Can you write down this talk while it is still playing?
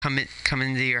come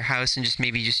into your house and just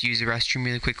maybe just use the restroom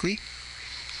really quickly?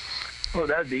 Oh,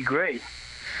 that'd be great.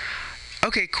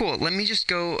 Okay, cool. Let me just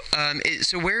go.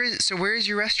 So where is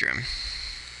your restroom?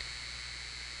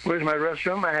 Where's my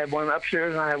restroom? I have one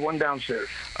upstairs and I have one downstairs.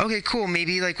 Okay, cool.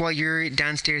 Maybe like while you're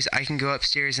downstairs, I can go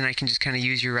upstairs and I can just kind of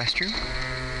use your restroom.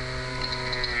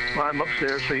 Well, I'm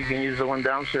upstairs, so you can use the one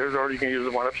downstairs, or you can use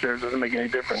the one upstairs. Doesn't make any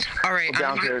difference. All right,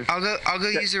 well, downstairs. I'll go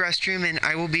use the restroom, and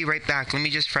I will be right back. Let me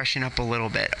just freshen up a little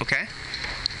bit, okay?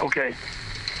 Okay.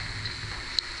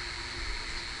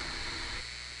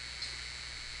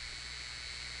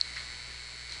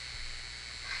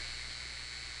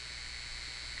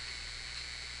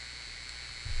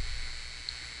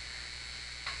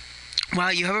 Wow,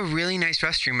 you have a really nice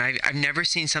restroom. I've never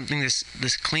seen something this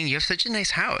clean. You have such a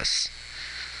nice house.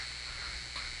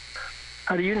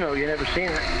 How do you know? You never seen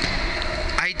it?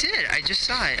 I did. I just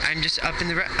saw it. I'm just up in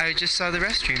the. I just saw the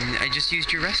restroom. I just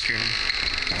used your restroom.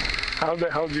 How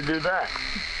the hell did you do that?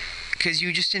 Because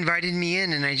you just invited me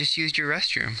in, and I just used your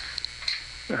restroom.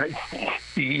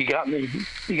 You got me.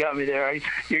 You got me there.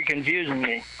 You're confusing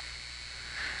me.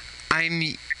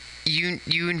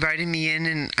 You invited me in,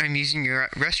 and I'm using your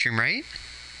restroom, right?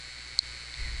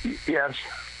 Yes.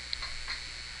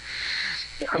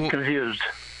 I'm confused.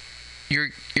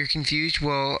 You're confused?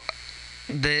 Well,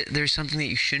 there's something that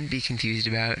you shouldn't be confused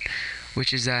about,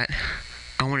 which is that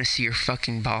I want to see your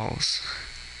fucking balls.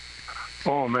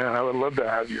 Oh man, I would love to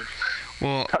have you.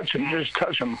 Well, touch them. Just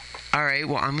touch them. All right.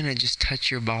 Well, I'm gonna just touch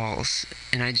your balls,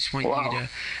 and I just want you to,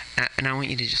 and I want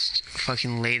you to just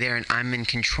fucking lay there, and I'm in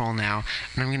control now,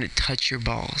 and I'm gonna touch your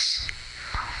balls,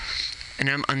 and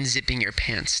I'm unzipping your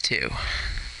pants too.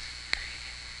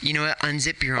 You know what?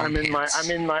 Unzip your own pants. I'm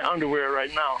in my underwear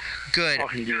right now. Good.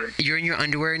 You're in your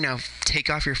underwear now. Take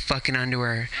off your fucking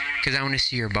underwear, because I want to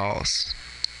see your balls.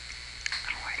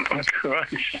 Oh,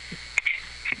 Christ.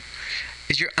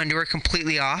 Is your underwear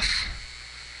completely off?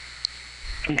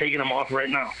 I'm taking them off right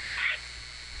now.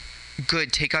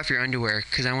 Good. Take off your underwear,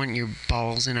 because I want your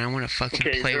balls, and I want to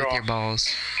fucking play with your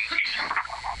balls.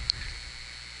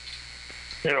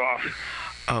 They're off.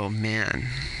 Oh, man.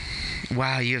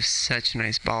 Wow, you have such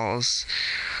nice balls.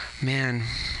 Man,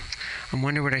 I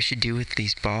wonder what I should do with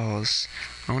these balls.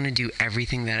 I want to do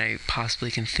everything that I possibly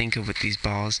can think of with these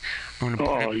balls. I want to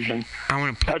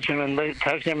touch them and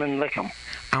lick them.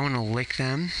 I want to lick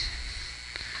them.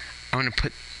 I want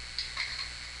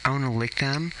to lick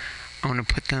them. I want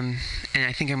to put them, and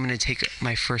I think I'm going to take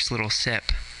my first little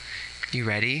sip. You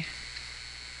ready?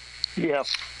 Yep.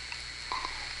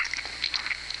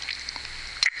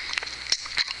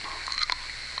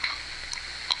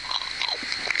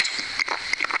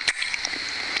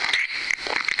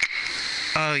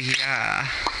 Oh, yeah.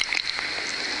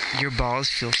 Your balls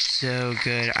feel so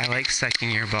good. I like sucking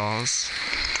your balls.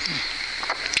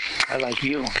 I like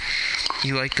you.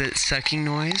 You like the sucking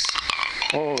noise?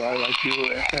 Oh, I like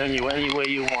you any way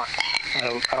you want.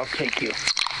 I'll take you.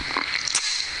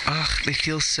 Ugh, they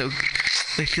feel so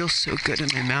good in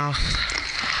my mouth.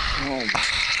 Oh,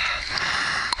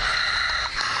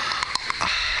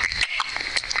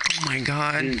 oh my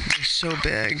God, they're so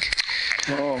big.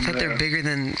 Oh, I thought they're bigger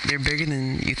than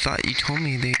you thought. You told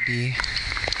me they'd be.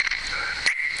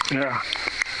 Yeah.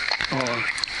 Oh,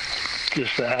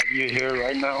 just to have you here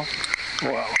right now.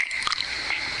 Wow.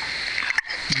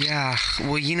 Yeah.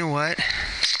 Well, you know what?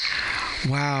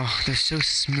 Wow, they're so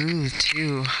smooth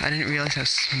too. I didn't realize how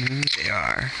smooth they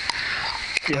are.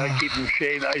 Yeah, I keep them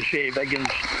shaved. I shave. I can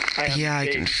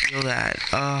feel that.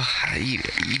 You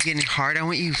getting hard? I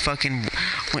want you fucking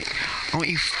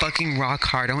rock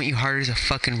hard. I want you hard as a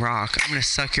fucking rock. I'm gonna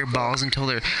suck your balls until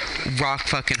they're rock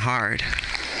fucking hard.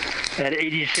 At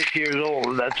 86 years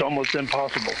old, that's almost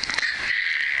impossible.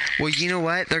 Well, you know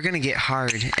what? They're gonna get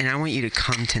hard, and I want you to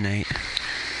come tonight.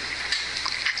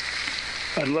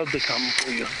 I'd love to come for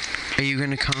you. Are you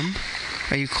gonna come?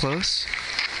 Are you close?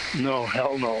 No,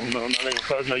 hell no. No, not even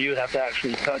close. No, you'd have to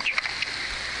actually touch.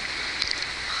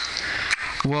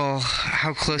 Well,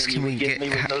 how close can we get? Me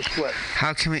with no sweat.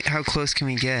 How close can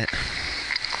we get?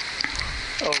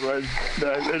 Oh,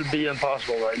 it'd be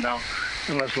impossible right now.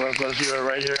 Unless you're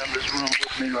right here in this room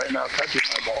with me right now, touching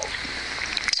my balls.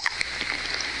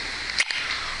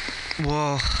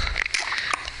 Well,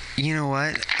 you know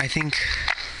what? I think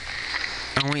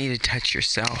I want you to touch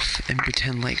yourself and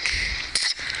pretend like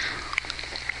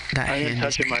that. I am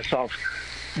touching myself,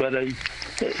 but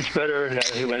it's better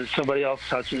when somebody else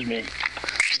touches me.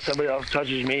 When somebody else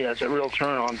touches me, that's a real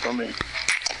turn on for me.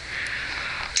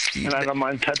 And I don't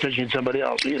mind touching somebody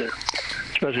else either,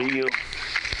 especially you.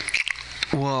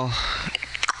 Well,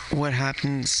 what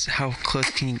happens? How close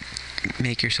can you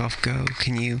make yourself go?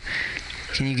 Can you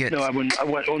Can you get? No, I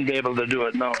wouldn't be able to do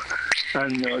it. No,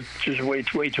 and it's just way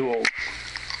too old.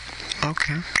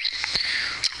 Okay.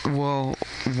 Well,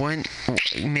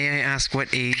 may I ask what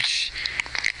age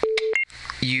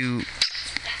you?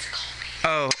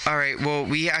 Oh, all right. Well,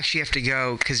 we actually have to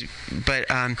go but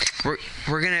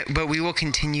we will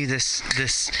continue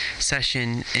this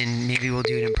session, and maybe we'll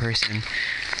do it in person.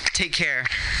 Take care.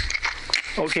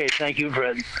 Okay, thank you,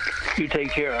 Fred. You take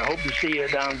care. I hope to see you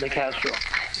down at the Castro.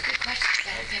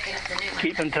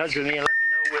 Keep in touch with me and let me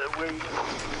know where you.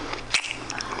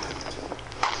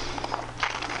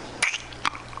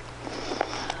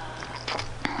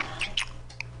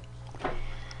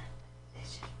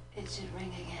 It should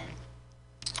ring again.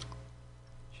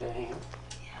 Should I hang up?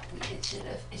 Yeah,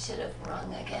 it should have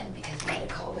rung again because we had a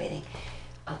call waiting.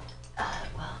 Well,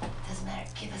 doesn't matter.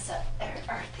 Give us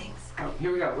our things. Oh,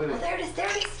 here we go. Wait. Oh, there it is.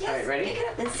 Yes. All right, ready? Pick it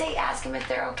up and ask them if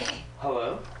they're okay.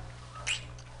 Hello?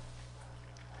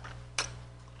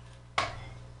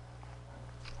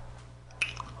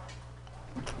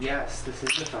 Yes, this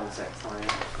is the phone sex line.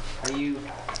 Are you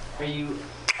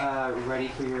ready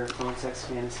for your phone sex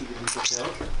fantasy to be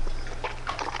fulfilled?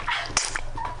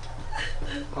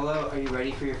 Hello, are you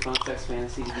ready for your phone sex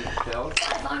fantasy to be fulfilled?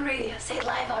 Live on radio. Say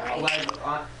live on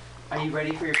radio. Are you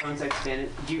ready for your phone sex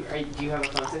fantasy? Do you have a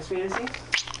phone sex fantasy?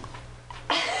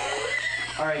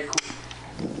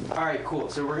 All right, cool.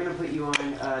 So we're gonna put you on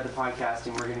the podcast,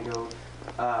 and we're gonna go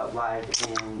live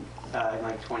in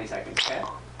like 20 seconds. Okay.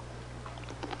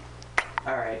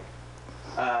 All right.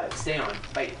 Stay on.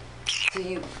 Bye. So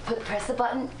you press the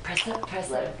button. Press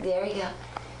the. There you go.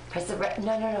 Press the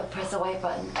no. Press the white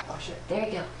button. Oh shit. There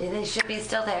you go. They should be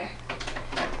still there.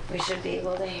 We should be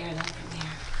able to hear them from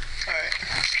here. All right.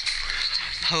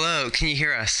 Hello. Can you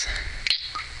hear us?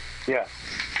 Yeah.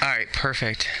 All right.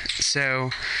 Perfect. So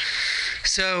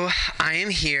I am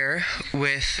here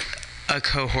with a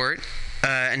cohort,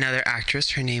 another actress.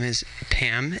 Her name is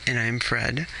Pam, and I'm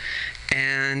Fred.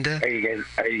 And Are you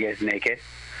guys naked?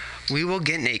 we will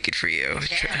get naked for you.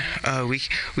 Yeah. We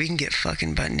can get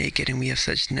fucking butt naked, and we have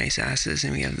such nice asses,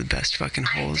 and we have the best fucking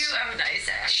holes. I do have a nice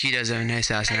ass. She does have a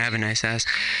nice ass, and I have a nice ass.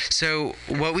 So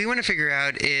what we want to figure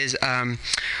out is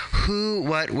who,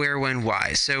 what, where, when,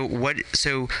 why. So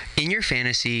in your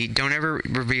fantasy, don't ever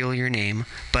reveal your name,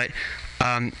 but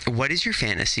what is your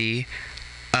fantasy?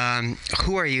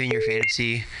 Who are you in your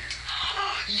fantasy?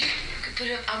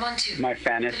 I'm on two. My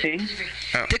fantasy?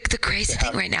 Oh. The crazy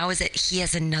thing right now is that he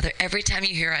has another. Every time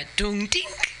you hear a ding ding,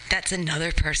 that's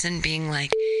another person being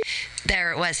like,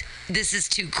 "There it was. This is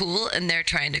too cool," and they're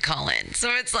trying to call in. So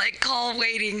it's like call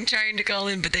waiting, trying to call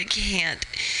in, but they can't.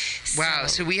 Wow.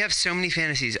 So we have so many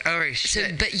fantasies. All right. Shit.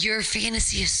 So, but your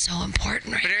fantasy is so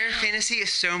important right But now. our fantasy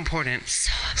is so important.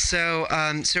 So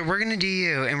we're gonna do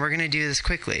you, and we're gonna do this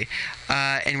quickly,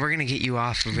 and we're gonna get you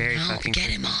off very fucking. Get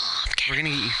quickly. him off.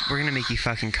 We're gonna make you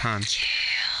fucking come.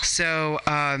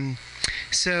 Yeah.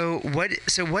 So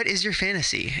what is your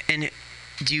fantasy? And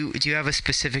do you have a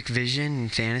specific vision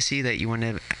and fantasy that you want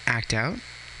to act out?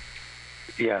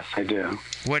 Yes, I do.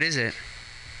 What is it?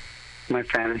 My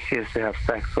fantasy is to have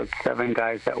sex with 7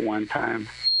 guys at one time.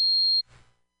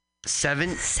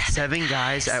 Seven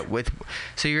guys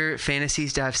so your fantasy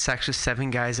is to have sex with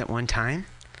 7 guys at one time?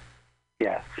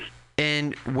 Yes.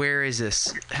 And where is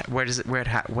this? What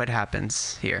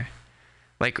happens here?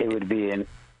 Like It would be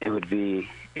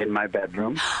in my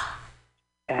bedroom,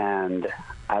 and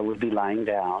I would be lying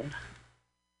down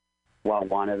while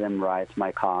one of them rides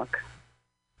my cock.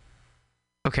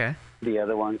 Okay. The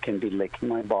other one can be licking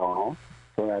my ball,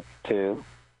 so that's 2.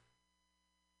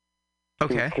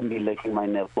 Okay. 2 can be licking my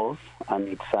nipples on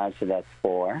each side, so that's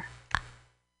 4.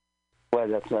 Well,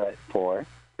 that's 4.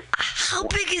 How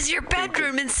big is your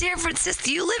bedroom in San Francisco?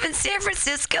 You live in San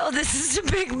Francisco. This is a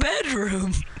big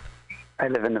bedroom. I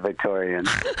live in the Victorian.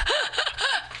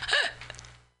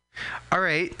 All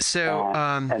right. So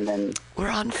and then We're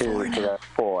on 2, 4 so now. that's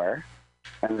 4.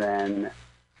 And then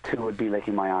 2 would be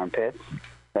licking my armpits.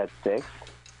 That's 6.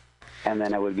 And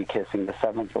then I would be kissing the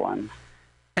 7th one.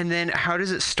 and then how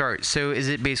does it start? So is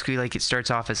it basically like it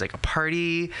starts off as like a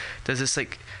party? Does this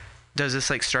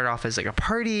start off as like a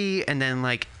party, and then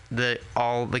like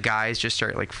all the guys just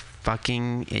start like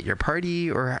fucking at your party,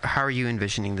 or how are you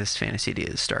envisioning this fantasy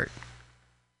to start?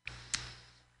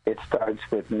 It starts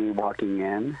with me walking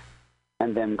in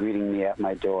and them greeting me at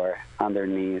my door on their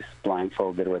knees,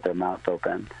 blindfolded with their mouth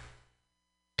open.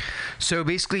 So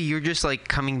basically you're just like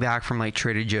coming back from like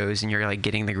Trader Joe's, and you're like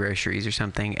getting the groceries or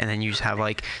something, and then you just have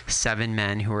like 7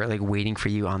 men who are like waiting for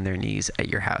you on their knees at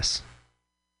your house.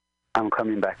 I'm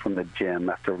coming back from the gym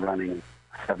after running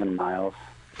 7 miles,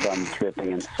 so I'm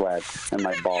dripping in sweat, and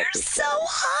my balls You're are so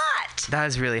hot. hot. That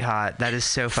is really hot. That is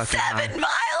so fucking hot. 7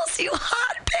 miles, you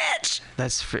hot bitch.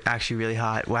 That's actually really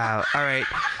hot. Wow. All right.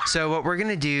 So what we're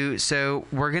gonna do?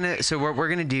 What we're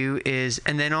gonna do is,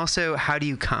 and then also, how do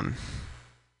you come?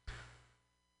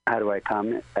 How do I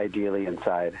come? Ideally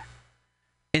inside.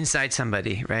 Inside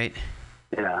somebody, right?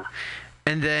 Yeah.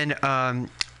 And then, all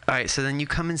right. So then you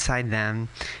come inside them,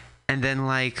 and then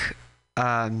like,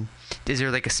 is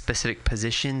there like a specific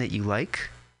position that you like?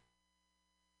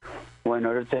 Well, in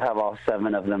order to have all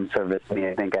 7 of them service me,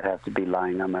 I think I'd have to be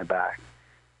lying on my back.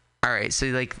 All right, so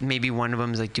like maybe one of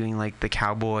them's like doing like the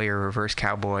cowboy or reverse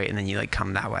cowboy, and then you like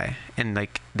come that way, and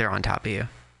like they're on top of you.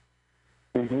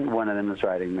 Mm-hmm. One of them is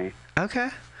riding me. Okay,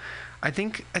 I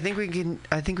think we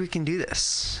can do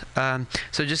this.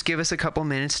 So just give us a couple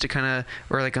minutes to kind of,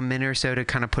 or like a minute or so to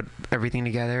kind of put everything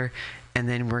together, and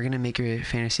then we're gonna make your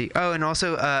fantasy. Oh, and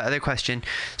also other question.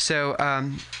 So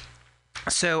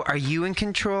so are you in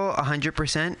control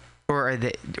 100%? Or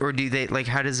do they, like,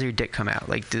 how does your dick come out?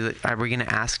 Like, are we gonna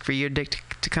ask for your dick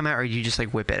to come out, or do you just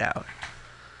like whip it out?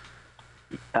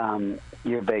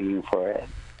 You're begging for it.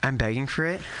 I'm begging for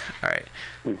it. All right.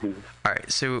 Mm-hmm. All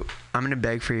right. So I'm gonna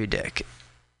beg for your dick.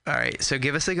 All right. So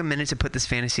give us like a minute to put this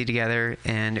fantasy together,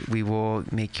 and we will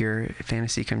make your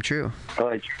fantasy come true.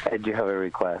 Oh, I do have a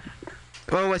request.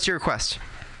 Well, what's your request?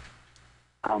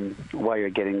 While you're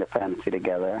getting the fantasy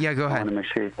together. Yeah, go ahead.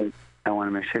 I want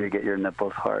to make sure you get your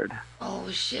nipples hard. Oh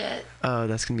shit. Oh,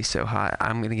 that's gonna be so hot.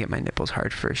 I'm gonna get my nipples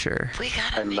hard for sure. We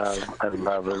gotta I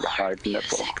love a hard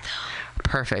nipple.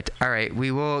 Perfect. All right,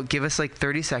 we will give us like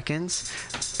 30 seconds,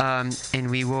 and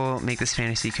we will make this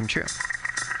fantasy come true.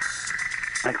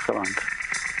 Excellent.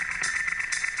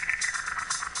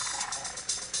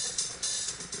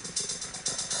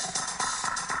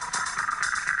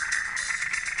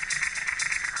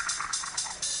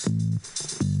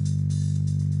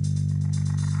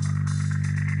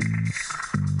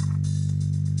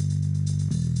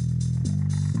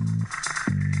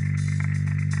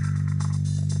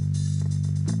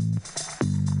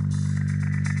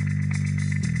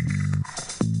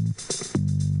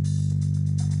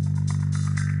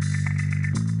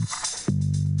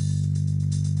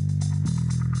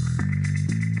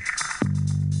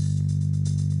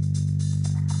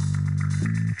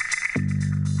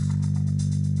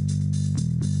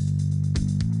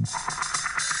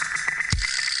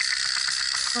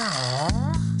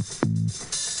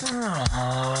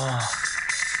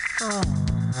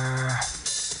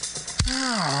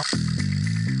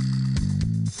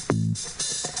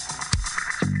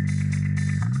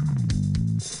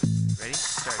 Ready?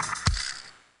 Start.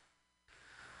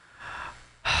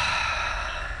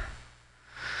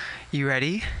 You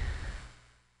ready?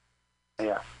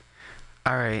 Yeah,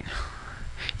 All right.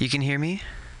 You can hear me?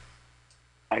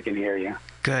 I can hear you.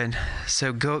 Good.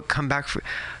 So come back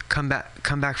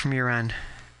from your end.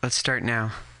 Let's start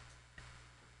now.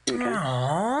 Okay.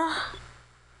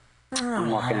 I'm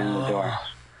walking in the door.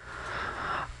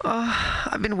 Oh,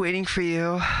 I've been waiting for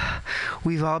you.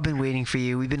 We've all been waiting for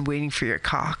you. We've been waiting for your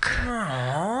cock.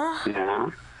 Yeah.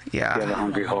 Yeah. You have a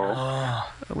hungry hole.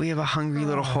 We have a hungry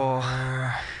little hole.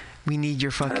 We need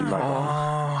your fucking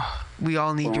hole. We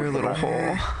all need your little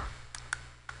hole.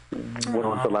 When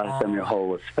was the last time your hole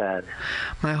was fed?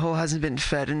 My hole hasn't been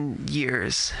fed in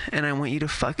years, and I want you to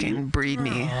fucking breed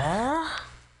me. Oh,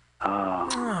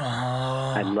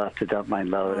 I'd love to dump my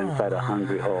load inside a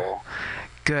hungry hole.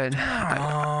 Good.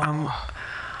 I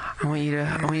want you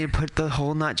to put the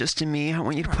hole not just in me. I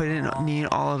want you to put it in me and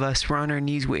all of us. We're on our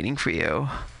knees waiting for you.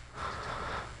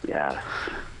 Yeah.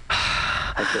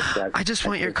 I just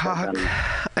want your cock.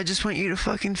 I just want you to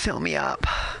fucking fill me up.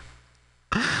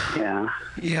 Yeah.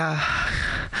 Yeah.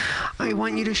 I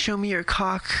want you to show me your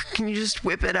cock. Can you just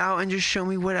whip it out and just show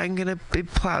me what I'm gonna be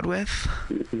plowed with?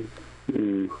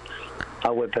 Mm-hmm.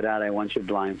 I'll whip it out. I want you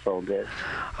blindfolded.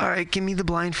 All right, give me the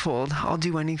blindfold. I'll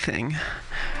do anything.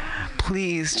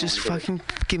 Please, just fucking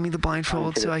give me the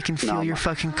blindfold so I can feel your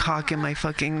fucking cock in my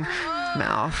fucking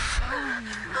mouth.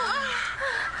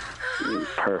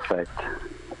 Perfect.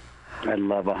 I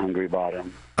love a hungry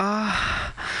bottom.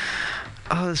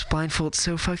 Oh, this blindfold's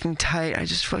so fucking tight. I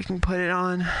just fucking put it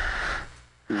on.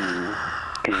 Can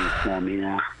you smell me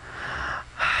now?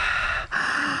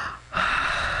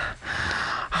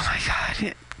 Oh my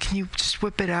god. Can you just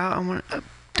whip it out? I want.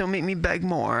 Don't make me beg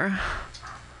more.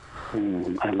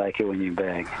 I like it when you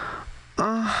beg.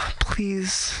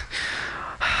 Please.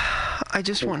 I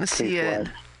just want to see it.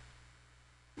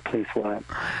 Please what?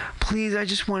 Please, I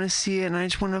just want to see it, and I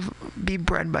just want to be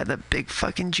bred by the big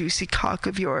fucking juicy cock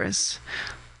of yours.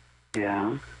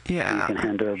 Yeah? Yeah. You can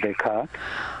handle a big cock?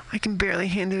 I can barely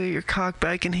handle your cock, but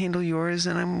I can handle yours,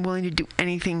 and I'm willing to do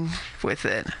anything with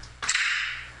it.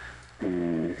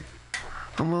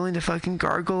 I'm willing to fucking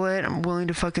gargle it. I'm willing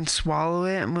to fucking swallow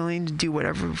it. I'm willing to do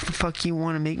whatever the fuck you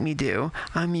want to make me do.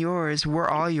 I'm yours. We're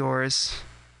all yours.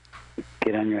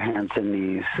 Get on your hands and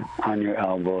knees, on your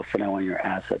elbows, and I want your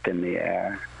ass up in the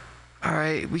air. All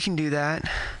right, we can do that.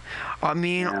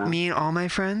 Me and all my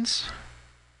friends?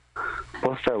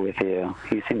 We'll start with you.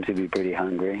 You seem to be pretty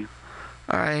hungry.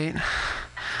 All right.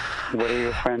 What are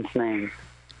your friends' names?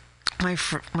 My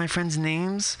friends'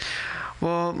 names?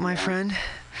 Well, my friend...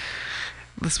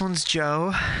 This one's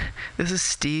Joe. This is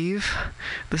Steve.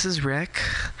 This is Rick.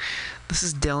 This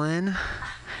is Dylan.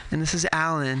 And this is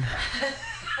Alan.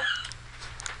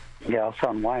 You all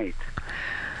sound white.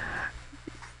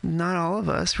 Not all of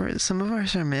us. Some of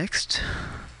us are mixed.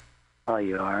 Oh,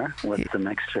 you are? What's the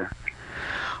mixture?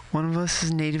 One of us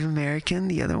is Native American.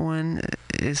 The other one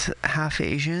is half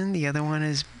Asian. The other one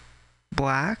is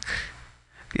black.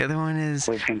 The other one is...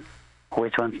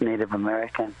 Which one's Native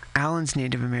American? Alan's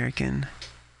Native American.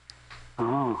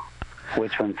 Oh.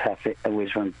 Which one's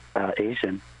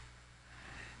Asian?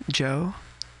 Joe.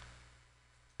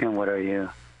 And what are you?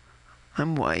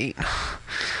 I'm white.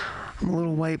 I'm a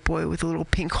little white boy with a little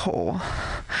pink hole,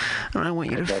 and I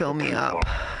want you to fill me up.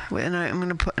 And I'm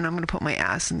gonna put my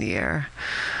ass in the air.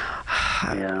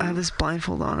 Yeah. I have this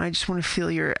blindfold on. I just want to feel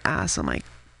your ass on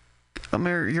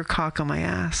your cock on my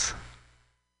ass.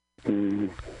 I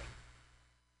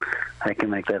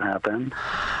can make that happen.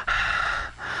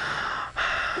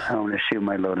 I want to shoot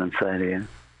my load inside of you.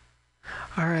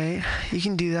 All right, you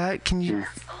can do that. Can you? Yeah.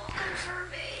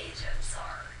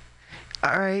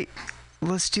 All right,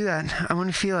 let's do that. I want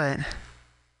to feel it.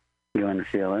 You want to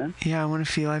feel it? Yeah, I want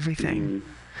to feel everything.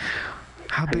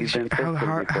 How big? How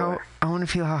hard? I want to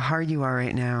feel how hard you are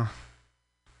right now.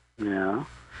 Yeah.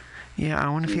 Yeah, I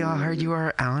want to feel how hard you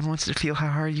are. Alan wants to feel how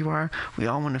hard you are. We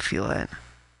all want to feel it.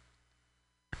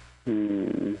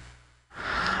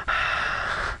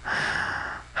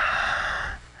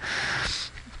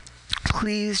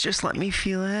 Please just let me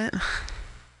feel it.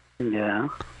 Yeah.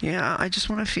 Yeah, I just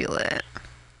want to feel it.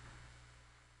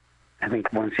 I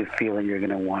think once you feel it, you're going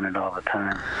to want it all the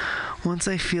time. Once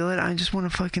I feel it, I just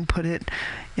want to fucking put it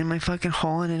in my fucking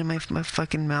hole and in my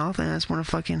fucking mouth, and I just want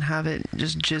to fucking have it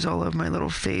just jizz all over my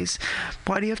little face.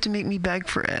 Why do you have to make me beg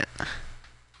for it?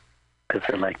 Because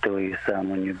I like the way you sound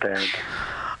when you beg.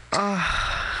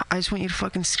 I just want you to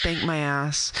fucking spank my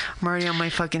ass. I'm already on my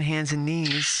fucking hands and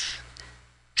knees.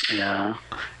 Yeah.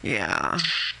 Yeah.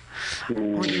 I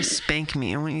want you to spank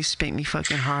me. I want you to spank me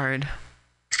fucking hard.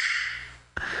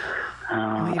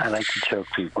 I like to choke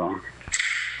people.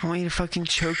 I want you to fucking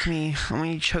choke me. I want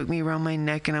you to choke me around my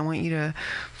neck, and I want you to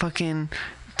fucking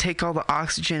take all the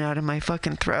oxygen out of my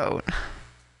fucking throat.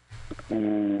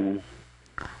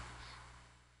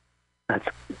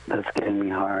 That's getting me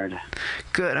hard.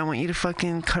 Good. I want you to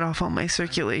fucking cut off all my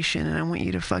circulation, and I want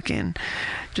you to fucking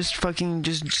just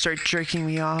start jerking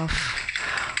me off.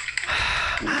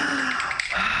 You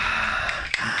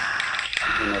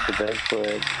have to beg for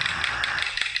it.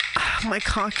 My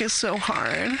cock is so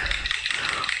hard.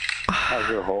 How's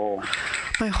your hole?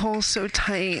 My hole's so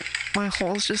tight. My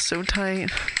hole's just so tight.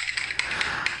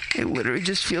 It literally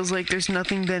just feels like there's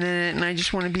nothing been in it, and I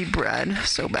just want to be bred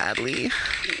so badly.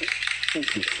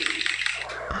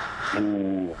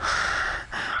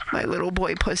 My little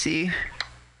boy pussy.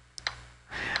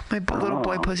 My little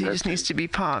boy pussy just needs to be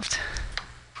popped.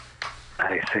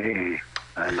 I see.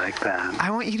 I like that.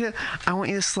 I want you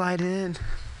to slide in.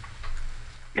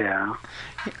 Yeah.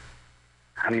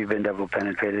 Have you been double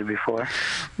penetrated before?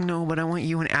 No, but I want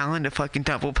you and Alan to fucking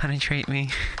double penetrate me.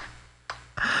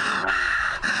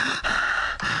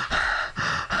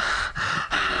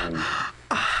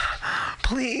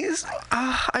 Please.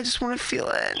 I just want to feel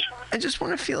it. I just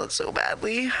want to feel it so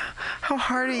badly. How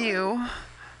hard are you?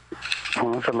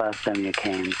 When was the last time you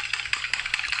came?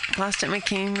 Last time I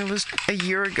came, it was a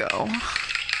year ago.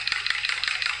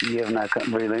 You have not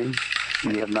come, really?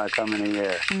 You have not come in a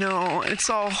year? No, it's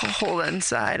all hold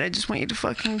inside. I just want you to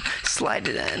fucking slide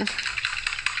it in.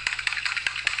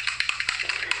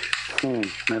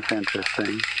 That's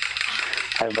interesting.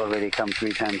 I've already come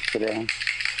 3 times today.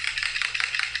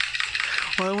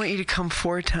 Well, I want you to come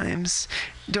 4 times.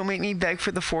 Don't make me beg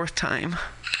for the 4th time.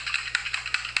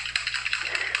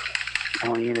 I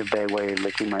want you to beg while you're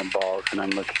licking my balls and I'm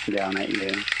looking down at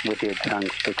you with your tongue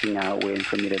sticking out, waiting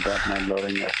for me to drop my load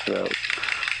in your throat.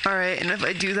 All right, and if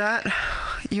I do that,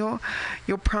 you'll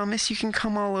promise you can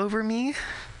come all over me?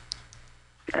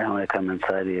 I want to come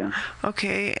inside of you.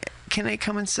 Okay, can I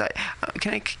come inside?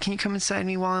 Can you come inside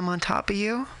me while I'm on top of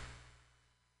you?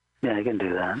 Yeah, I can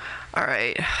do that. All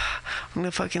right. I'm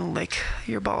gonna fucking lick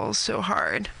your balls so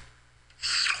hard.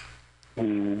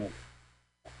 And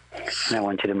I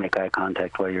want you to make eye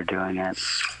contact while you're doing it.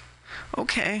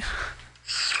 Okay.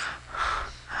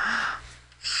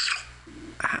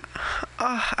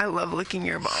 Oh, I love licking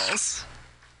your balls.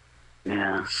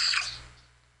 Yeah.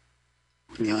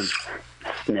 You want to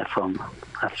sniff them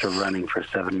after running for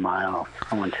 7 miles.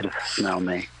 I want you to smell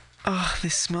me. Oh, they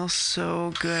smell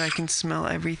so good. I can smell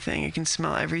everything. I can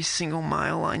smell every single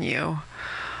mile on you.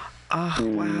 Oh,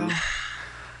 wow.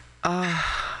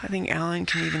 I think Alan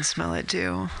can even smell it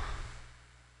too.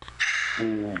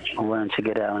 Why don't you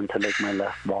get Alan to lick my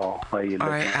left ball while you lick my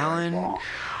right Alan. ball?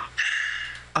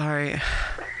 All right.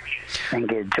 And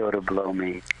get Joe to blow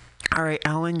me. All right,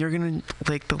 Alan, you're going to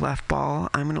lick the left ball.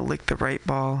 I'm going to lick the right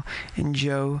ball. And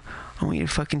Joe, I want you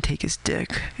to fucking take his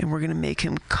dick. And we're going to make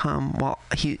him come while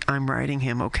I'm riding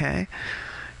him, okay?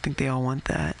 I think they all want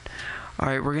that. All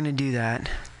right, we're going to do that.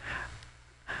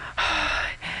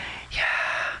 Yeah.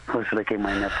 Who's licking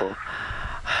my nipples?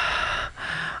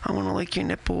 I want to lick your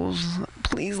nipples.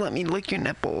 Please let me lick your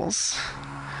nipples.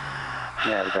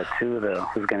 Yeah, I've got 2, though.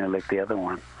 Who's going to lick the other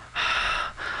one?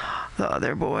 The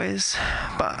other boys,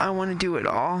 but I want to do it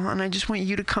all, and I just want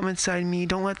you to come inside me.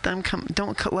 Don't let them come.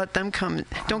 Don't let them come.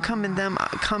 Don't come in them.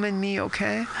 Come in me,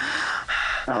 okay?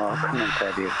 Oh, I'll come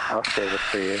inside you. I'll save it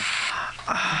for you.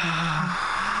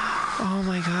 Oh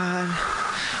my God.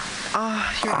 Oh,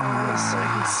 your eyes. I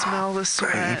can smell the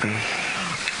sweat. Baby.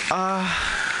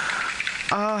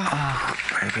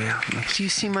 Baby. Do you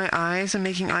see my eyes? I'm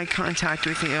making eye contact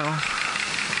with you.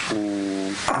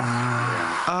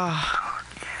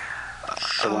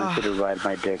 I want you to ride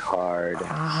my dick hard.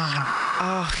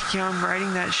 Oh, yeah, I'm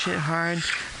riding that shit hard.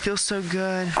 Feels so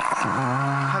good.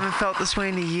 Haven't felt this way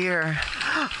in a year.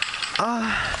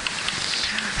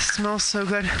 Smells so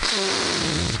good.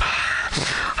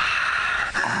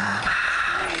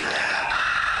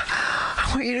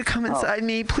 I want you to come inside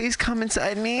me. Please come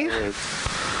inside me.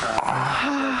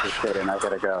 I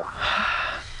gotta go.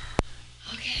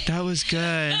 That was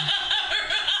good.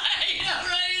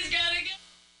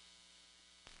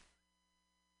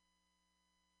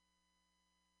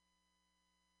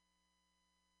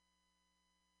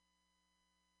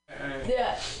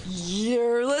 Yeah.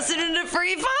 You're listening to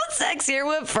Free Phone Sex here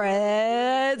with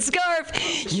Fred Scarf.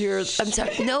 I'm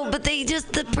sorry. No, but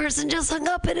the person just hung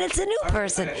up and it's a new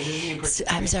person.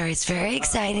 I'm sorry. It's very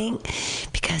exciting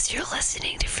because you're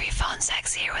listening to Free Phone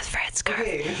Sex here with Fred Scarf.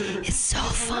 It's so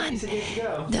fun.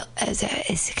 No,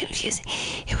 it's confusing.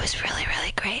 It was really,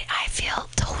 really great. I feel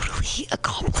totally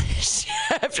accomplished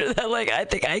after that. Like, I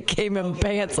think I came in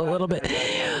pants a little bit.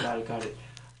 Got it.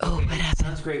 Oh, what happened?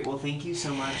 Sounds great. Well, thank you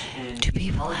so much. And Do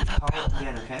people have a problem?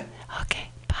 Again, okay?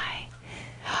 Okay, bye.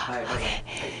 Bye. Okay.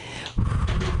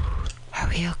 Are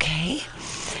we okay?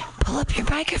 Pull up your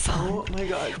microphone. Oh my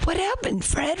God. What happened,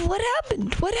 Fred? What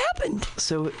happened? What happened?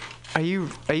 So, are you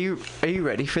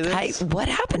ready for this? What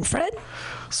happened, Fred?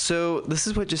 So, this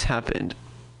is what just happened.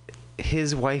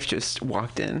 His wife just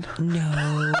walked in.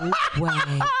 No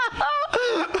way.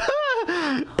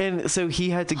 And so he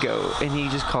had to go, and he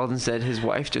just called and said his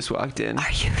wife just walked in.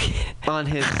 Are you kidding? On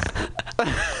his...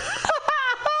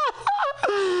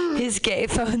 His gay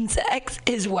phone sex.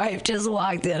 His wife just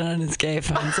walked in on his gay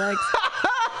phone sex.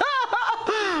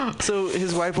 So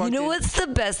his wife walked in. You know what's the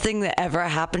best thing that ever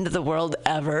happened to the world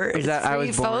ever? Is that I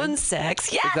was free born? phone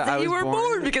sex. Yeah, that you were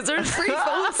born because there's free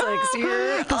phone sex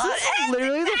here. This is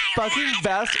literally the fucking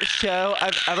best show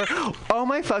I've ever... Oh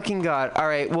my fucking God. All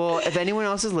right, well, if anyone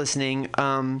else is listening,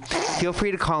 feel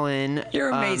free to call in. You're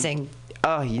amazing.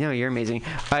 Oh, you're amazing.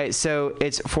 All right, so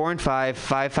it's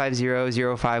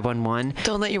 415-550-0511.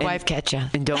 Don't let your wife catch you.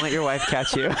 And don't let your wife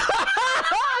catch you.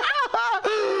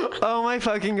 Oh my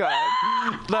fucking God.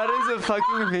 That is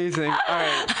fucking amazing. All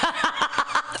right.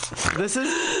 This is...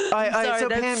 so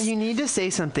Pam, you need to say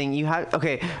something.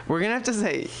 Okay, we're going to have to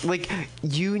say, like,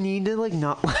 you need to, like,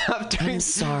 not laugh during... I'm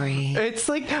sorry. It's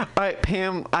like, all right,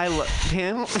 Pam,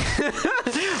 Pam,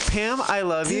 I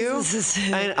love you.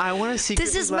 And I want to secretly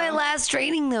This is my last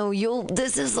training, though.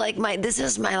 This is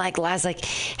my last, like,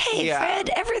 hey, Yeah. Fred,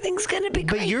 everything's going to be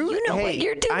great. But You know what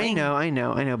you're doing. I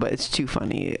know, but it's too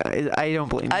funny. I don't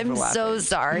blame you I'm for laughing. so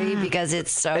sorry because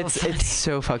it's so funny. It's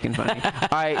so fucking funny. All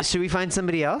right, should we find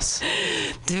somebody else?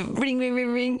 Ring, ring,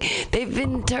 ring, ring. They've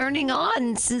been turning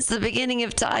on since the beginning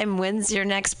of time. When's your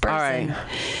next person? All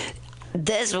right.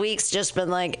 this week's just been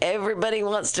like, everybody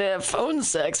wants to have phone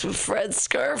sex with Fred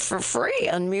Scarf for free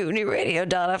on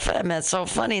MutinyRadio.fm. It's so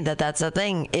funny that that's a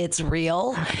thing. It's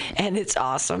real, and it's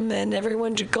awesome, and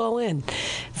everyone should call in.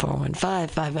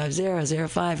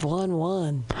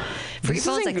 415-550-0511. Free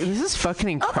phone sex. This is fucking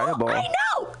incredible. Oh, I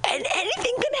know, and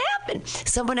anything can happen.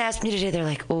 Someone asked me today, they're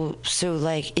like, oh, so,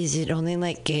 like, is it only,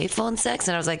 like, gay phone sex?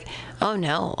 And I was like, oh,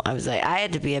 no. I was like, I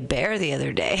had to be a bear the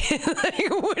other day. Like,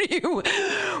 what do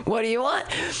you want?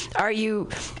 Are you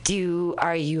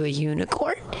a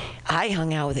unicorn? I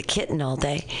hung out with a kitten all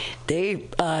day.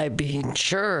 If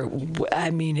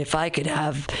I could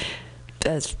have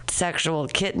a sexual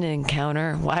kitten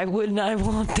encounter, why wouldn't I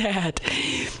want that?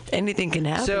 Anything can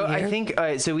happen. So here. I think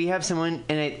so we have someone,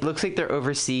 and it looks like they're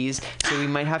overseas, so we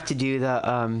might have to do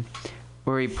the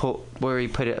where we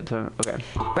put it up to, okay.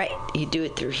 Right, you do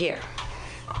it through here.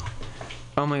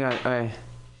 Oh my god, okay.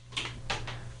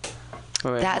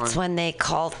 Wait, That's when they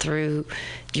call through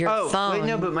your phone. Wait,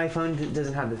 no, but my phone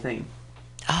doesn't have the thing.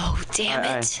 Oh, damn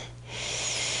it.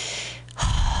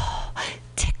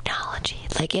 Technology.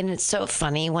 Like, and it's so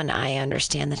funny when I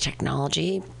understand the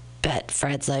technology, but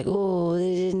Fred's like, oh,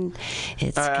 they didn't.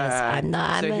 It's because I'm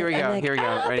not. So here we go. Like, Here we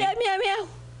go. Ready? Meow, meow, meow.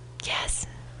 Yes.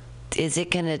 Is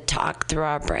it going to talk through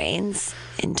our brains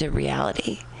into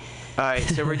reality? All right,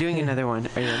 so we're doing another one.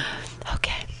 Are you ready?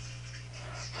 Okay.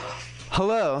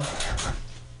 Hello?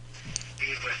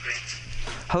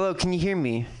 Hello, can you hear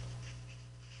me?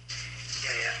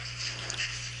 Yeah.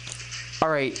 All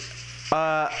right.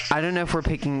 I don't know if we're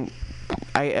picking.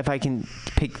 If I can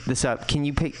pick this up. Can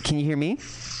you hear me?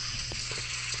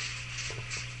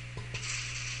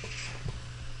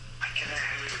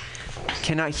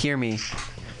 Cannot hear me.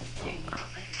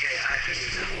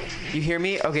 You hear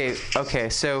me? Okay.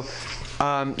 So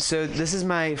this is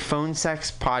my phone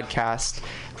sex podcast.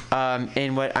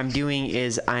 And what I'm doing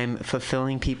is I'm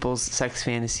fulfilling people's sex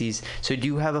fantasies. So do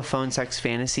you have a phone sex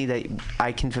fantasy that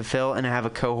I can fulfill, and I have a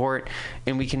cohort,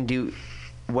 and we can do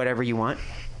whatever you want?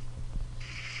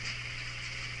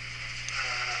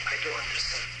 I don't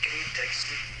understand. Can you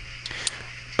text me?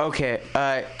 Okay.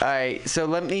 So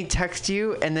let me text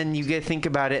you, and then you get to think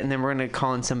about it, and then we're gonna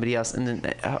call in somebody else, and then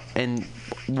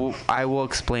I will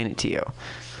explain it to you.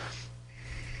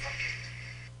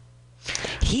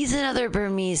 He's another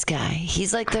Burmese guy.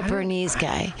 He's like the Bernese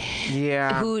guy.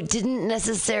 Yeah. Who didn't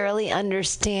necessarily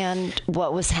understand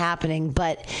what was happening,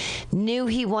 but knew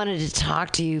he wanted to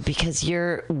talk to you because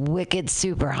you're wicked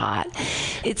super hot.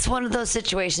 It's one of those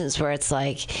situations where it's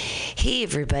like, hey,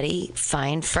 everybody,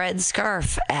 find Fred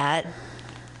Scarf at,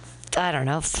 I don't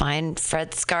know,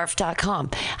 findfredscarf.com.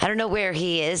 I don't know where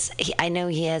he is. I know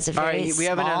he has a very we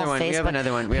have small another one. Facebook. We have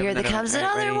another one. Here comes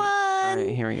another one. All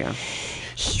right, here we go.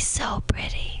 He's so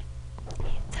pretty.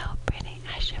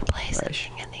 I should play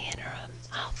something in the interim.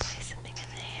 I'll play something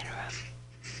in the interim.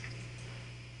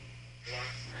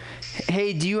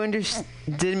 Hey, do you understand?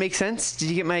 Did it make sense? Did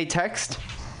you get my text?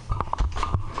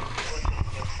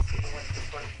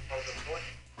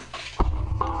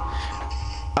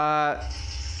 All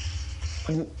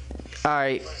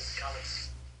right,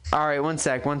 one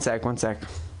sec.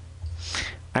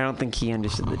 I don't think he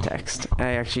understood the text.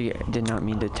 I actually did not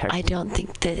mean to text. I don't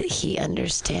think that he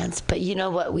understands. But you know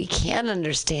what we can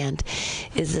understand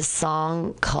is a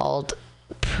song called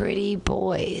Pretty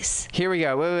Boys. Here we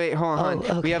go. Wait, hold on.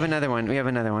 Okay. We have another one. Oh,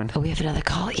 we have another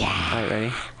call? Yeah. All right,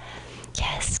 ready?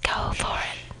 Yes, go for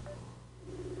it.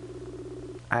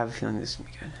 I have a feeling this is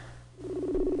going to be good.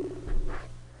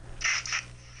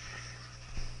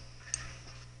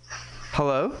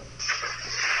 Hello?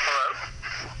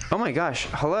 Oh my gosh,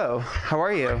 hello. How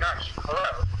are you? Oh my gosh, hello.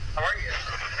 How are you?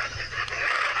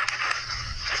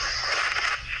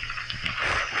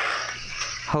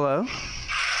 Hello?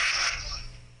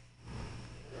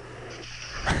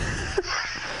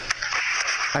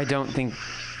 I don't think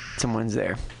someone's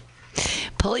there.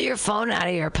 Pull your phone out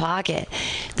of your pocket.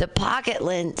 The pocket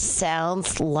lint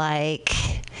sounds like,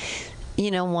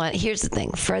 you know what? Here's the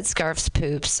thing. Fred Scarf's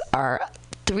poops are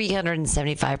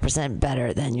 375%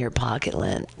 better than your pocket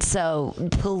lint. So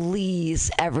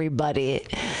please, everybody,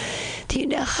 do you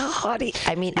know how hot he?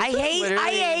 I mean, I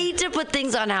hate to put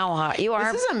things on how hot you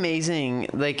are. This is amazing.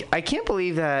 Like, I can't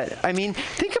believe that. I mean,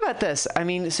 think about this. I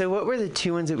mean, so what were the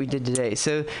two ones that we did today?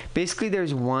 So basically,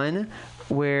 there's one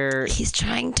where he's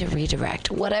trying to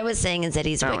redirect. What I was saying is that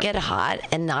he's wicked hot,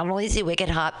 and not only is he wicked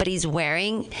hot, but he's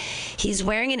wearing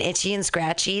an itchy and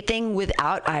scratchy thing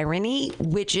without irony,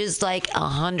 which is like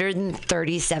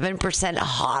 137%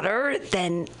 hotter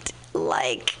than,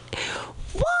 like,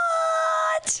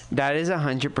 what? That is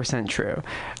 100% true.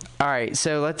 All right,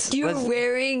 so let's. You're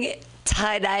wearing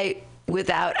tie-dye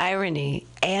without irony,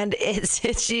 and it's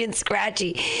itchy and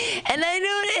scratchy. And I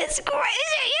know it's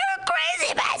crazy. You're a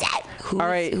crazy person. All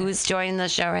right. Who's joining the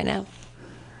show right now?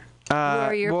 Who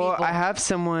are your people? I have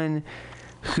someone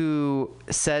who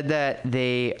said that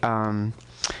they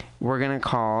were going to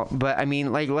call. But, I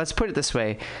mean, like, let's put it this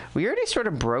way. We already sort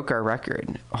of broke our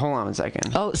record. Hold on 1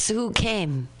 second. Oh, so who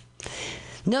came?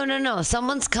 No.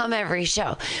 Someone's come every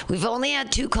show. We've only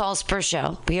had 2 calls per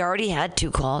show. We already had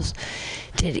 2 calls.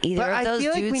 Did either of those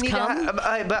dudes come?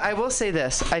 But I will say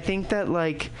this. I think that,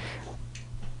 like,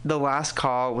 the last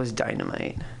call was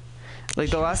dynamite. Like,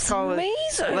 the last call was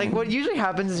amazing. Like, what usually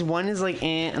happens is one is like,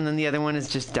 and then the other one is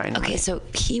just dynamite. Okay, so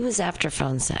he was after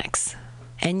phone sex,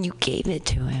 and you gave it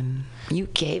to him. You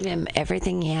gave him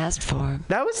everything he asked for.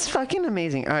 That was fucking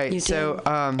amazing. All right,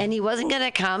 and he wasn't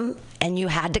gonna come, and you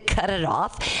had to cut it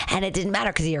off, and it didn't matter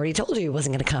because he already told you he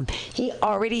wasn't gonna come. He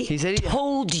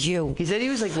told you. He said he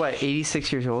was like what,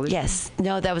 86 years old? Yes.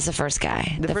 No, that was the first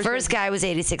guy. The first guy was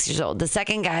 86 years old. The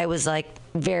second guy was like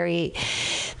very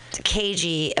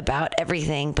cagey about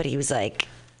everything, but he was like,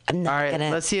 "I'm not gonna."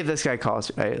 Let's see if this guy calls.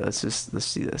 All right, let's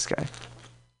see this guy.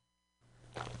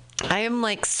 I am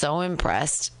like so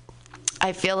impressed.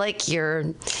 I feel like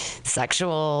your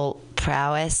sexual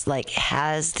prowess like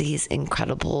has these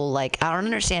incredible, like, I don't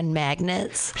understand,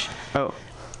 magnets. Oh.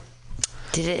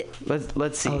 Did it?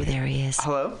 Let's see. Oh, there he is.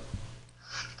 Hello?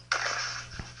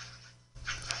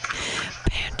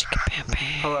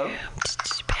 Hello?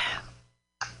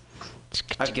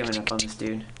 I've given up on this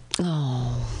dude.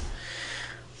 Oh.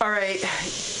 All right.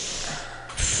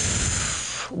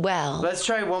 Well. Let's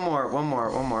try one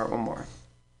more.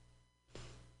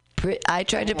 I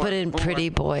tried to put in pretty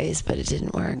boys, but it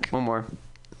didn't work. One more.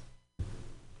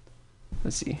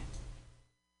 Let's see.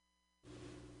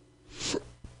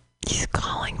 He's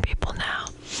calling people now.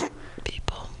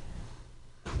 People.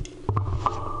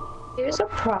 Here's a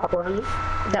problem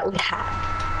that we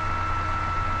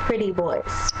have. Pretty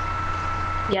boys.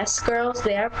 Yes, girls,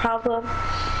 they are a problem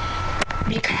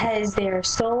because they're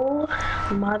so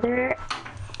mother.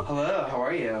 Hello, how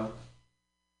are you?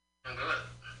 I'm good.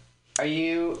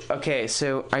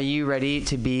 Are you ready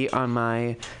to be on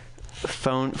my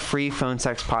free phone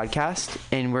sex podcast,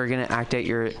 and we're gonna act out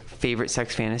your favorite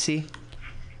sex fantasy?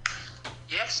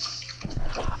 Yes.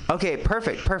 Okay,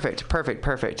 perfect.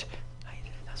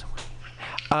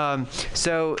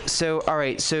 So all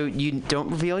right, so you don't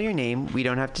reveal your name. We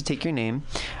don't have to take your name.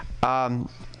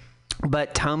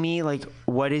 But tell me, like,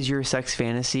 what is your sex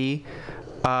fantasy?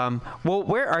 Well,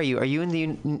 where are you? Are you in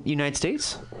the United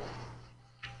States?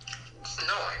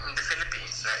 No, I'm in the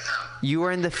Philippines right now. You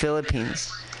are in the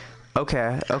Philippines.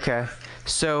 Okay.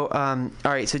 So, all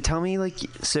right. So tell me, like,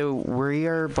 so we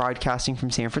are broadcasting from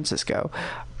San Francisco,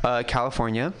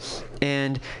 California,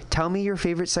 and tell me your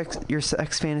favorite sex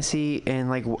fantasy, and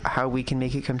like how we can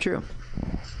make it come true.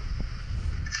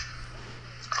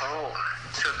 Oh,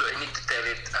 so do I need to tell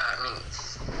it?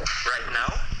 Right now?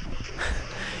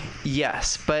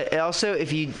 Yes, but also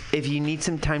if you need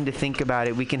some time to think about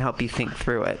it, we can help you think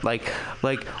through it. Like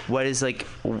what is like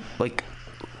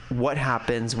what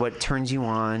happens, what turns you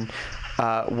on,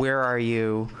 where are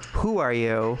you, who are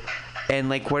you, and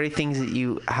like what are things that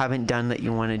you haven't done that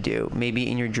you want to do, maybe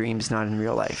in your dreams, not in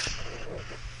real life.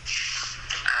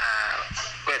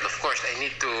 Well, of course I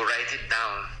need to write it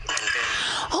down. And then...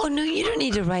 Oh no, you don't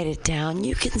need to write it down.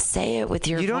 You can say it with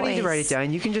your voice. You don't need to write it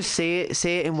down. You can just say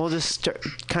it, and we'll just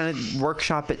kind of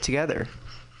workshop it together.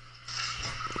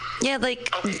 Yeah, like.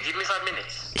 Okay, give me 5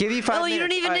 minutes. Give you 5 minutes. Oh, you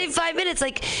don't even need 5 minutes.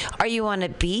 Like, are you on a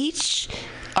beach?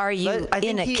 Are you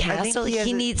in a castle?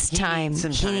 He needs time. He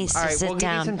needs to sit down. All right, we'll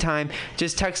give you some time.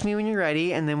 Just text me when you're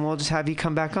ready, and then we'll just have you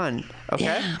come back on. Okay?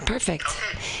 Yeah, perfect.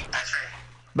 Okay, that's right.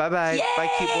 Bye-bye. Yay! Bye,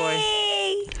 cute boy.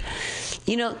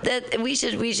 You know that we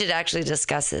should actually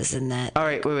discuss this in that. All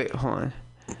right, wait, hold on.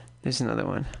 There's another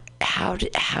one. How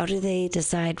do they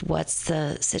decide what's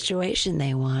the situation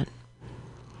they want?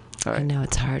 All right. I know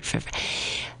it's hard for.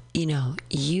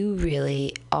 You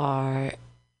really are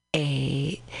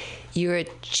you're a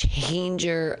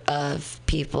changer of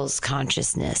people's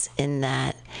consciousness, in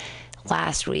that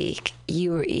last week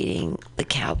you were eating the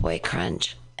Cowboy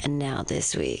Crunch, and now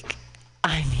this week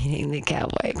I'm eating the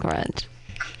Cowboy Crunch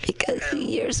because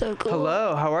you're so cool.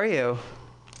 Hello, how are you?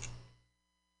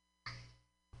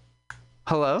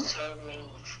 Hello?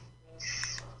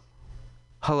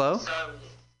 Hello?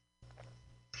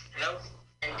 Hello?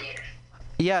 I'm there.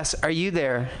 Yes, are you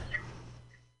there?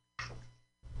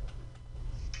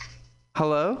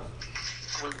 Hello?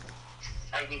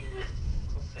 I will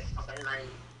open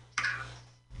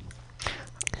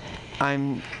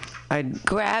my... I'd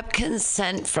grab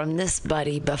consent from this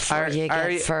buddy before you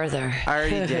get further. I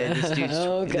already did.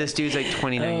 This dude's like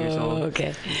 29 years old.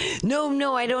 Okay.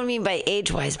 No, I don't mean by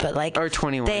age-wise, but like... Or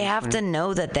 21. They have to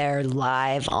know that they're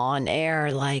live on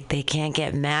air. Like, they can't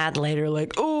get mad later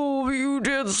like, oh, you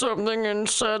did something and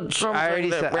said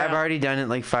something. I've already done it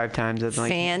like 5 times. It's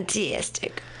like,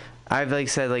 fantastic. I've like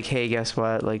said like, hey, guess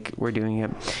what? Like, we're doing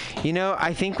it. You know,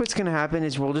 I think what's gonna happen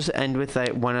is we'll just end with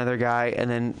like one other guy,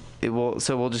 and then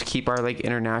we'll just keep our like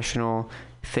international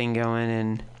thing going.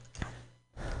 And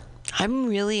I'm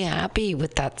really happy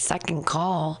with that second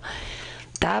call.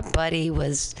 That buddy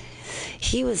was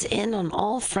in on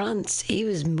all fronts. He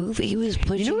was moving. He was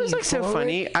pushing. You know what was like forward. so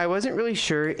funny? I wasn't really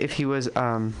sure if he was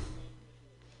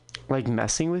like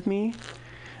messing with me.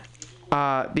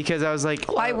 Because I was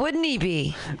like... Why wouldn't he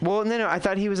be? Well, no, I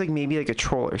thought he was like maybe like a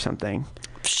troll or something.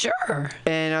 Sure.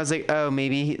 And I was like, oh,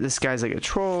 maybe this guy's like a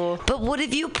troll. But what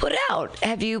have you put out?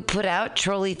 Have you put out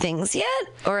trolly things yet?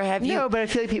 Or have you... No, but I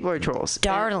feel like people are trolls.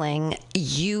 Darling,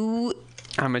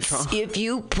 I'm a troll. If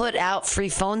you put out free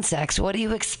phone sex, what do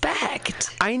you expect?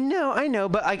 I know,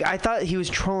 but like I thought he was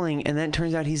trolling, and then it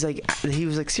turns out he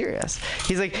was like serious.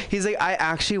 He's like I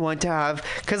actually want to have,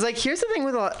 because like here's the thing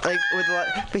with a lot, but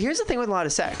here's the thing with a lot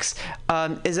of sex,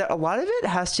 is that a lot of it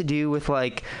has to do with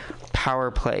like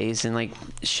power plays and like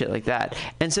shit like that.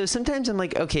 And so sometimes I'm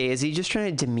like, okay, is he just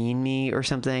trying to demean me or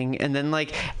something? And then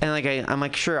I'm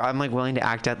like, sure, I'm like willing to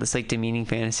act out this like demeaning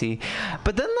fantasy,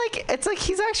 but then like it's like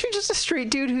he's actually just a straight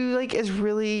dude who like is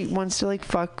really wants to like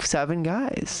fuck 7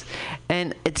 guys.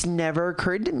 And it's never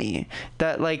occurred to me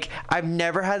that like I've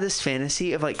never had this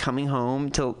fantasy of like coming home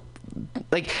to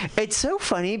like, it's so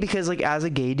funny because like as a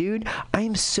gay dude I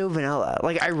am so vanilla.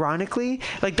 Like ironically,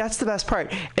 like that's the best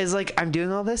part is like I'm doing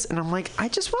all this and I'm like, I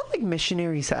just want like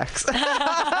missionary sex. Like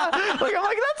I'm like, that's all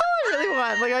I really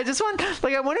want. Like I just want,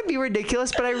 like I want to be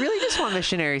ridiculous, but I really just want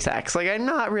missionary sex. Like I'm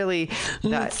not really that.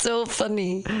 That's so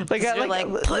funny. Like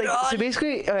so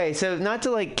basically, okay, so not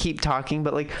to like keep talking,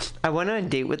 but like I went on a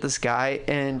date with this guy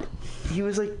and he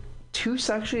was like too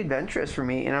sexually adventurous for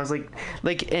me, and I was like,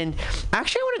 and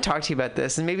actually I want to talk to you about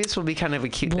this, and maybe this will be kind of a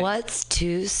cute thing. What's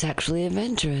too sexually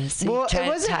adventurous? Well, it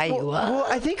wasn't tie you up. Well,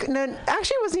 I think no,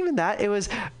 actually it wasn't even that. It was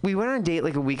we went on a date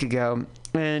like a week ago,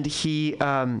 and he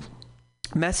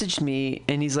messaged me,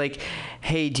 and he's like,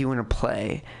 "Hey, do you want to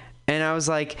play?" And I was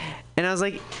like,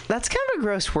 that's kind of a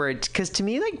gross word, because to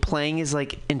me, like playing is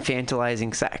like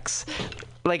infantilizing sex.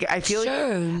 Like I feel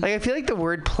like the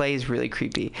word play is really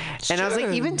creepy. And I was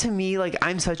like, even to me, like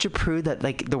I'm such a prude that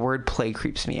like the word play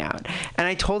creeps me out. And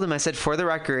I told him, I said, for the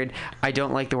record, I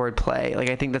don't like the word play. Like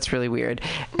I think that's really weird.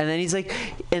 And then he's like,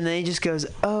 and then he just goes,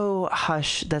 oh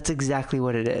hush, that's exactly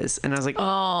what it is. And I was like,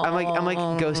 I'm like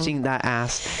ghosting that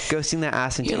ass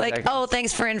in You're 2 like, seconds. oh,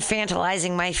 thanks for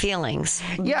infantilizing my feelings.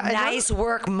 Yeah, nice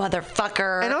work,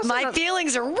 motherfucker. And also my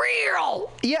feelings are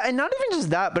real. Yeah, and not even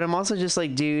just that, but I'm also just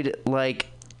like, dude, like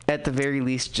at the very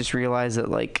least, just realize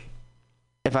that like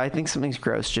if I think something's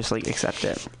gross, just like accept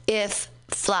it. If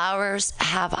flowers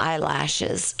have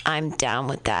eyelashes, I'm down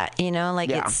with that. You know, like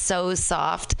it's so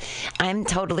soft. I'm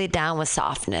totally down with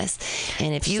softness.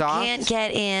 And if you can't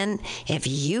get in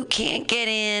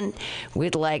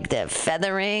with like the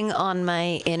feathering on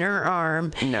my inner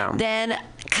arm, then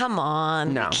come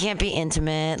on, it can't be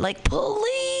intimate. Like,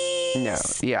 please. No,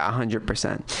 yeah,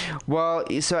 100%. Well,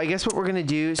 so I guess what we're gonna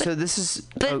do. So this is.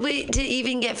 But wait, to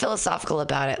even get philosophical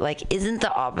about it, like, isn't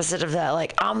the opposite of that?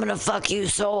 Like, I'm gonna fuck you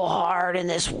so hard in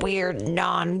this weird,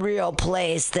 non-real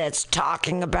place that's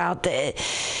talking about the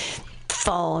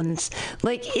phones.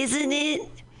 Like, isn't it?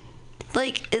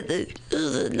 Like, the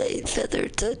light feather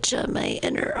touch on my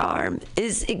inner arm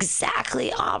is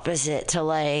exactly opposite to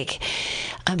like,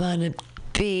 I'm on a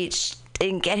beach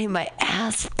and getting my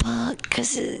ass fucked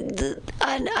because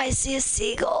I see a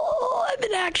seagull. Oh, I'm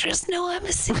an actress. No, I'm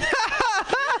a seagull.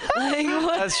 Like,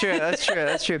 That's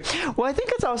true. Well, I think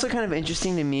it's also kind of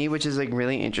interesting to me, which is like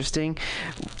really interesting,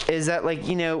 is that like,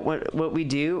 you know, what we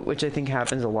do, which I think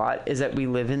happens a lot, is that we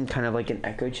live in kind of like an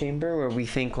echo chamber where we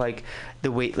think like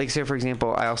the way, like, so for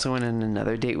example, I also went on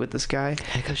another date with this guy.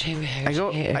 Echo chamber.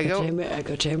 Echo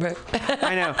chamber.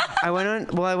 I know. I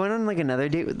went on like another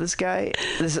date with this guy,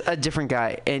 a different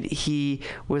guy, and he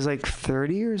was like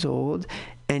 30 years old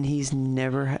and he's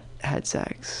never had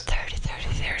sex.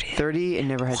 30 and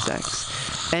never had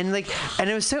sex. And like, and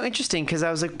it was so interesting because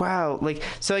I was like, wow, like,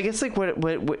 so I guess like what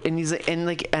and he's like, and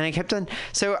I kept on,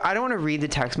 so I don't want to read the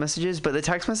text messages, but the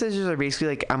text messages are basically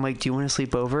like, I'm like, do you want to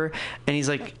sleep over? And he's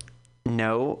like,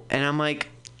 no. And I'm like,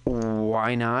 what?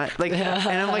 why not? Like, and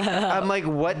I'm like,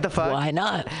 what the fuck? Why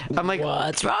not? I'm like,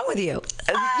 what's wrong with you?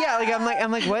 Yeah, like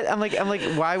I'm like what? I'm like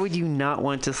why would you not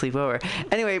want to sleep over?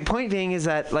 Anyway, point being is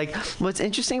that like what's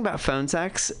interesting about phone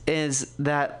sex is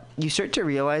that you start to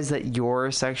realize that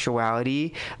your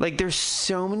sexuality, like there's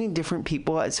so many different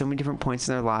people at so many different points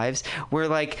in their lives where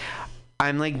like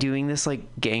I'm like doing this like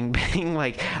gangbang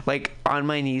like on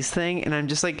my knees thing, and I'm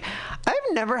just like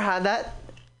I've never had that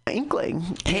inkling.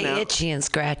 Hey, itchy and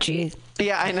scratchy.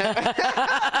 Yeah, I know.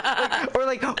 or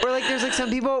like there's like some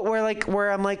people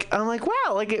where I'm like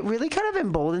wow, like it really kind of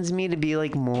emboldens me to be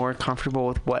like more comfortable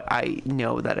with what I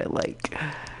know that I like.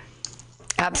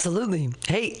 Absolutely.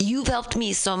 Hey, you've helped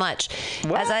me so much.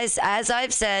 What? As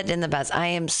I've said in the past, I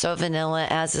am so vanilla,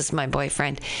 as is my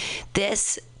boyfriend.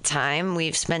 This time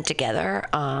we've spent together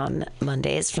on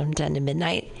Mondays from 10 to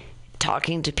midnight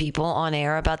talking to people on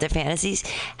air about their fantasies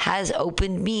has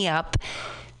opened me up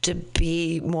to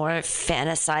be more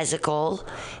fantasizable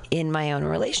in my own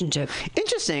relationship.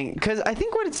 Interesting, because I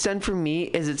think what it's done for me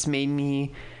is it's made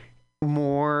me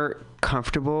more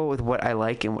comfortable with what I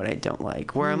like and what I don't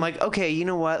like, where I'm like, okay, you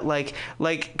know what, like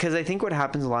because I think what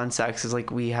happens a lot in sex is like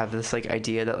we have this like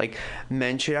idea that like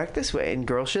men should act this way and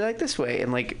girls should act this way,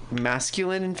 and like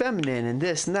masculine and feminine and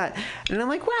this and that, and I'm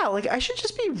like, wow, like I should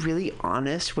just be really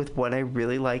honest with what I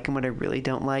really like and what I really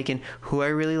don't like, and who I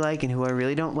really like and who I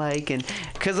really don't like, and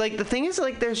because like the thing is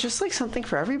like there's just like something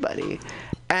for everybody.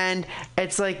 And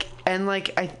it's like, and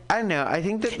like, I don't know, I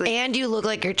think that... Like, and you look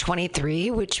like you're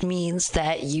 23, which means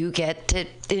that you get to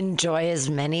enjoy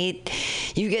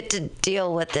you get to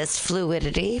deal with this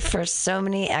fluidity for so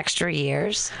many extra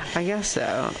years. I guess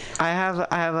so. I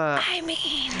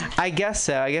guess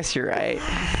so. I guess you're right.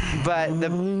 But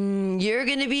you're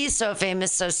going to be so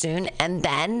famous so soon, and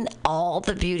then all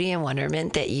the beauty and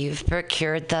wonderment that you've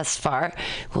procured thus far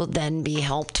will then be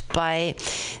helped by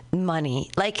money.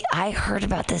 Like, I heard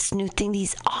about this new thing,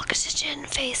 these oxygen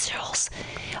facials.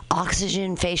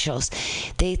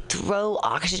 They throw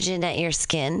oxygen at your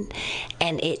skin,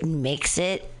 and it makes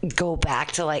it go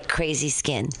back to like crazy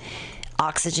skin.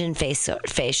 Oxygen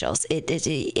facials.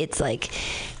 It's like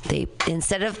they,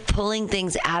 instead of pulling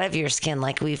things out of your skin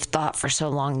like we've thought for so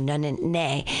long,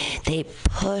 nay, they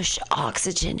push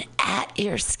oxygen at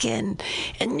your skin,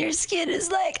 and your skin is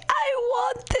like, I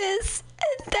want this,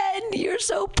 and then you're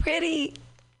so pretty.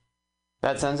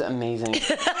 That sounds amazing.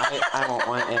 I want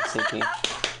one ASAP.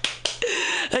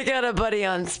 I got a buddy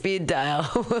on speed dial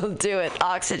who will do it.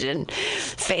 Oxygen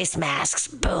face masks.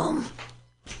 Boom.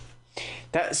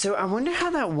 So I wonder how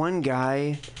that one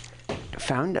guy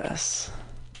found us.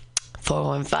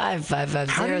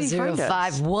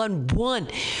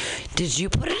 415-550-0511. Did you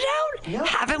put it out? No.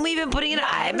 Haven't we been putting it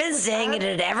out? I've been saying it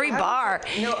at every bar.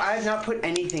 No, I have not put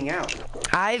anything out.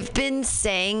 I've been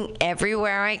saying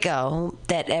everywhere I go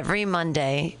that every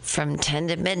Monday from 10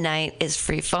 to midnight is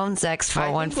free phone sex.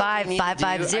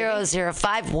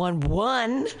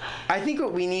 415-550-0511. I think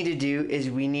what we need to do is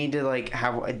we need to like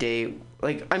have a day.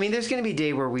 Like, I mean, there's going to be a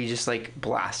day where we just, like,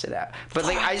 blast it out. But,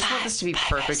 like, I just want this to be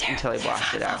perfect until I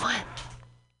blast it out.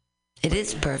 It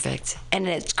is perfect. And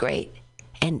it's great.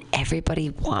 And everybody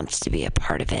wants to be a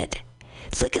part of it.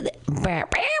 Look at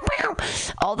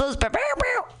all those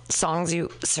songs you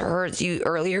heard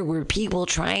earlier were people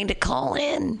trying to call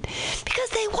in because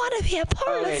they want to be a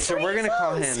part of it. Okay, so we're going to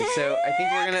call him. So I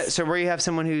think we're going to... So where you have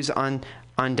someone who's on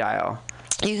dial.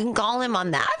 You can call him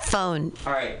on that phone.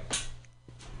 All right.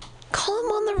 Call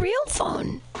him on the real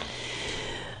phone.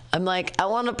 I'm like, I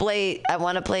want to play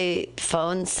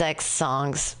phone sex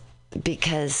songs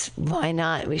because why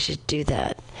not? We should do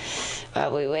that.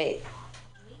 Wait. We are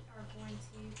going to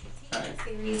continue the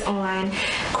series on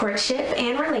courtship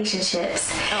and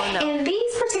relationships. Oh, no. In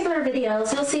these particular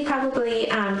videos, you'll see probably 3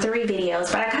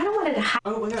 videos, but I kind of wanted to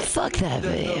Fuck that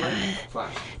video.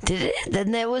 Did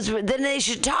it? Then they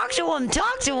should talk to him.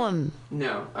 Talk to him.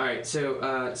 No. All right. So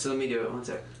let me do it. One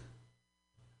sec.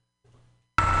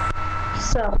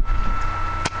 So,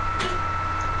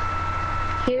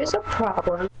 here's a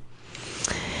problem.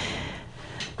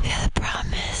 Yeah, the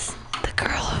problem is the girl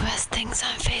who has things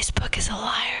on Facebook is a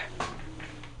liar.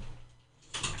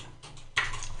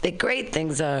 The great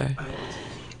things are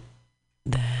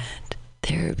that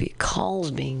there will be calls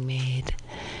being made.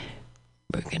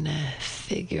 We're gonna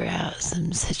figure out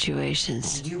some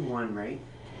situations. You won, right?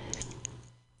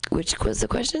 Which was the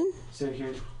question? So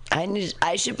here...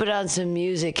 I should put on some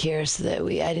music here so that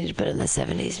I need to put on the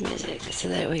 70s music so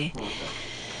that we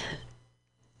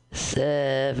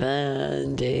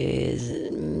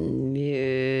 70s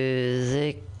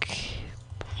music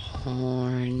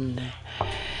porn,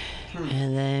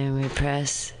 and then we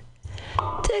press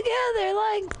together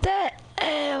like that.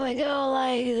 I go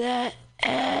like that,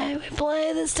 and we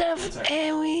play the stuff,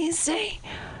 and we sing.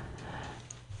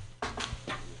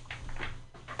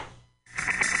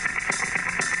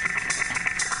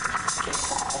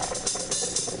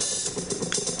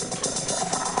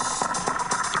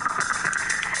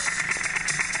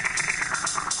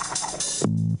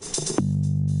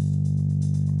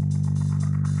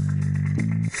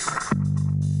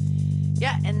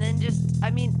 Yeah, and then just, I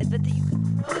mean, but you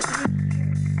can throw it through here.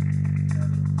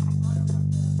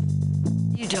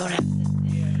 You don't have to.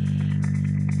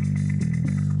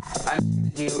 I'm gonna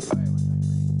do.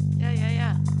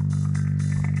 Yeah.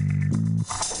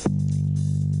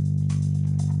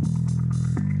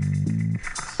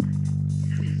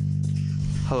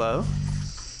 Hello?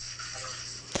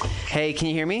 Hey, can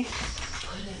you hear me?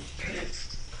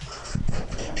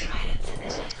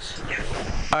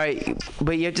 All right,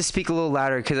 but you have to speak a little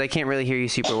louder because I can't really hear you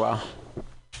super well.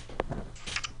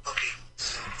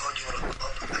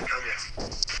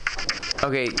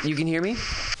 Okay, you can hear me? Yeah.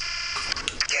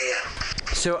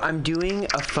 So I'm doing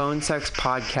a phone sex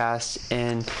podcast,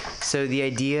 and so the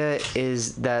idea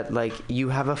is that like you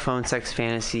have a phone sex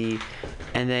fantasy,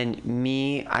 and then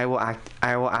me, I will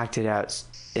act it out.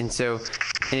 And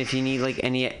if you need like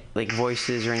any like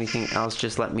voices or anything else,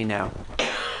 just let me know.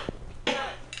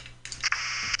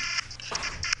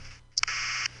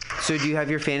 So do you have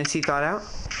your fantasy thought out?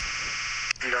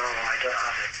 No, I don't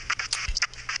have it.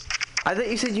 I thought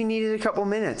you said you needed a couple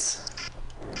minutes.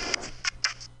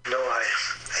 No, I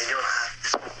don't have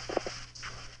it.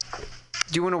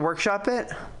 Do you want to workshop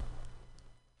it?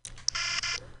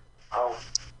 Oh.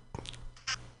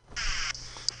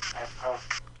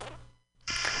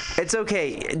 It's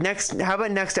okay. How about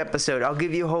next episode? I'll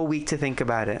give you a whole week to think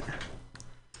about it.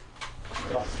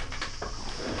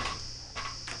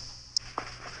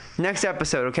 Next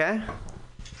episode, okay?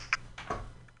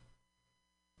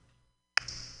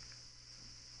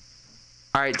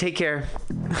 All right, take care.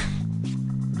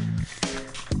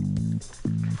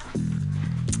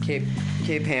 Okay,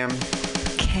 Pam.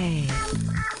 Okay.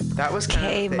 That was kind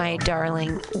Okay, of a my fail.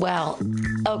 darling. Well,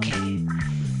 okay.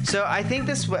 So I think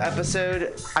this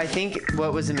episode,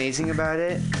 what was amazing about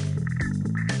it,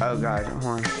 oh God, hold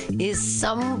on. Is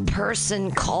some person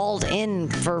called in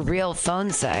for real phone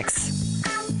sex?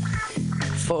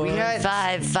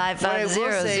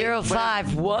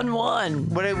 415-550-0511.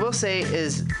 What I will say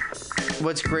is,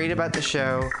 what's great about the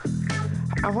show,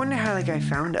 I wonder how that guy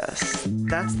found us.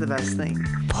 That's the best thing.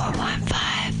 415.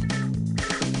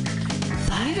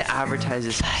 I need to advertise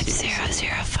this.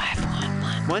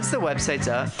 500-511. Once the website's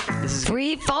up, this is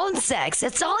Free phone sex.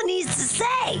 That's all it needs to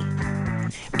say.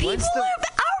 People are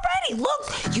already.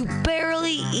 Look, you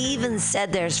barely even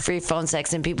said there's free phone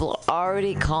sex, and people are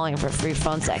already calling for free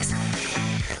phone sex.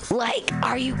 Like,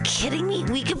 are you kidding me?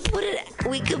 We could put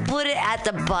it at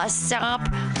the bus stop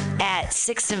at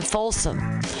 6th and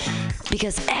Folsom,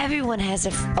 because everyone has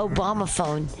an Obama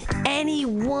phone. Any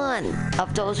one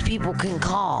of those people can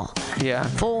call. Yeah.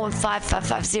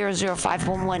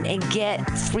 415-550-0511 and get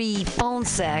free phone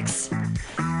sex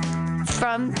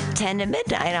from 10 to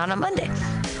midnight on a Monday.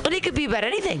 But it could be about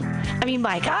anything. I mean,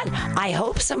 my God, I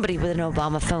hope somebody with an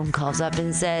Obama phone calls up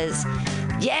and says,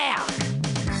 yeah,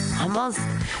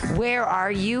 where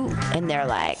are you? And they're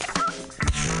like,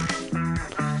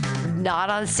 not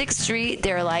on 6th Street.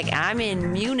 They're like, I'm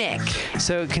in Munich.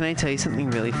 So can I tell you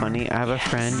something really funny? I have a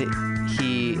friend.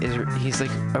 He's like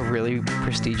a really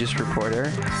prestigious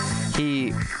reporter.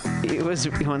 He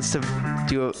wants to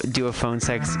do a phone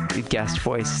sex guest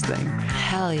voice thing.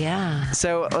 Hell yeah.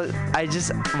 So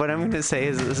what I'm gonna say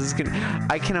is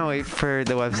I cannot wait for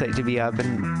the website to be up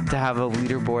and to have a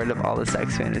leaderboard of all the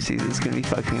sex fantasies. It's gonna be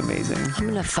fucking amazing. I'm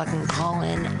gonna fucking call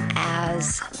in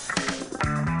as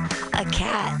a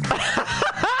cat.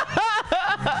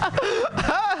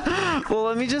 Well,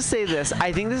 let me just say this.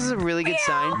 I think this is a really good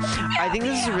sign. I think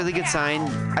it's a really good sign.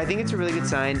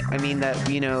 I mean that,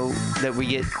 that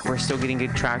we're still getting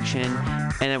good traction,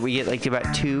 and that we get like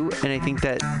about 2, and I think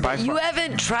that You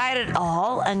haven't tried it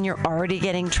all and you're already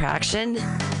getting traction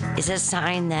is a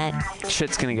sign that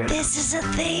shit's gonna go down. This is a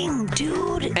thing,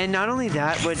 dude. And not only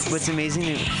that, what's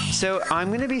amazing, so I'm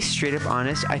gonna be straight up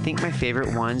honest. I think my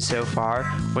favorite one so far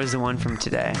was the one from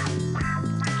today.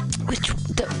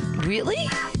 Really?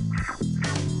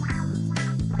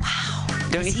 Wow.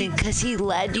 Don't you think? Because he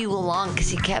led you along, because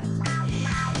he kept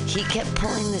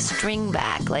pulling the string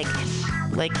back, like.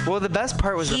 Well, the best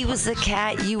part was he was the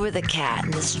cat, you were the cat,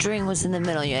 and the string was in the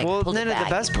middle. You the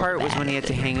best part was when he had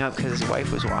to hang up because his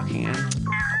wife was walking in.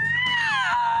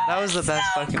 That was the best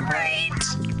fucking part.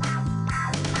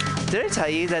 Did I tell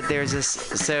you that there's this?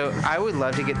 So I would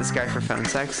love to get this guy for phone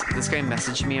sex. This guy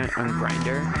messaged me on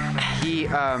Grindr. He,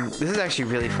 this is actually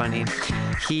really funny.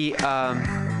 He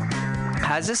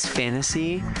has this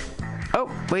fantasy.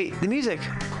 Oh wait, the music.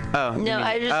 Oh no,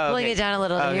 I just pulling it down a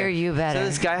little to hear you better. So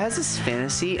this guy has this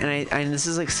fantasy, and this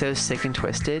is like so sick and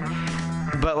twisted,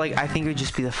 but like I think it would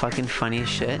just be the fucking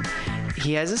funniest shit.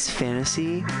 He has this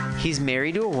fantasy. He's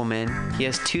married to a woman. He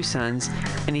has 2 sons,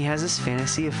 and he has this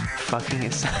fantasy of fucking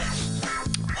his son.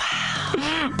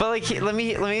 Wow. But like, let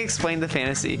me explain the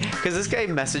fantasy, because this guy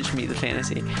messaged me the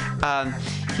fantasy.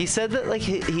 He said that like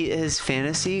his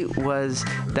fantasy was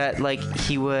that like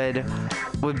he would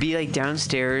be like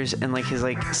downstairs, and like his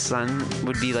like son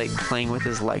would be like playing with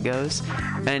his Legos,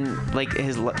 and like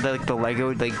the Lego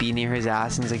would like be near his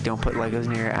ass, and he's like, don't put Legos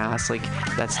near your ass, like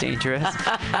that's dangerous.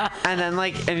 And then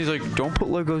like, and he's like, don't put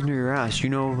Legos near your ass, you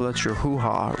know that's your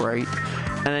hoo-ha, right?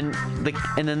 And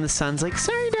then the son's like,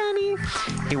 sorry Daddy.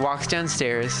 He walks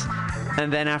downstairs,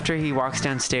 and then after he walks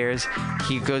downstairs,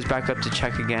 he goes back up to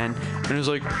check again, and he's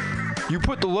like, you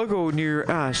put the Lego near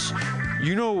your ass,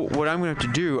 you know what I'm gonna have to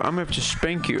do? I'm gonna have to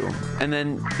spank you. And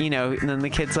then, and then the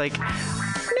kid's like, no,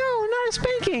 not a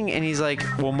spanking. And he's like,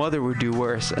 well, Mother would do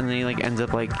worse. And then he like ends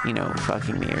up like,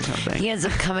 fucking me or something. He ends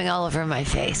up coming all over my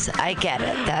face. I get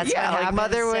it. That's yeah, what like happens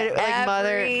Mother would, to like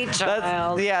every Mother.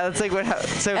 child. That's like what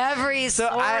happens. So every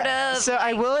sort of. So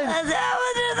I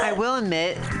will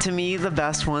admit, to me, the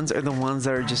best ones are the ones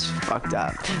that are just fucked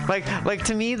up. Like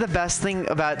to me, the best thing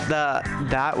about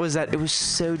that was that it was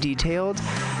so detailed.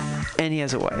 And he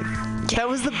has a wife. That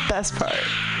was the best part.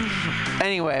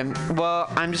 Anyway, well,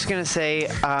 I'm just gonna say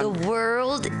the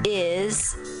world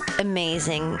is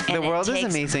amazing. And the world is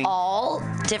amazing. All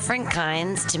different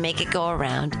kinds to make it go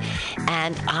around,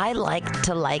 and I like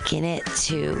to liken it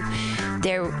to.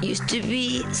 There used to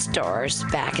be stores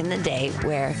back in the day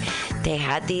where they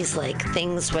had these like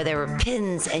things where there were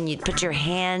pins, and you'd put your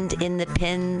hand in the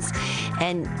pins,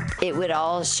 and it would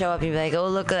all show up. You'd be like, "Oh,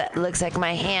 look, that looks like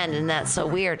my hand," and that's so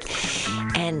weird.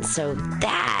 And so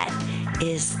that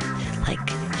is like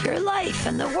your life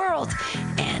and the world,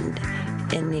 and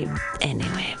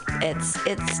anyway,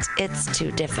 it's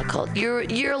too difficult.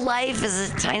 Your life is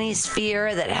a tiny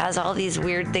sphere that has all these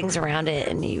weird things around it,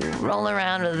 and you roll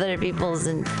around with other people's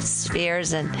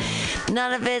spheres, and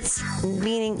none of it's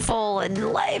meaningful,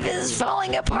 and life is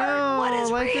falling apart. No, what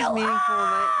is life real? is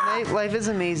meaningful. Life is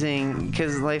amazing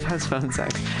because life has phone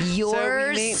sex.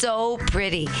 You're so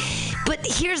pretty, but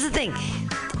here's the thing: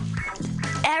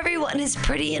 everyone is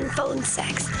pretty in phone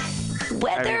sex.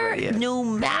 No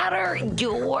matter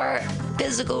your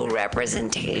physical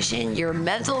representation, your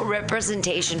mental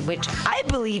representation, which I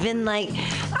believe in,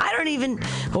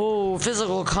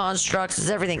 physical constructs is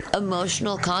everything.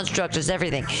 Emotional construct is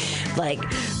everything. Like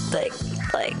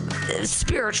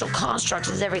spiritual construct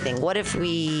is everything. What if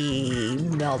we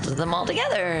melted them all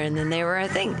together and then they were a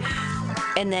thing?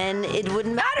 And then it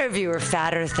wouldn't matter if you were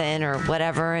fat or thin or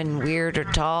whatever, and weird or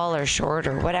tall or short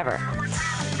or whatever.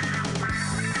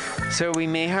 So we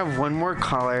may have one more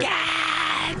caller. Yeah,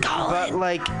 Colin.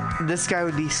 But this guy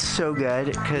would be so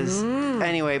good because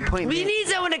anyway, we need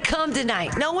someone to come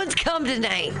tonight. No one's come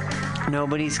tonight.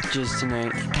 Nobody's just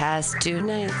tonight. Past 2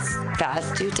 nights.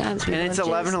 Past 2 times. And it's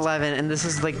 11:11, and this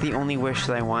is like the only wish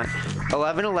that I want.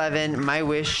 11:11. My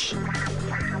wish.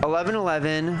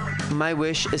 11:11. My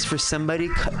wish is for somebody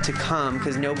to come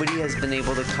because nobody has been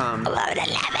able to come.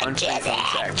 11:11.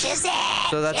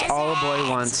 So that's all a boy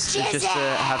wants is just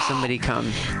to have somebody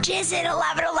come. Jizz at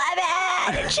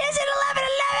 11:11. Jizz at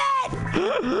 11:11.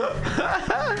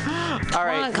 All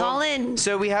right. Come on, Colin.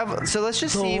 So we have. So let's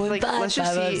just see if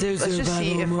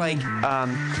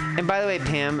And by the way,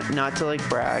 Pam, not to like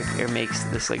brag or make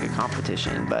this like a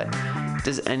competition, but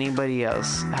does anybody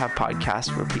else have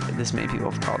podcasts where this many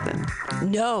people have called in?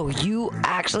 No, you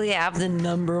actually have the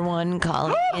 #1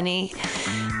 calling Kenny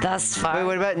thus far. Wait,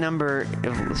 what about number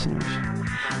of listeners?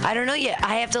 I don't know yet.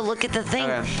 I have to look at the thing.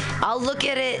 Okay. I'll look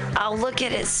at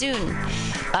it soon.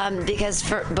 Because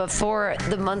before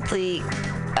the monthly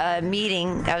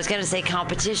meeting, I was going to say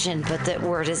competition, but the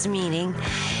word is meeting.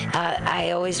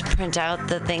 I always print out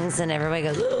the things, and everybody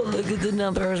goes, "Oh, look at the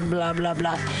numbers, blah blah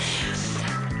blah."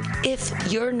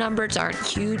 If your numbers aren't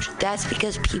huge, that's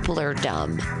because people are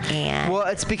dumb. And well,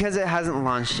 it's because it hasn't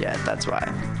launched yet. That's why.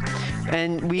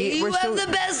 And we're have the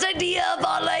best idea of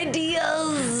all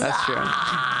ideas. That's true.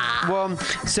 Well,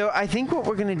 so I think what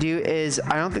we're going to do is,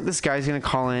 I don't think this guy's going to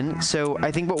call in. So I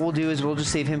think what we'll do is we'll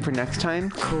just save him for next time.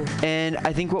 Cool. And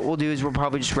I think what we'll do is we'll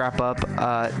probably just wrap up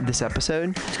this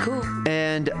episode. Cool.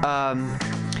 And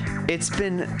It's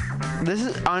been. This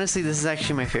is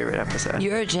actually my favorite episode.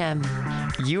 You're a gem.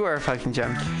 You are a fucking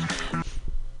gem.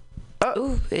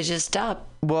 Ooh, it just stopped.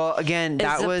 Well, again,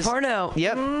 that it's was a porno.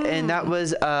 Yep, and that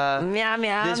was Meow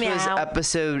meow this meow. was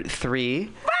episode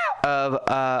 3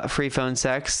 of Free Phone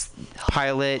Sex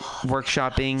pilot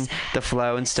workshopping the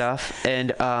flow and stuff.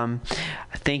 And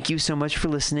thank you so much for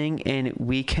listening, and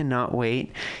we cannot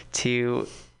wait to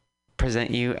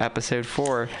present you episode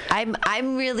 4.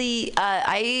 I'm really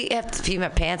I have to pee my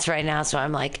pants right now, so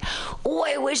I'm like, oh,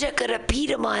 I wish I could have peed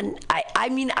him on. I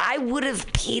mean, I would have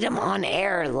peed him on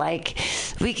air. Like,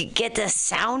 we could get the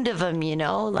sound of him, you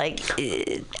know, like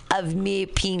of me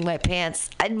peeing my pants.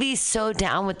 I'd be so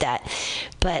down with that.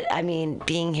 But I mean,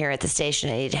 being here at the station,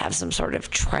 I need to have some sort of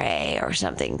tray or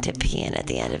something to pee in at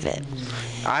the end of it.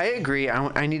 I agree.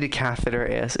 I need a catheter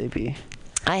ASAP.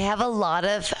 I have a lot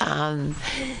of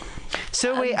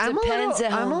So wait, I'm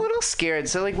a little scared.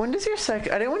 So like, when does your sex?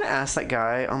 I didn't want to ask that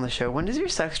guy on the show. When does your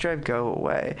sex drive go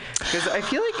away? Because I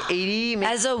feel like 80.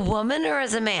 As a woman or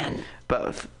as a man?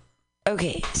 Both.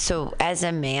 Okay, so as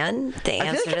a man, the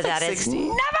answer to that is never.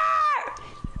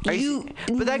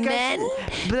 But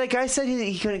that guy said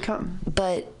he couldn't come.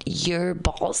 But your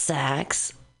ball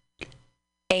sacks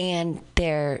and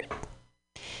their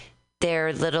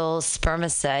little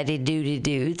spermicide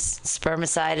dudes.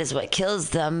 Spermicide is what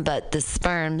kills them, but the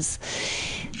sperms,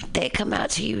 they come out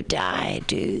till you die,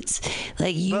 dudes.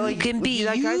 Like, you can be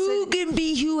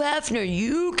Hugh Hefner.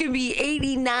 You can be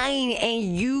 89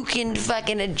 and you can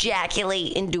fucking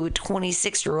ejaculate into a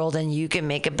 26-year-old and you can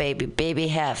make a baby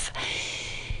Hef.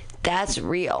 That's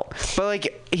real. But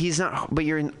like, he's not. But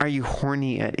are you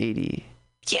horny at 80?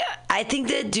 Yeah, I think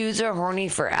that dudes are horny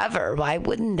forever. Why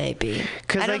wouldn't they be?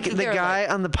 Because like the guy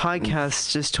on the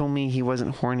podcast just told me he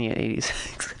wasn't horny at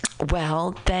 86.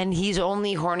 Well, then he's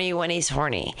only horny when he's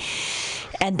horny.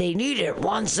 And they need it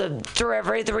once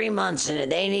every 3 months,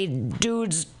 and they need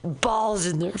dudes' balls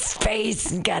in their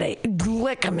face and gotta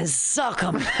lick them and suck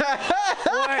them.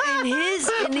 Or in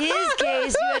his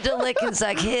case, you had to lick and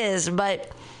suck his,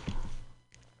 but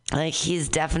like, he's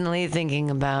definitely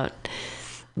thinking about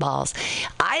balls.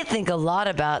 I think a lot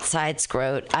about side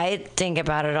scrot. I think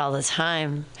about it all the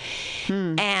time.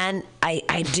 And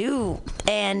I do.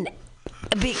 And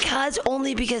because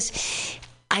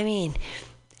I mean,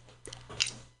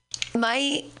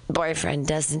 my boyfriend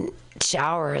doesn't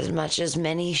shower as much as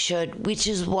many should, which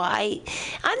is why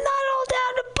I'm not all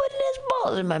down to putting his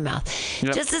balls in my mouth.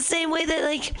 Yep. Just the same way that,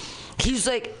 like, he's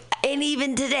like, and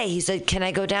even today, he said, can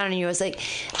I go down? And you was like,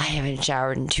 I haven't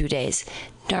showered in 2 days.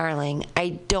 Darling,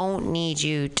 I don't need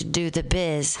you to do the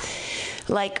biz.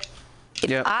 Like,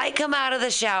 if I come out of the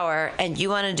shower and you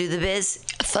want to do the biz,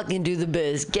 fucking do the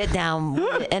biz. Get down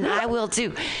with it, and I will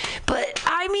too. But,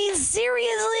 I mean,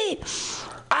 seriously,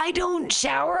 I don't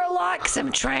shower a lot because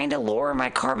I'm trying to lower my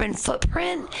carbon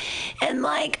footprint. And,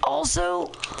 like,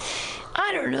 also,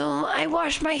 I don't know, I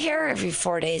wash my hair every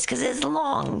 4 days because it's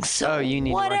long. So you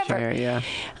need whatever. to wash your hair, yeah.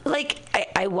 Like,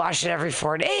 I wash it every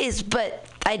 4 days, but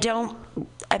I don't.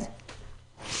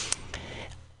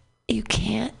 You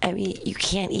can't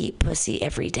eat pussy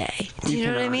every day. Do you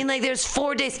know what I mean? Like, there's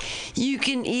 4 days you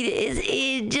can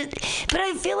eat it. But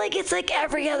I feel like it's like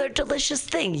every other delicious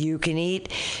thing you can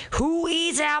eat. Who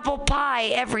eats apple pie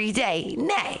every day?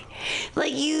 Nay.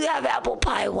 Like, you have apple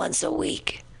pie once a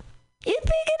week. You pick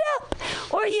it up,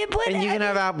 or you put it. And you can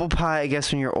have apple pie, I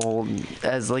guess, when you're old, when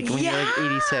you're like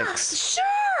 86. Sure.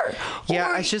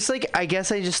 Yeah, it's just like, I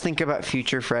guess I just think about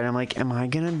future Fred. I'm like, am I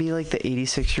gonna be like the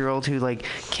 86-year-old who like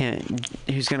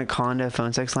who's gonna call into a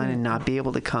phone sex line and not be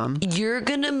able to come? You're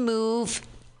gonna move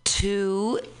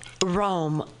to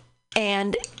Rome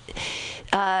and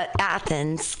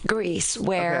Athens, Greece,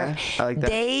 where I like that.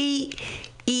 they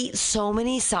eat so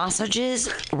many sausages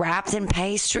wrapped in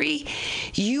pastry.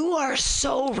 You are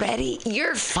so ready.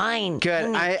 You're fine.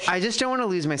 Good. I just don't want to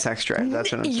lose my sex drive.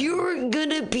 That's what I'm saying. You're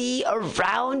gonna be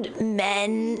around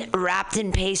men wrapped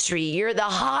in pastry. You're the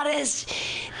hottest.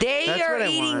 They are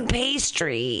eating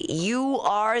pastry. You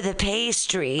are the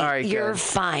pastry. All right, you're good.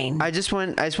 fine. I just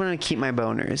want to keep my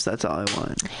boners. That's all I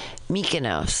want.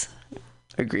 Mykonos.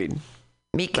 Agreed.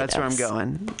 Mykonos. That's where I'm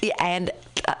going. Yeah, and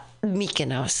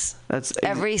Mykonos. That's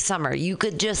every summer. You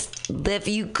could just live.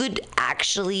 You could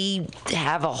actually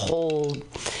have a whole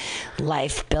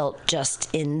life built just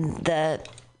in the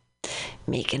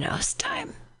Mykonos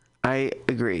time. I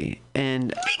agree.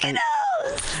 And Mykonos.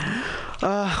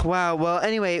 Wow. Well,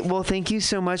 anyway, thank you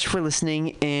so much for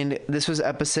listening. And this was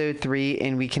episode 3,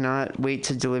 and we cannot wait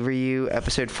to deliver you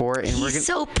episode 4. And He's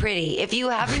so pretty. If you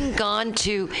haven't gone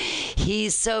to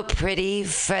He's So Pretty,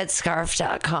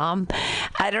 FredScarf.com,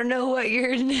 I don't know what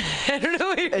you're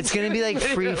It's going to be like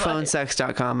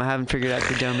freephonesex.com. I haven't figured out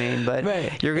the domain, but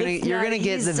you're going to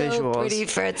get the visuals. Pretty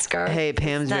Fred Scarf. Hey,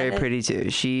 Pam's very pretty too.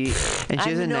 She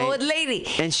has a nice lady.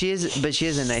 And she is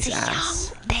a nice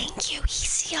ass. Thank you.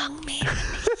 He's young, man.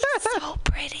 He's so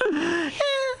pretty.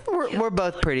 We're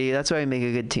both pretty. That's why we make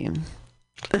a good team.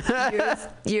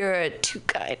 You're too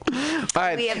kind. All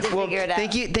right. We have to figure it out.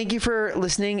 Thank you for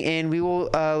listening, and we will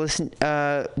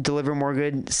deliver more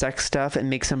good sex stuff and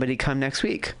make somebody come next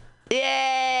week.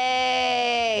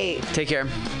 Yay! Take care.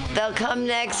 They'll come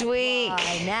next week.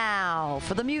 Now,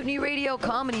 for the Mutiny Radio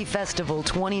Comedy Festival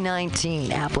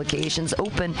 2019, applications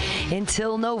open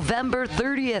until November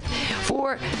 30th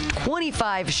for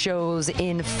 25 shows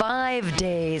in 5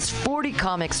 days. 40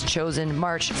 comics chosen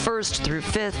March 1st through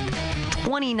 5th,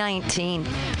 2019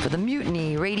 for the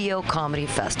Mutiny Radio Comedy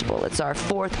Festival. It's our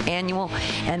 4th annual,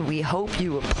 and we hope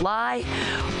you apply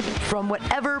from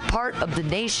whatever part of the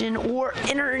nation or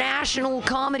international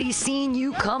comedy scene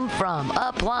you come from.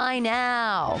 Apply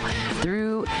now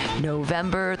through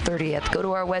November 30th. Go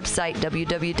to our website,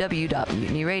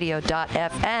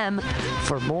 www.mutinyradio.fm,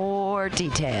 for more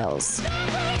details.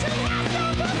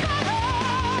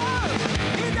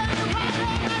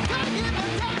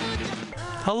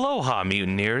 Aloha,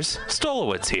 mutineers.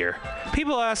 Stolowitz here.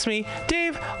 People ask me,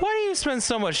 Dave, why do you spend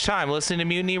so much time listening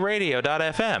to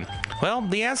MutinyRadio.fm? Well,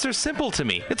 the answer's simple to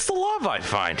me. It's the love I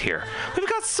find here. We've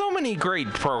got so many great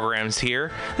programs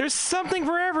here. There's something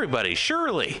for everybody,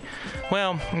 surely.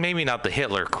 Well, maybe not the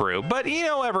Hitler crew, but you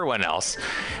know everyone else.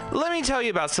 Let me tell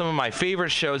you about some of my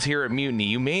favorite shows here at Mutiny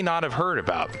you may not have heard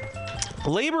about.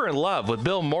 Labor and Love with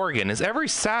Bill Morgan is every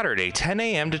Saturday, 10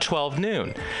 a.m. to 12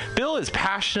 noon. Bill is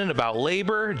passionate about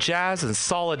labor, jazz, and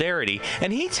solidarity,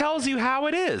 and he tells you how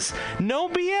it is. No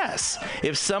BS.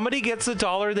 If somebody gets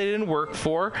 $1 they didn't work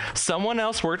for, someone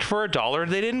else worked for $1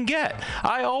 they didn't get.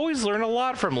 I always learn a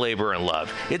lot from Labor and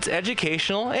Love. It's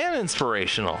educational and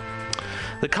inspirational.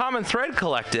 The Common Thread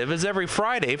Collective is every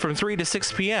Friday from 3 to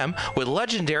 6 p.m. with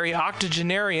legendary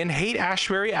octogenarian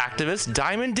Haight-Ashbury activist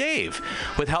Diamond Dave.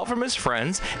 With help from his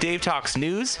friends, Dave talks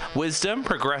news, wisdom,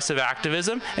 progressive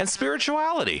activism, and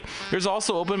spirituality. There's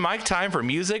also open mic time for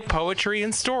music, poetry,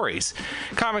 and stories.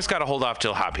 Comics gotta hold off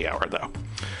till happy hour, though.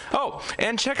 Oh,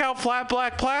 and check out Flat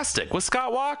Black Plastic with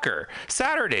Scott Walker,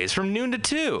 Saturdays from noon to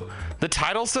 2. The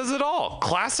title says it all.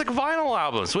 Classic vinyl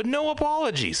albums with no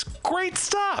apologies. Great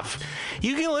stuff.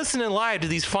 You can listen in live to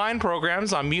these fine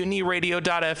programs on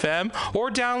MutinyRadio.fm or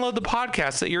download the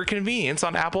podcast at your convenience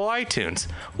on Apple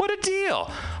iTunes. What a deal.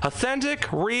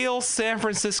 Authentic, real San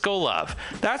Francisco love.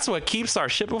 That's what keeps our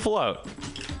ship afloat.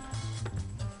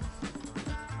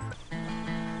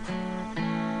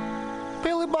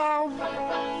 Billy Bob,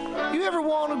 you ever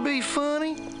want to be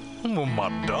funny? Well, my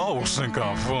dogs think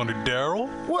I'm funny, Daryl.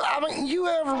 Well, I mean, you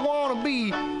ever want to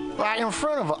be, like, in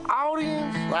front of an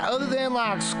audience? Like, other than,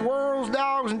 like, squirrels,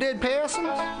 dogs, and dead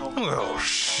peasants? Oh,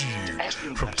 shoot.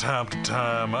 From time to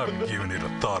time, I've given it a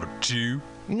thought or two.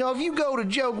 You know, if you go to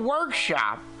Joke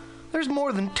Workshop, there's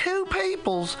more than 2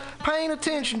 peoples paying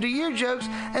attention to your jokes,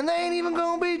 and they ain't even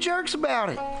gonna be jerks about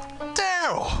it.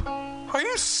 Daryl, are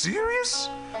you serious?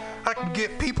 I can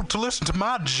get people to listen to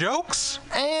my jokes?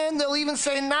 And they'll even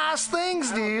say nice things,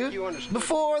 dude,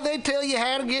 before they tell you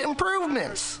how to get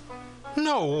improvements.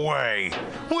 No way.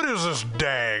 What is this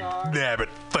dag-nabbit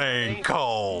thing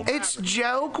called? It's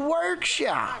Joke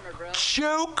Workshop.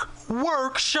 Joke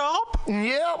Workshop?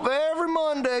 Yep, every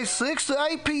Monday, 6 to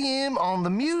 8 p.m. on the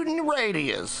Mutiny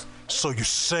Radios. So you're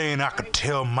saying I could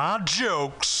tell my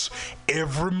jokes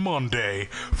every Monday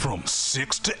from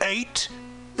 6 to 8?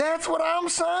 That's what I'm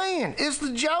saying. It's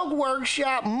the Joke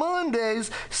Workshop Mondays,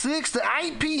 6 to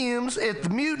 8 p.m. at the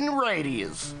Mutiny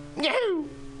Radios. Yahoo!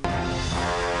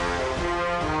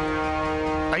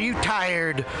 Are you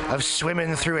tired of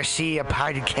swimming through a sea of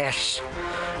podcasts?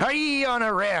 Are ye on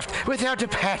a raft without a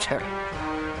paddle?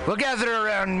 Well, gather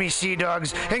around me, sea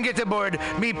dogs, and get aboard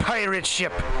me pirate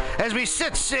ship as we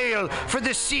set sail for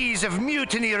the seas of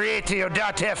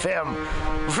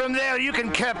MutinyRadio.fm. From there, you can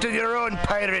captain your own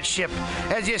pirate ship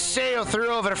as you sail through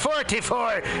over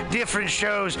 44 different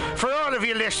shows for all of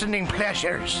your listening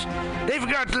pleasures. They've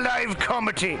got live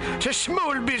comedy to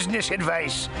small business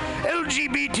advice,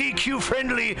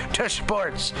 LGBTQ-friendly to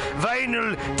sports,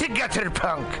 vinyl to gutter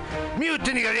punk.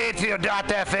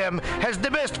 MutinyRadio.fm has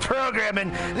the best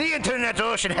programming the internet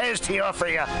ocean has to offer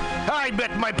you. I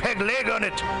bet my peg leg on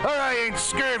it, or I ain't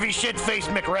scurvy shit-faced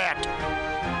McRat.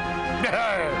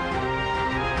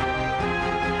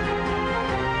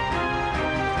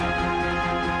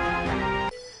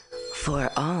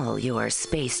 For all your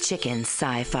space chicken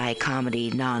sci-fi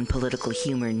comedy non-political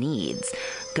humor needs,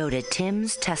 go to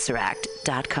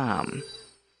timstesseract.com.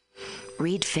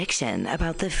 Read fiction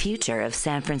about the future of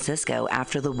San Francisco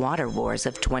after the water wars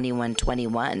of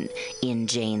 2121 in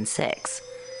Jane 6.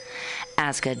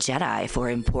 Ask a Jedi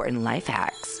for important life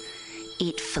hacks.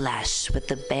 Eat flesh with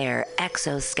the bare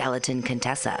exoskeleton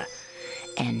Contessa.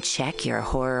 And check your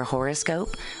horror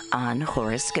horoscope on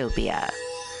Horoscopia.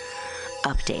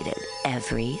 Updated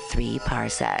every 3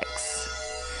 parsecs.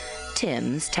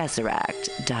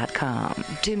 TimsTesseract.com.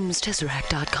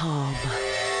 TimsTesseract.com.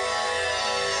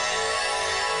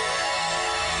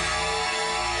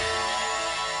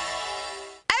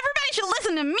 Everybody should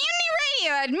listen to Mutiny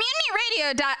Radio at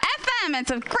MutinyRadio.fm. It's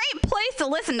a great place to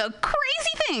listen to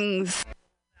crazy things.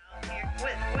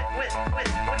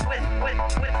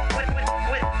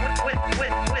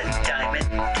 Diamond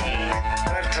Dave.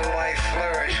 Let the life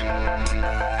flourish. We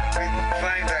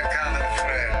find that common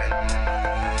thread.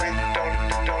 We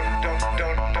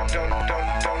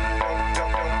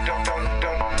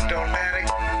don't panic.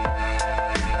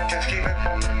 Just keep it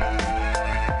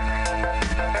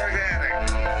organic.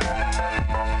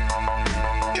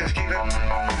 Just keep it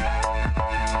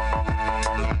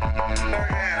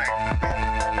organic.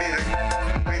 Be the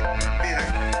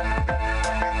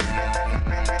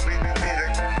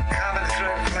common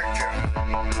thread collective.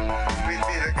 We'd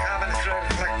be the common thread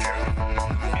collective.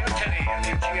 Mutiny,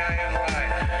 M-U-T-I-N-Y.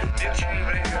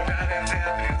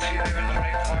 MutinyRadio.fm. You'll see there in the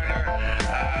right corner.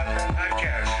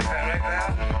 Podcast. Is that right, Val?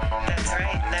 That's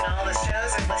right. Then all the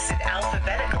shows are listed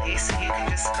alphabetically, so you can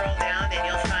just scroll down and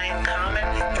you'll find Common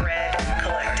Thread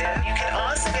Collective. You can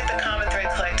also get the Common Thread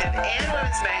Collective and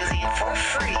Women's Magazine for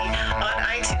free on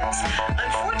iTunes.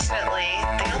 Unfortunately,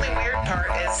 the only weird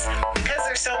part is because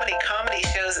there's so many comedy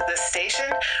shows at this station,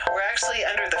 we're actually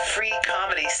under the free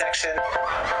comedy section.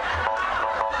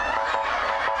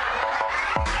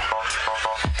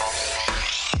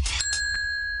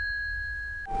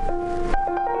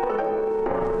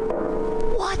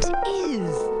 What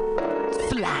is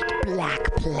flat black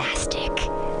plastic?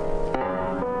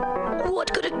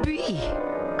 What could it be?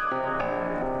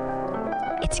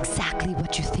 It's exactly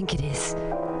what you think it is.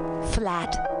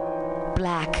 Flat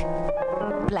black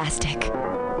plastic.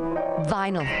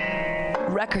 Vinyl.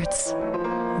 Records.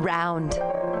 Round.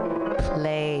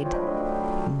 Played.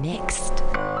 Mixed.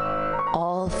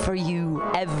 All for you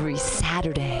every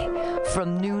Saturday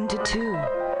from noon to 2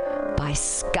 by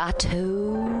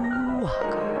Scotto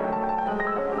Walker.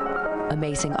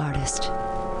 Amazing artist.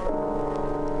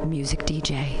 Music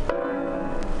DJ.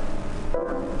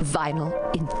 Vinyl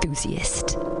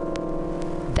enthusiast.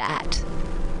 That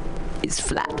is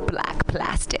flat black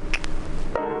plastic.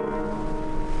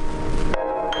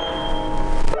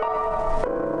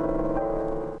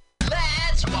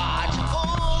 Let's watch a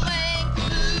full-length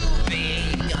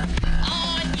movie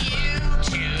on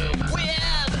YouTube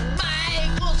with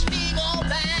Michael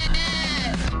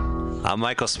Spiegelman. I'm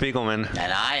Michael Spiegelman.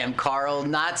 And I am Carl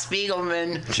Not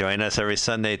Spiegelman. Join us every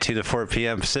Sunday, 2 to 4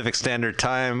 p.m. Pacific Standard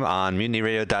Time on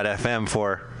MutinyRadio.fm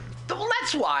for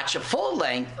Let's watch a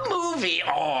full-length movie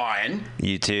on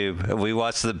YouTube. We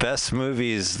watch the best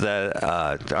movies that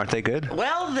aren't they good?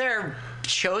 Well, they're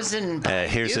chosen by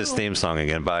Here's you. his theme song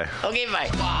again. Bye. Okay, bye.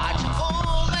 Watch a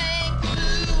full-length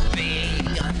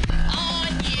movie on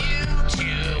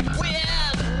YouTube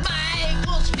with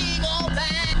Michael Spiegelman.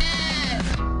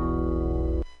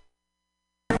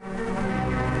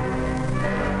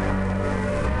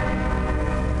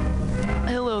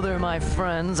 Hello there, my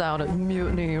friends out at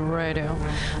Mutiny Radio.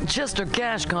 Chester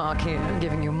Cashcock here,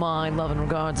 giving you my love and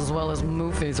regards as well as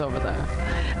Moofy's over there.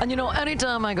 And you know,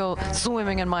 anytime I go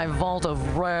swimming in my vault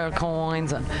of rare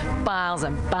coins and piles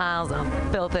of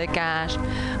filthy cash,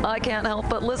 I can't help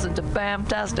but listen to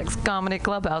Bamtastic's Comedy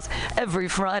Clubhouse every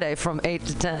Friday from 8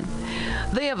 to 10.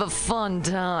 They have a fun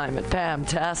time at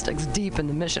Bamtastic's Deep in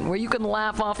the Mission, where you can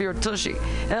laugh off your tushy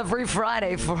every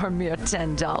Friday for a mere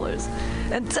 $10.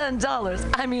 And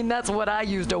 $10, I mean, that's what I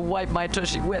use to wipe my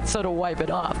tushy with, so to wipe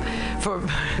it off for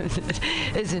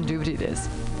is indeed it is.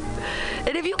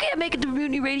 And if you can't make it to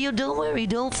Mutiny Radio, don't worry,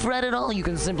 don't fret at all. You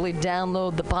can simply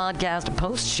download the podcast and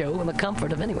post-show in the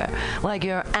comfort of anywhere, like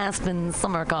your Aspen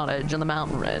summer cottage on the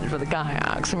mountain ridge with the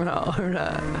kayaks.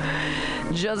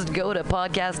 Just go to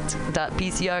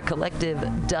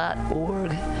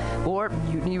podcast.pcrcollective.org or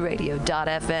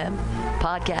mutinyradio.fm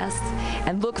podcasts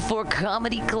and look for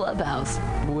Comedy Clubhouse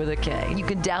with a K. You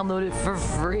can download it for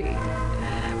free.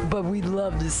 But we'd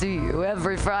love to see you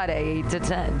every Friday, 8 to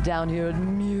 10, down here at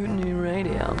Mutiny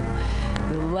Radio.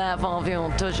 We'll laugh off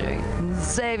your tushy and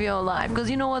save your life. Because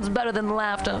you know what's better than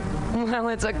laughter? Well,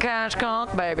 it's a cash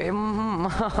cock, baby.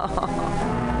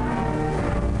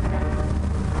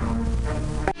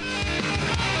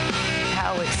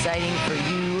 How exciting for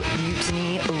you,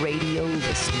 Mutiny Radio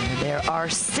listener. There are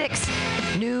 6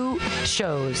 new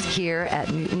shows here at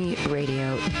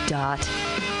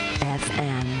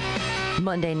MutinyRadio.fm.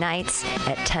 Monday nights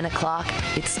at 10 o'clock,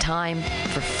 it's time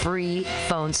for free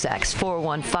phone sex.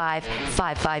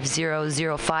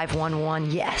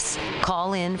 415-550-0511. Yes,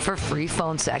 call in for free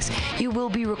phone sex. You will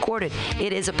be recorded.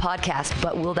 It is a podcast,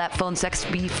 but will that phone sex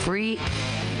be free?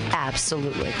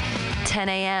 Absolutely. 10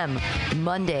 a.m.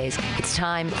 Mondays, it's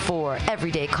time for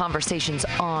everyday conversations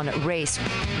on race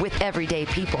with everyday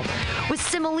people. With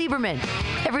Simmel Lieberman,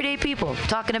 everyday people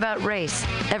talking about race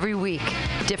every week.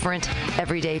 Different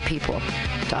everyday people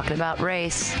talking about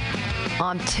race.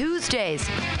 On Tuesdays,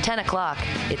 10 o'clock,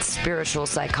 it's Spiritual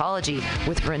Psychology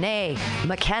with Renee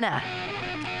McKenna.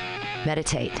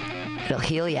 Meditate. It'll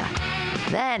heal ya.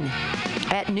 Then,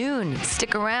 at noon,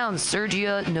 stick around.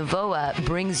 Sergio Navoa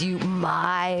brings you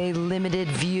My Limited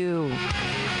View,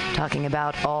 talking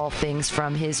about all things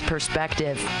from his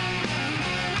perspective.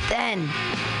 Then,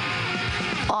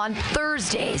 on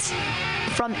Thursdays,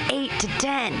 from 8 to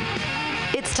 10,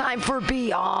 it's time for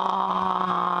Beyond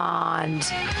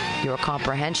Your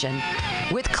Comprehension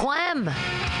with Clem.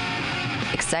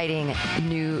 Exciting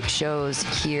new shows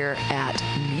here at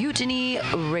Mutiny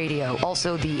Radio.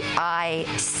 Also, the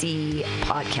IC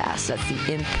podcast. That's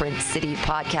the Imprint City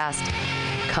podcast.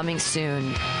 Coming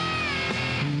soon.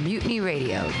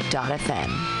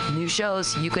 MutinyRadio.fm. New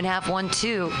shows. You can have one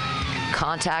too.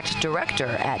 Contact director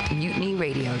at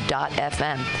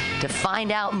MutinyRadio.fm to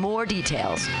find out more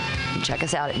details. And check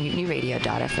us out at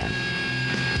MutinyRadio.fm.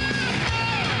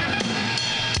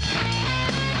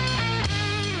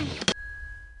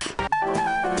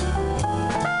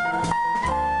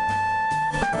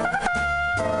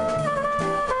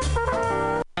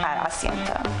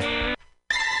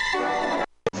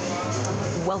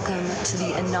 Welcome to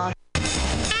the inaugural.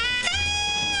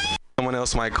 Someone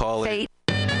else might call it.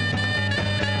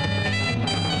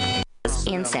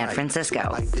 In San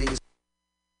Francisco.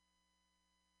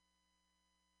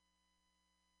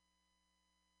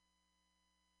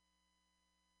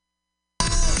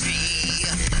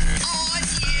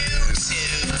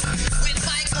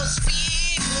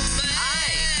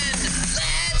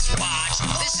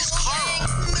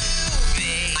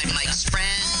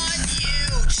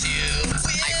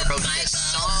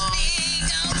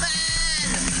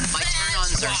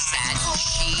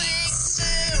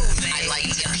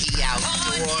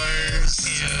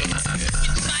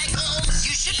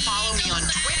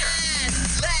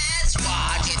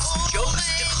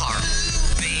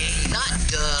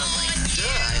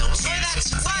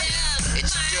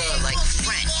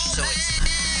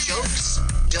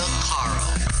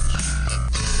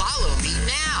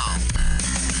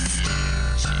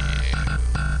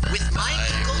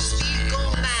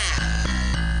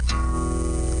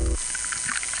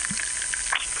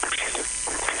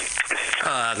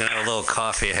 I'm going to have a little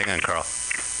coffee. Hang on, Carl.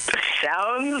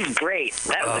 Sounds great.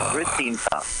 That was a good theme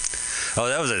song. Oh,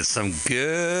 that was some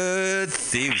good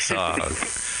theme song.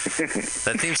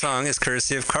 That theme song is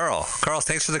courtesy of Carl. Carl,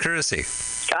 thanks for the courtesy.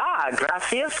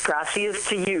 Gracias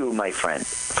to you, my friend.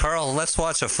 Carl, let's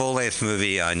watch a full-length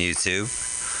movie on YouTube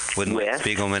with Mike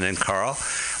Spiegelman and Carl.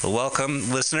 Welcome,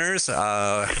 listeners.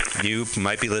 You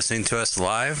might be listening to us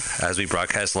live as we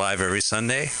broadcast live every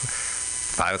Sunday,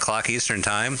 5 o'clock Eastern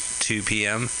Time, 2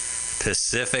 p.m.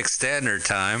 Pacific Standard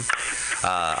Time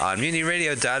on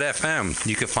MutinyRadio.fm.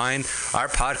 You can find our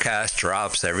podcast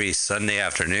drops every Sunday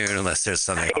afternoon, unless there's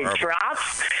something horrible. It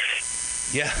drops?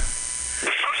 Yeah.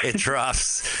 It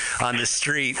drops on the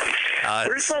street.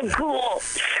 We're so cool.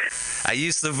 I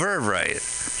used the verb right.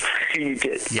 You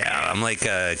did. Yeah, I'm like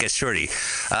Get Shorty.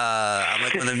 I'm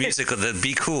like when the musical, the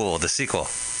Be Cool, the sequel.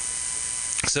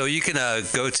 So you can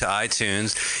go to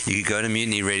iTunes, you can go to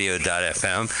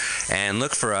MutinyRadio.fm and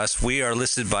look for us. We are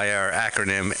listed by our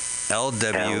acronym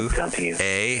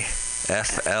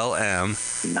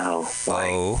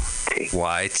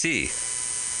LWAFLMOYT.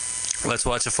 Let's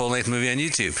watch a full-length movie on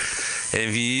YouTube. And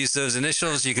if you use those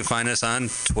initials, you can find us on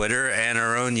Twitter and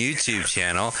our own YouTube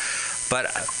channel.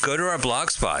 But go to our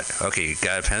blogspot. Okay, you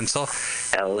got a pencil?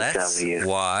 Let's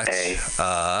watch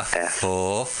a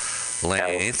full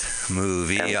length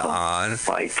movie on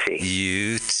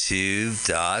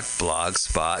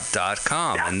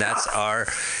youtube.blogspot.com, and that's our.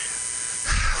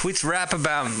 We rap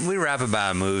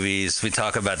about movies. We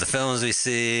talk about the films we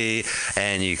see,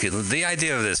 and the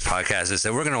idea of this podcast is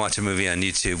that we're going to watch a movie on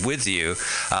YouTube with you,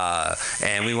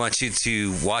 and we want you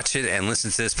to watch it and listen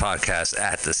to this podcast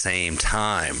at the same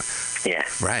time. Yeah.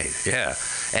 Right. Yeah.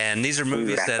 And these are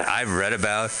movies that I've read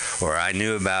about or I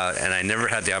knew about, and I never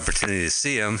had the opportunity to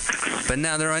see them, but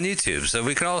now they're on YouTube, so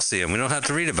we can all see them. We don't have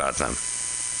to read about them.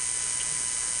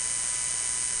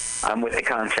 I'm with the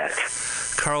concept.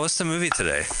 Carl, what's the movie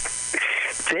today?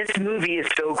 This movie is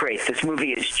so great. This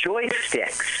movie is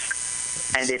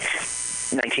Joysticks, and it's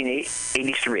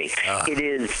 1983. It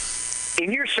is,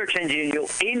 in your search engine,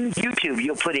 in YouTube,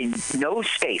 you'll put in no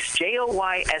space,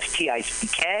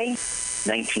 Joystick,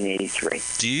 1983.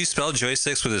 Do you spell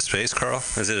joysticks with a space, Carl?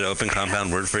 Is it an open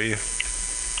compound word for you?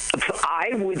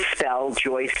 I would spell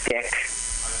joystick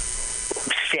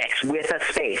 6 with a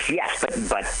space, yes,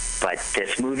 but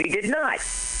this movie did not.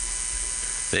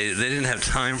 They didn't have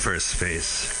time for a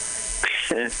space.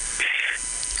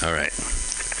 All right.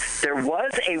 There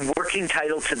was a working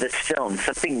title to this film,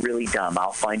 something really dumb.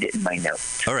 I'll find it in my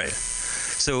notes. All right.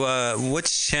 So,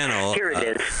 which channel? Here it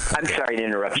is. I'm sorry to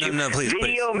interrupt you. No, please.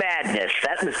 Video Madness.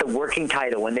 That was the working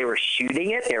title. When they were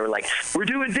shooting it, they were like, we're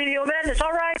doing Video Madness.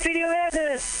 All right, Video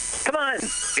Madness. Come on.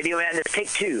 Video Madness,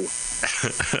 take 2.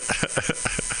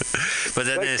 But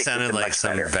then it sounded like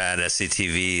some bad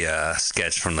SCTV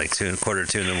sketch from like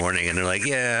 2:45 in the morning, and they're like,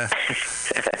 yeah.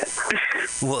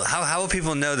 Well, how will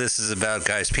people know this is about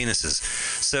guys' penises?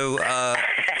 So,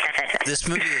 this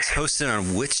movie is hosted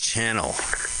on which channel?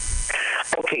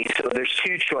 Okay, so there's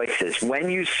 2 choices. When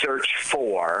you search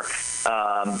for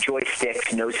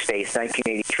Joysticks, no space,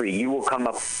 1983, you will come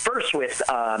up first with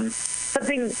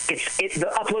something. The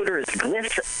uploader is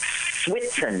Gliss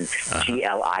Switson,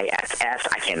 Gliss.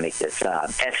 I can't make this.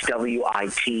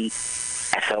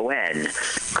 SWITSON.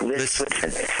 Gliss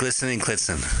Switson. Glistening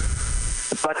Klitzen.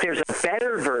 But there's a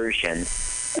better version.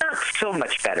 Not so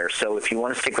much better. So if you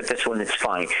want to stick with this one, it's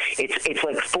fine. It's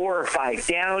like 4 or 5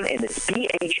 down, and it's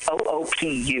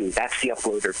BHOOPU. That's the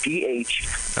uploader.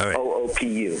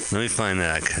 BHOOPU. Let me find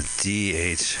that.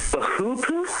 DH.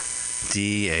 Bahoopu?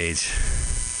 DH.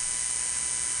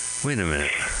 Wait a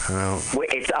minute.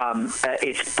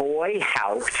 It's boy,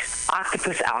 haupt,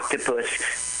 octopus,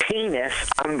 penis,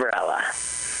 umbrella.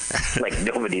 Like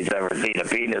nobody's ever seen a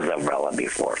penis umbrella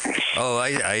before. Oh,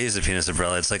 I use a penis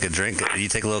umbrella. It's like a drink. You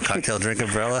take a little cocktail drink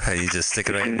umbrella and you just stick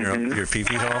it right in your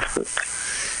pee-pee hole.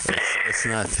 It's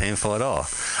not painful at all.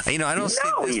 I don't see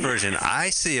this version. I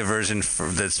see a version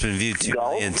that's been viewed 2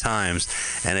 million times,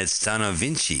 and it's Donna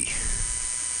Vinci.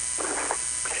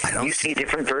 You see a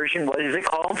different version? What is it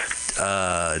called?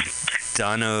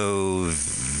 Donna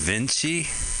Vinci.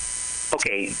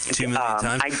 Okay, 2 million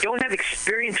times? I don't have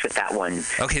experience with that one.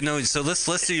 Okay, no, so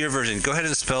let's do your version. Go ahead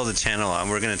and spell the channel out.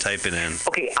 We're going to type it in.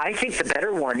 Okay, I think the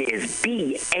better one is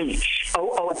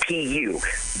BHOOPU.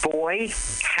 Boy,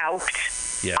 haupt,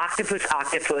 octopus,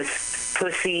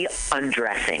 pussy,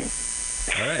 undressing.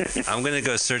 All right, I'm going to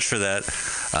go search for that.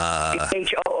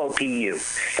 BHOOPU.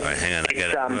 All right, hang on.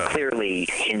 It's clearly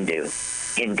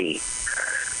Hindi.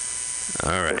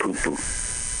 All right.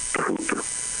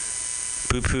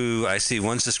 Poo-poo, I see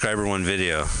 1 subscriber, 1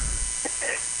 video.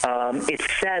 It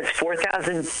says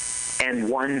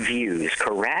 4,001 views,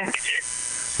 correct?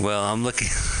 Well, I'm looking.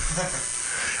 All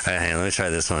right, hang on, let me try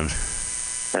this one.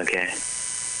 Okay.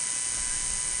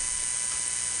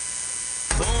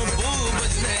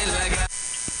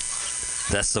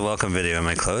 That's the welcome video. Am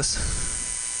I close?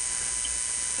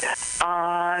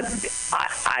 I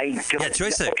don't. Yeah,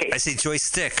 joystick. Okay. I see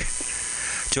joystick.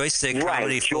 Joystick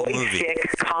comedy full movie.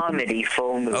 Joystick comedy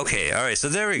full movie. Okay, all right. So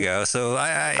there we go. So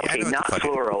I know not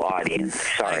plural audience.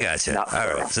 Sorry. I gotcha. Not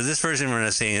all right. So this version we're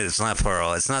not seeing, it's not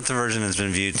plural. It's not the version that's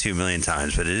been viewed 2 million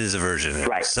times, but it is a version.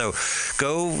 Right. So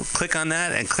go click on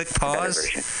that and click pause.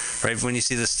 Right when you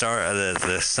see the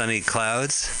the sunny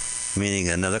clouds, meaning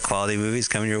another quality movie is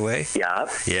coming your way.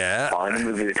 Yeah. Quality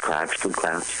movie with clouds, blue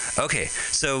clouds. Okay,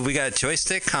 so we got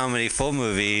Joystick Comedy full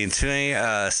movie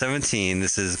 2017.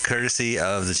 This is courtesy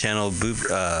of the channel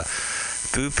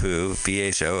Boopoo,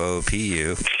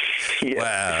 BHOOPU. Yeah.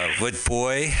 Wow, with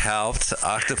boy, haupt,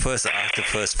 octopus,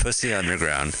 pussy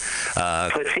underground.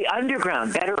 Pussy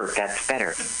underground, better. That's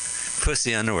better.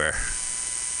 Pussy underwear.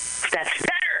 That's better.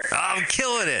 Oh, I'm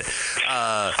killing it.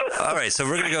 All right, so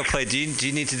we're going to go play. Do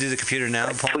you need to do the computer now,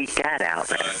 Paul? Tweet that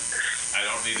out. I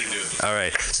don't need to do it. All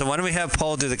right, so why don't we have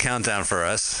Paul do the countdown for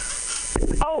us?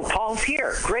 Oh, Paul's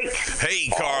here. Great. Hey,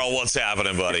 Carl, what's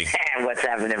happening, buddy? what's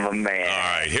happening, my man? All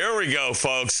right, here we go,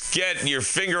 folks. Get your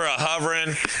finger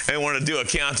hovering. I want to do a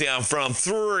countdown from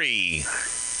 3,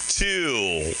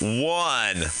 2,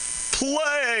 1,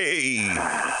 play.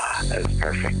 That's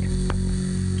perfect.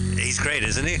 He's great,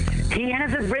 isn't he? He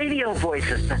has a radio voice.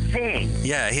 It's the thing.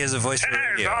 Yeah, he has a voice for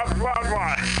radio.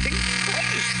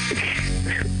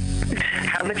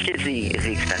 How much is he? Is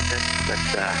he expensive?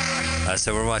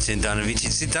 So we're watching Donavici.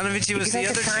 See, Donavici was the He's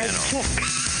like other a side channel.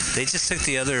 They just took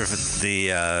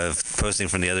the posting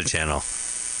from the other channel.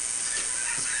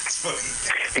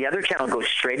 The other channel goes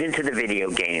straight into the video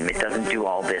game. It doesn't do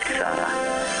all this.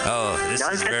 This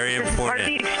is very This is part of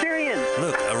the important. experience.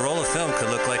 Look, a roll of film could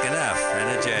look like an F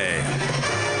and a J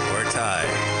or a tie.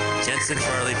 Jensen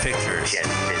Farley Pictures.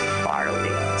 Jensen Farley.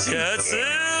 Jensen!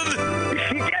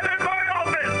 Get in my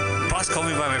office! Boss called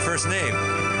me by my first name.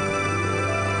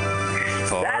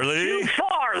 Farley. That's too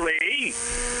Farley.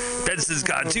 Benson's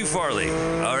gone too Farley.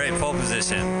 All right, pole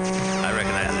position. I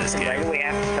recognize this game. Right away,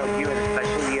 I have to tell you, and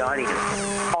especially the audience,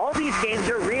 all these games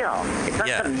are real. It's not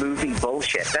some movie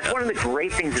bullshit. That's one of the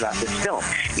great things about this film.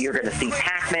 You're going to see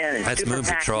Pac-Man and That's Super Moon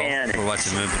Patrol. Pac-Man. We're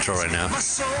watching Moon Patrol right now.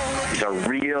 It's a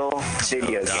real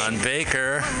video game. Don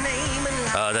Baker.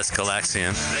 That's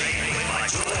Galaxian.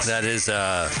 That is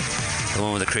the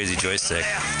one with the crazy joystick.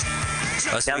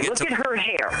 Now look at her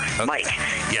hair, Mike.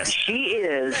 Yes. She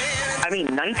is, late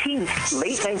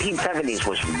 1970s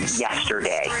was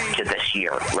yesterday to this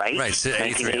year, right? Right, so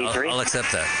 83. I'll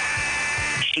accept that.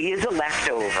 She is a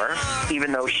leftover,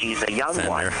 even though she's a young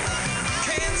one.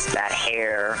 That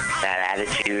hair, that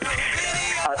attitude.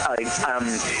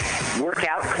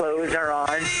 Workout clothes are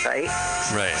on, right?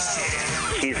 Right.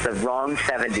 She's the wrong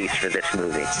 70s for this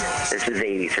movie. This is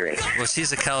 83. Well,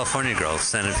 she's a California girl,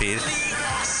 Centipede.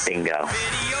 Bingo.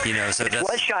 You know, so it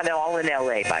that's... was shot all in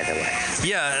L.A., by the way.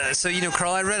 Yeah, so,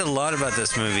 Carl, I read a lot about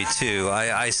this movie, too.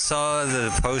 I saw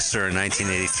the poster in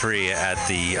 1983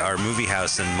 at our movie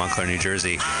house in Montclair, New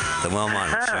Jersey. The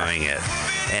Wellmont was showing it.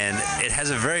 And it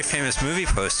has a very famous movie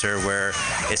poster where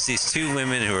it's these two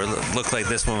women who look like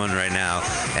this woman right now,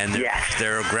 and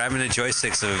they're grabbing the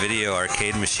joysticks of a video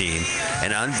arcade machine,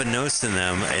 and unbeknownst to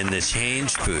them, in the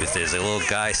change booth, there's a little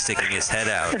guy sticking his head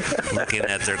out, looking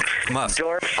at their muff. And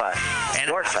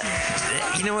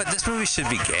you know what? This movie should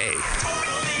be gay,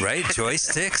 right?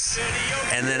 Joysticks,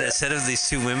 and then instead of these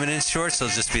two women in shorts,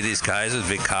 there'll just be these guys with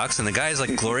big cocks, and the guy's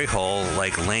like glory hole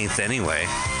length anyway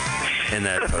in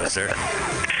that poster.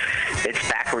 It's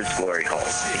backwards glory hole.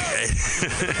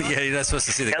 Yeah, you're not supposed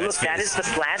to see the guy's look, face. that is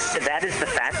the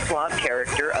fat slob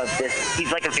character of this.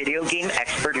 He's like a video game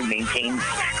expert who maintains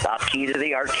the key to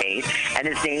the arcade, and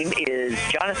his name is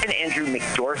Jonathan Andrew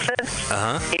McDorfus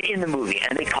in the movie,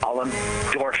 and they call him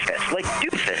Dorfus, like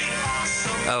doofus.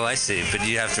 Oh, I see, but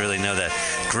you have to really know that.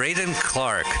 Graydon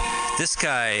Clark, this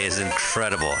guy is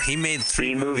incredible. He made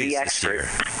 3 movies this year.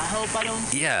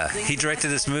 Yeah, he directed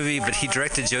this movie, but he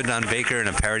directed Joe Don Baker in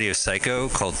a parody of Psycho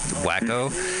called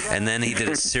Wacko, and then he did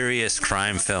a serious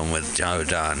crime film with Joe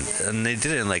Don, and they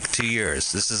did it in 2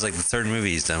 years. This is the 3rd movie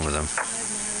he's done with him.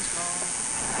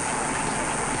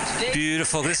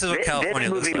 Beautiful. This is what California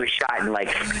looks like. This movie was shot in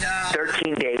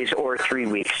 13 days or 3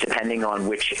 weeks, depending on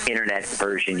which internet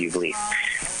version you believe.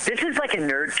 This is like a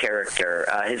nerd character.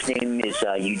 His name is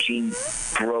Eugene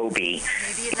Broby.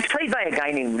 He's played by a guy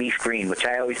named Leaf Green, which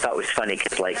I always thought was funny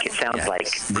because it sounds like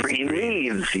green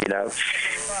leaves,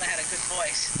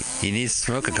 You need to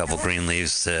smoke a couple green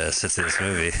leaves to sit through this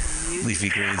movie. Leafy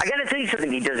greens. I got to tell you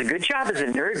something. He does a good job as a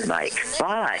nerd, Mike,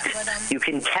 but you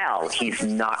can tell he's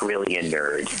not really a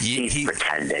nerd. He's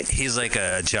pretending. He's like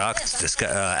a jock a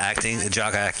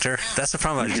jock actor. That's the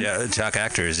problem about jock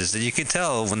actors, is that you can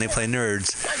tell when they play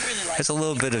nerds, there's a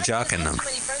little bit of jock in them.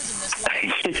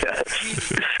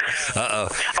 Uh-oh.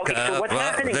 Okay, so what's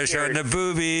happening they're showing the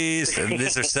boobies.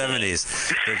 These are 70s.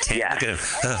 They're Look at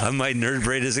him. My nerd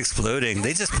braid is exploding.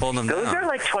 They just pulled them down. Those are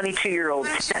like 22-year-old.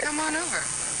 Come on over.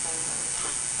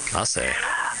 I'll say.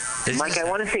 Mike, I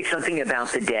want to say something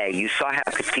about the day. You saw how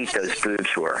petite those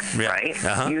boobs were, right?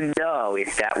 You know,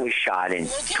 if that was shot in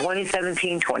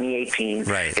 2017, 2018,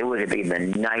 it would have been the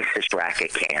nicest rack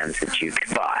of cans that you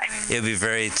could buy. It would be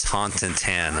very taunt and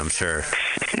tan, I'm sure.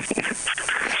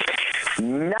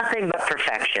 Nothing but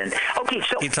perfection. Okay,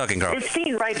 so keep talking, Carl. This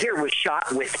scene right here was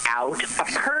shot without a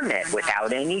permit,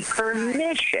 without any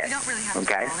permission.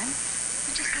 Okay?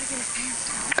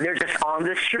 They're just on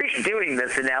the street doing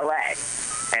this in L.A.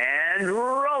 and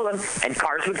rolling, and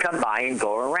cars would come by and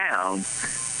go around.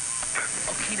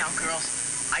 Okay, now, girls,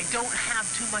 I don't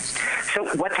have too much time. So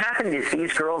what's happened is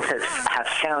these girls have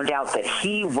found out that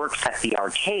he works at the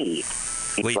arcade.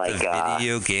 Wait, the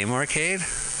video game arcade?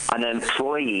 an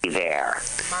employee there.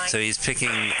 So he's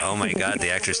picking, oh my God, the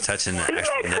actor's touching the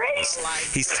actual nipples.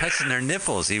 He's touching their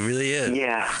nipples. He really is.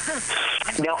 Yeah.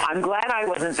 No, I'm glad I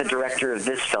wasn't the director of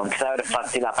this film because I would have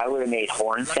fucked it up. I would have made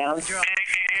horn sounds.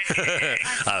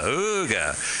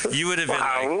 Ahooga. You would have been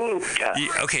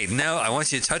okay, now I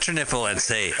want you to touch her nipple and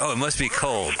say, oh, it must be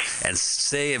cold. And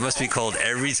say it must be cold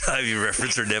every time you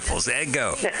reference her nipples. And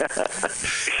go.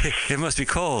 It must be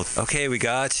cold. Okay, we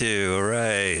got you. All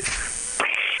right.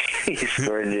 He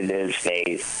squirted it in his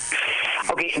face.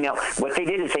 Okay, now, what they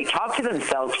did is they talked to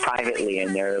themselves privately,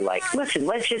 and they're like, listen,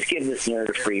 let's just give this nerd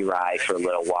a free ride for a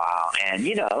little while, and,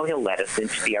 you know, he'll let us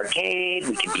into the arcade,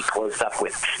 we can be close up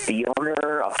with the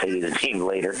owner, I'll tell you the name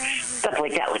later, stuff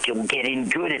like that, like you'll get in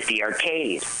good at the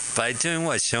arcade. By doing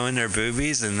what? Showing their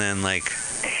boobies and then, like...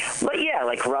 But yeah,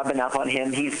 like rubbing up on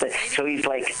him. He's like, they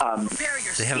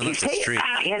haven't left the street.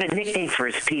 He had a nickname for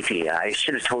his pee-pee. I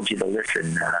should have told you to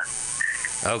listen.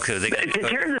 Okay, they got to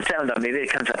turn the sound on, maybe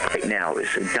it comes up right now.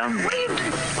 It's a dumb one.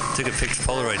 Took a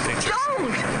Polaroid picture.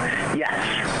 Yes.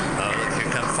 Oh, look,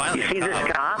 here comes finally. You see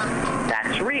this cop?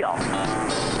 That's real.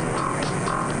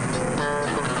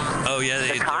 Oh, yeah.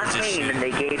 The cop came and they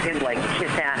gave him like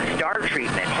kiss-ass star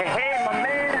treatment. Hey, my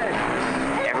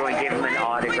man! Everyone gave him an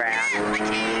autograph,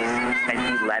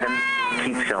 and he let him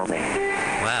keep filming.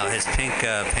 Wow, his pink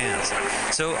pants.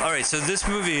 So, all right, so this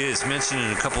movie is mentioned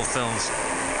in a couple films.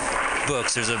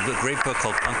 Books. There's a great book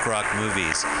called Punk Rock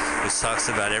Movies, which talks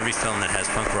about every film that has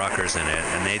punk rockers in it,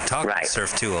 and they talk about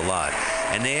Surf 2 a lot.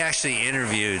 And they actually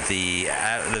interviewed the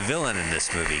villain in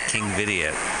this movie, King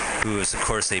Vidiot, who is, of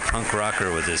course, a punk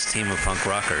rocker with his team of punk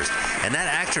rockers. And that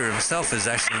actor himself is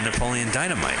actually Napoleon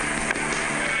Dynamite.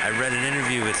 I read an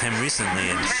interview with him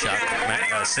recently in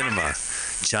Shock Cinema.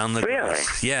 John LaGuardia. Really?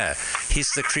 Yeah,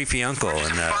 he's the creepy uncle. And $5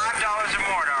 or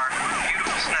more, dark.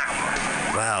 Beautiful snack.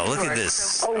 Wow, look at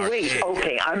this. Oh, wait,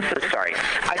 okay, I'm so sorry.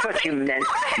 I thought you meant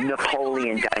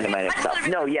Napoleon Dynamite himself.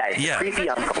 No, yeah, it's the creepy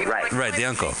uncle, right. Right, the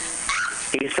uncle.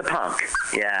 He's the punk,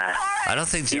 yeah. I don't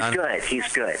think He's good,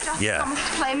 he's good. Yeah.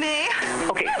 Play me.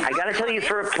 Okay, I gotta tell you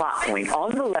for a plot point,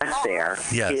 on the left there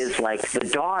is like the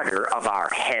daughter of our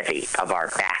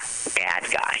bad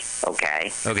guy,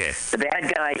 okay? Okay. The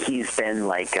bad guy, he's been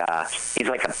like, he's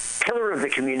like a pillar of the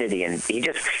community, and he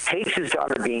just hates his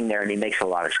daughter being there, and he makes a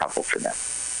lot of trouble for them.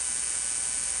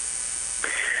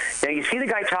 Now, you see the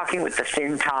guy talking with the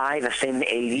thin tie, the thin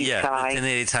 80s tie? Yeah, the thin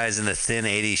 80s ties and the thin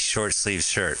 80s short sleeve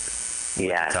shirt.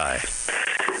 Yeah. Tie.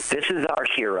 This is our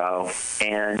hero,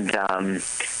 and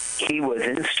he was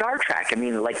in Star Trek. I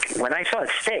mean, like, when I saw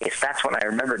his face, that's when I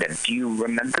remembered him. Do you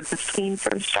remember the scene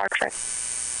from Star Trek?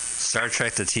 Star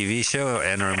Trek, the TV show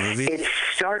and our movie? It's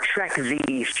Star Trek,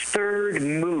 the third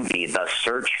movie, The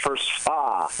Search for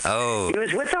Spock. Oh. He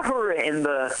was with Uhura in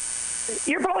the...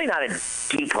 You're probably not a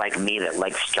geek like me that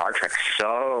likes Star Trek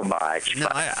so much. No,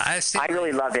 I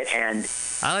really love it, and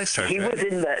I like Star Trek. He was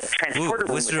in the transporter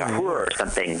room with Uhura or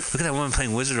something. Look at that woman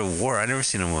playing Wizard of War. I've never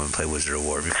seen a woman play Wizard of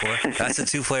War before. That's a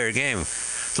two-player game.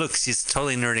 Look, she's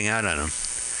totally nerding out on him.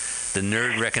 The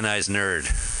nerd recognized nerd.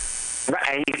 Right,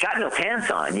 and he's got no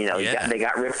pants on. You know, they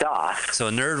got ripped off. So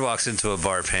a nerd walks into a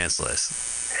bar pantsless.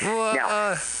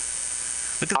 Now,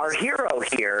 our hero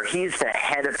here, he's the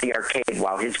head of the arcade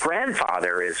while his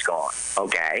grandfather is gone,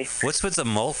 okay? What's with the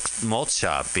malt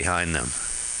shop behind them?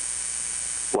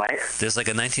 What? There's like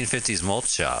a 1950s malt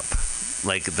shop.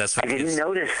 Like, that's what I didn't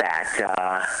notice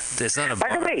that. It's not a bar.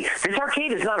 By the way, this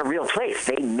arcade is not a real place.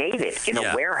 They made it in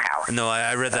a warehouse. No,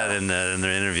 I read that in their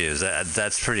interviews.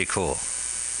 That's pretty cool.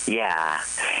 Yeah,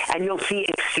 and you'll see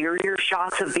exterior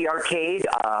shots of the arcade,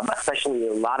 especially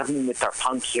a lot of them with our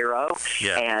punk hero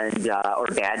and or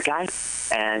bad guy.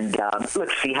 And look,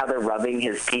 see how they're rubbing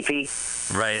his pee-pee?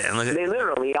 Right, and look at they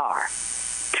literally are.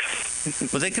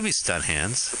 Well, they could be stunt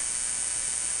hands.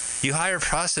 You hire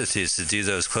prostitutes to do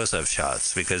those close-up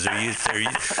shots because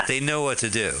they know what to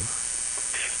do,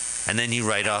 and then you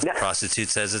write off the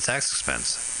prostitutes as a tax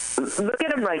expense. Look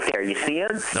at him right there. You see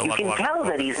him? You can tell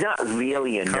that he's not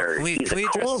really a nerd. He's a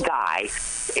cool guy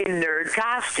in nerd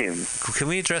costume. Can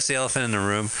we address the elephant in the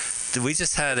room? We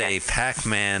just had a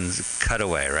Pac-Man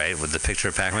cutaway, right, with the picture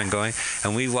of Pac-Man going,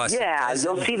 and we watched. Yeah,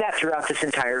 you'll see that throughout this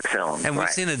entire film. And we've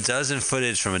seen a dozen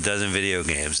footage from a dozen video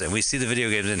games, and we see the video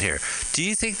games in here. Do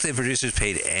you think the producers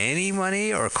paid any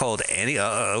money or called any?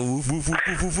 Look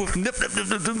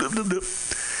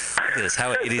at this.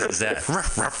 How 80s is that?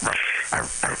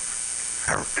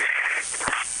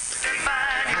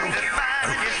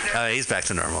 Oh, he's back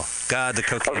to normal. God, the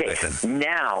cocaine victim.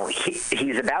 Now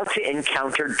he's about to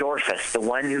encounter Dorfus, the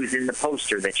one who's in the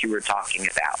poster that you were talking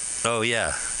about. Oh,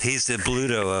 yeah. He's the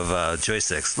Bluto of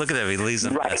joysticks. Look at him. He leaves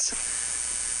a mess.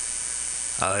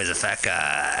 Oh, he's a fat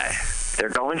guy. They're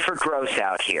going for gross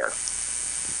out here.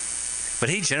 But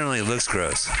he generally looks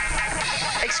gross.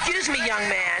 Excuse me, young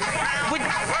man.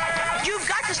 You've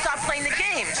got to stop playing the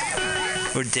games.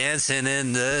 We're dancing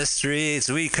in the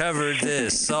streets. We covered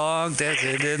this song,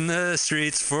 dancing in the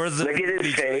streets for the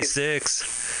joysticks.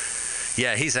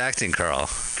 Yeah, he's acting, Carl.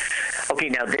 Okay,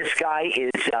 now this guy is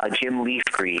Jim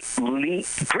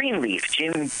Greenleaf.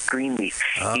 Jim Greenleaf.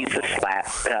 Oh. He's a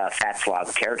fat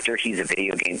slob character. He's a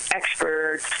video game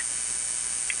expert.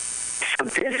 So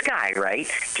this guy, right,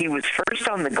 he was first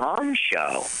on the Gong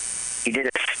Show. He did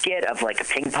a skit of like a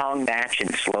ping pong match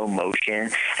in slow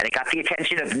motion, and it got the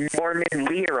attention of Norman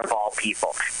Lear, of all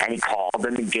people. And he called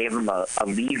him and gave him a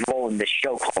lead role in this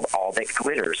show called All That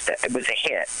Glitters. It was a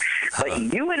hit. But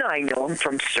you and I know him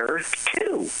from Surf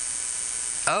 2.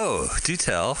 Oh, do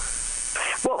tell.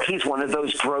 Well, he's one of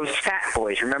those gross fat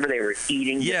boys. Remember they were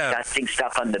eating disgusting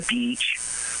stuff on the beach?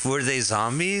 Were they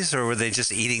zombies or were they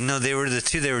just eating? No, they were the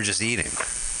two they were just eating.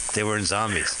 They weren't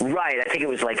zombies. Right. I think it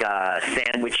was like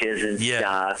sandwiches and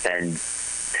stuff. And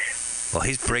well,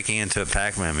 he's breaking into a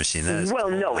Pac-Man machine.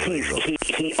 No,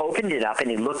 he opened it up and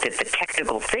he looked at the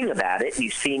technical thing about it, and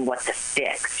he's seeing what the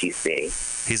sticks, you see.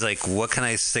 He's like, what can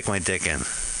I stick my dick in?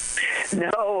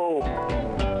 No.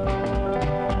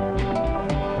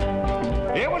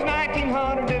 It was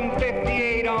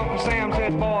 1958, Uncle Sam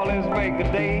said, boy, let's make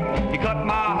a day. He cut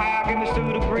my hair, gave me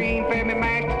suit of green, fed me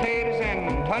mashed potatoes and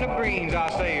a ton of greens. I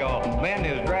say, oh, man,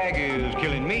 this drag is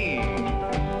killing me.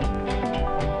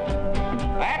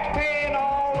 After paying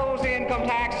all those income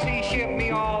taxes, he shipped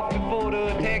me off to Fort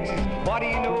Hood, Texas. What do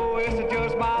you know, it's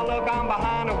just my luck. I'm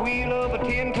behind the wheel of a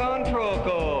 10-ton truck,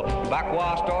 back where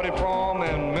I started from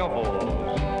in Memphis.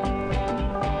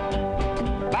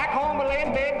 Back home, I lay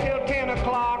in bed till 10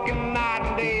 o'clock, and night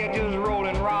and day I just roll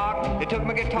and rock. They took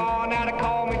my guitar, now they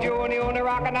call me Joe, and the only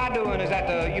rockin' I doin' is at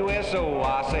the USO.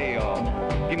 I say,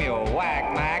 give me a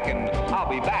whack, Mac, and I'll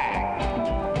be back.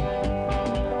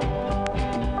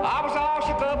 I was all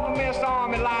shook up for Miss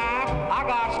Army life. I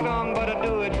got stung, but I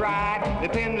do it right. They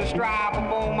pinned a stripe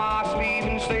upon my sleeve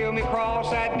and sailed me across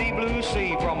that deep blue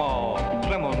sea from a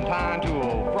Clementine to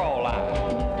a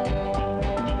Fraulein.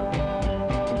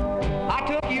 I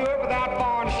took Europe without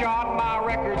foreign shot. My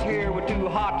records here were too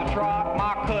hot to trot.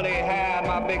 My cully had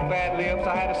my big fat lips.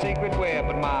 I had a secret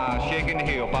weapon, my shaking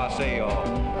hip. I say,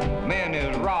 man,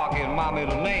 is rock is my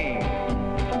middle name.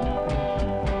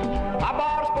 I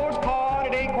bought a sports car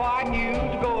and it ain't quite new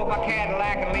to go with my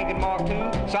Cadillac and Lincoln Mark II.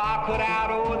 So I cut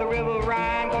out over the River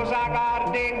Rhine, cause I got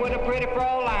a date with a pretty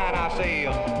Fraulein. I say,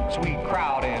 sweet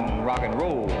crowd and rock and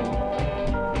roll.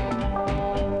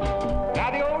 Now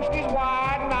the ocean is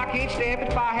wide and I can't step it.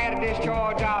 If I had a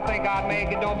discharge, I think I'd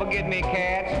make it. Don't forget me,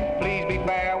 cats. Please be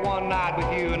fair. One night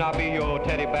with you and I'll be your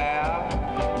teddy bear.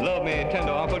 Love me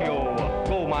tender, uncle. Your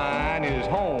gold mine is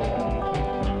home.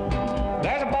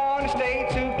 There's a boy in the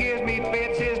States who gives me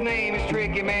fits. His name is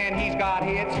Tricky, man. He's got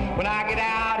hits. When I get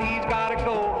out, he's gotta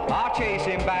go. I'll chase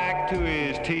him back to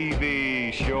his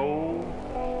TV show.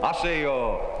 I say,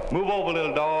 move over,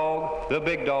 little dog. The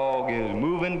big dog is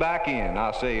moving back in.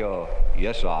 I say,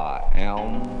 yes, I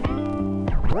am.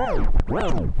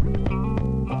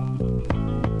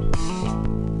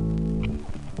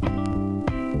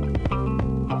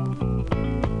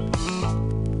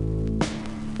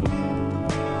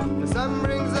 The sun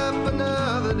brings up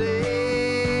another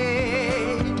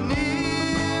day.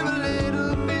 Near a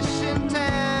little fishing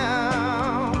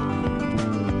town.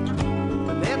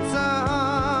 The nets are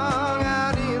hung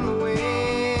out in the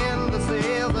wind. The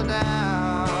sails are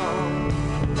down.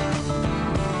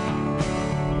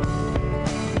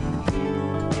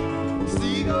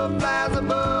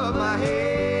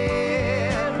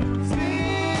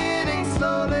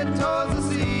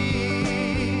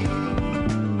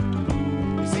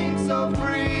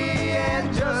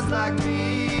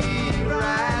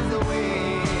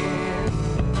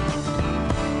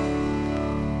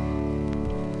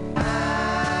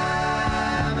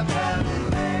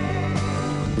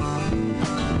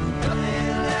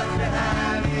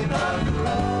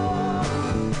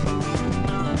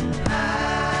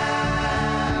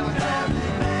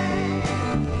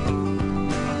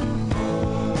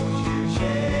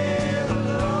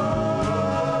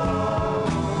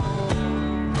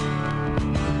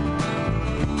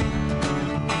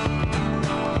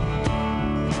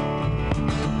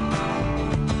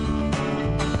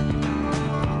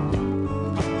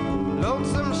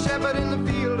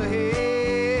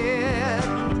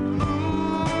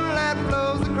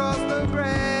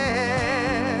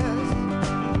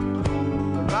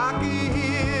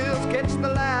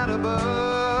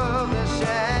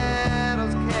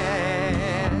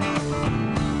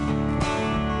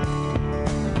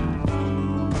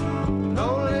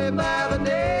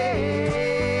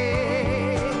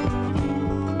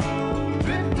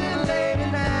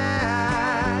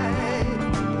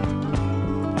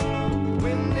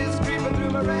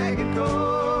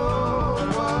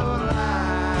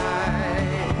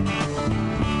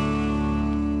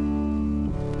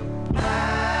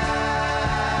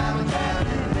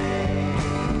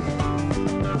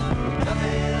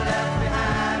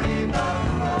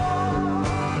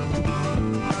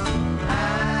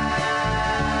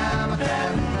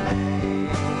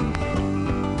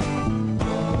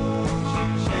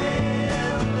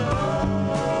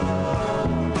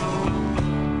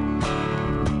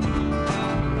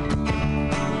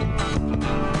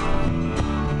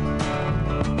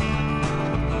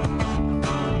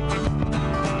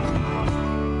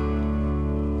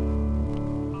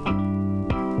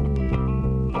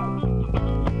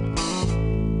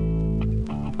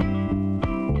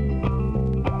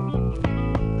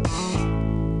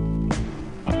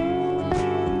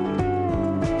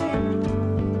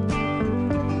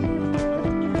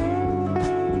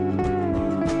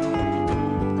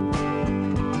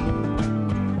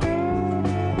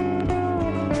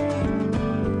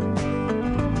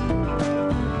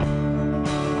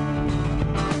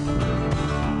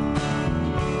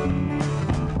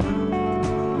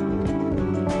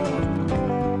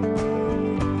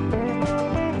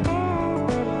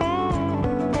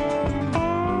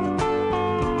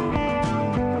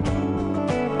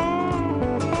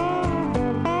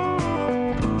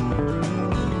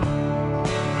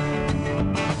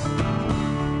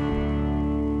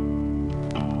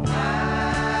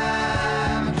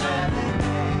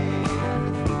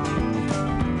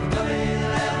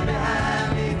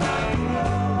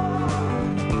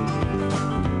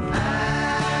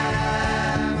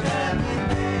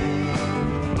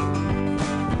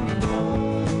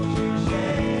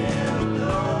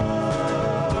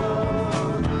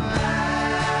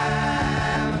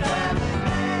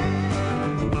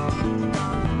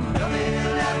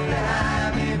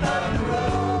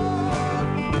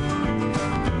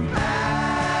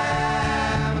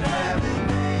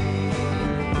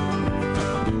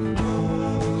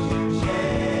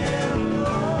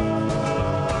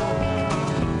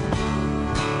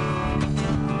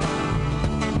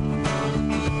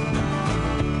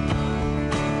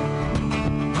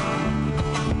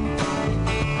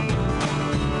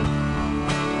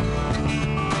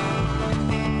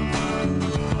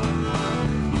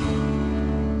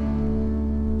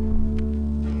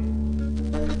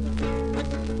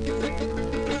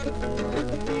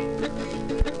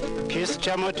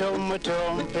 cha moto moto,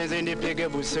 mpenzi nipige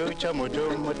busu cha moto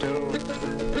moto.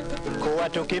 Kuwa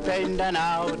tukipenda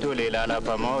nao tulilala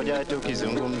pamoja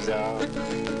tukizungumza.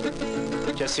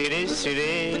 Cha siri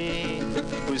siri,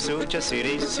 busu cha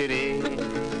siri siri.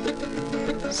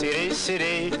 Siri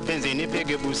siri, penzi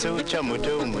nipige busu cha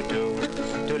moto moto.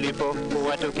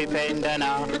 Tulipokuwa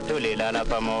tukipendana tulilala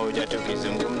pamoja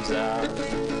tukizungumza.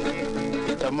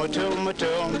 Cha moto moto,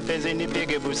 penzi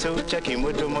nipige busu cha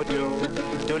kimoto moto.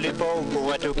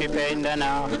 Tulipokuwa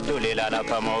tukipendana tulilala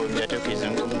pamoja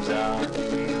tukizungumza.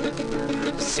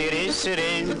 Siri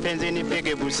siri, penzi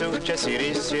nipige busu cha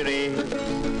siri siri.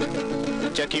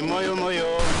 Cha kimoyo moyo,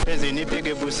 penzi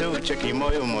nipige busu cha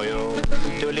kimoyo moyo.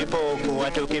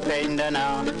 Tulipokuwa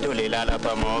tukipendana tulilala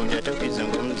pamoja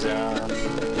tukizungumza.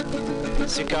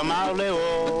 Si kama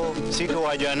leo, siku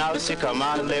wa jana, si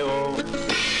kama leo.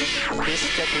 Kisi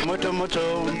cha kimoto moto,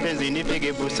 mpenzi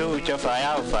nipige busu cha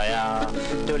faya faya.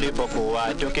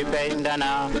 Tulipokuwa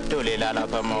tukipendana tulilala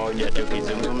pamoja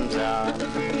tukizungumza.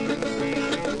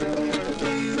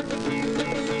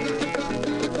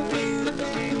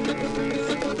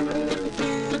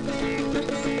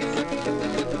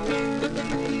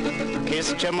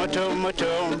 Kisi cha moto moto,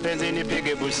 mpenzi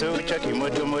nipige busu cha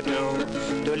kimoto moto.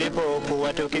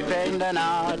 Tulipokuwa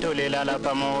tukipendana tulilala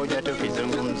pamoja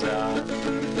tukizungumza.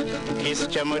 Kisi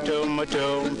cha moto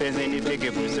moto, mpenzi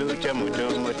nipige busu cha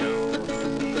moto moto.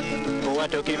 Kuwa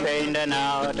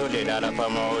tukipendana tulilala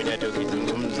pamoja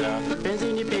tukizungumza. Mpenzi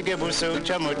nipige busu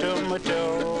cha moto moto.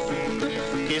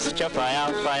 Kisi cha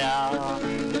fire fire.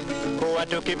 Kuwa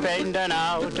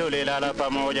tukipendana tulilala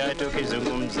pamoja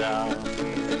tukizungumza.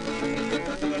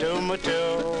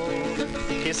 Moto,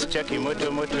 kisi cha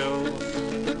kimoto moto.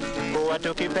 Kuwa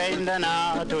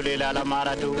tukipendana tulilala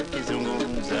mara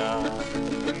tukizungumza.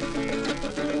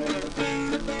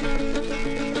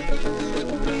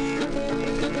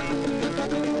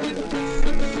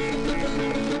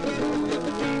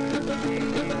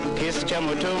 Kisi cha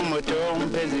moto moto,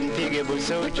 mpenzi nipige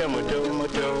busu cha moto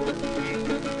moto.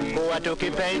 Kuwa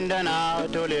tukipendana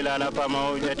tulilala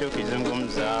pamoja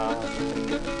tukizungumza.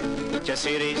 Cha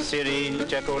siri siri,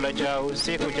 chakula cha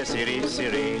usiku cha siri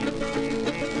siri.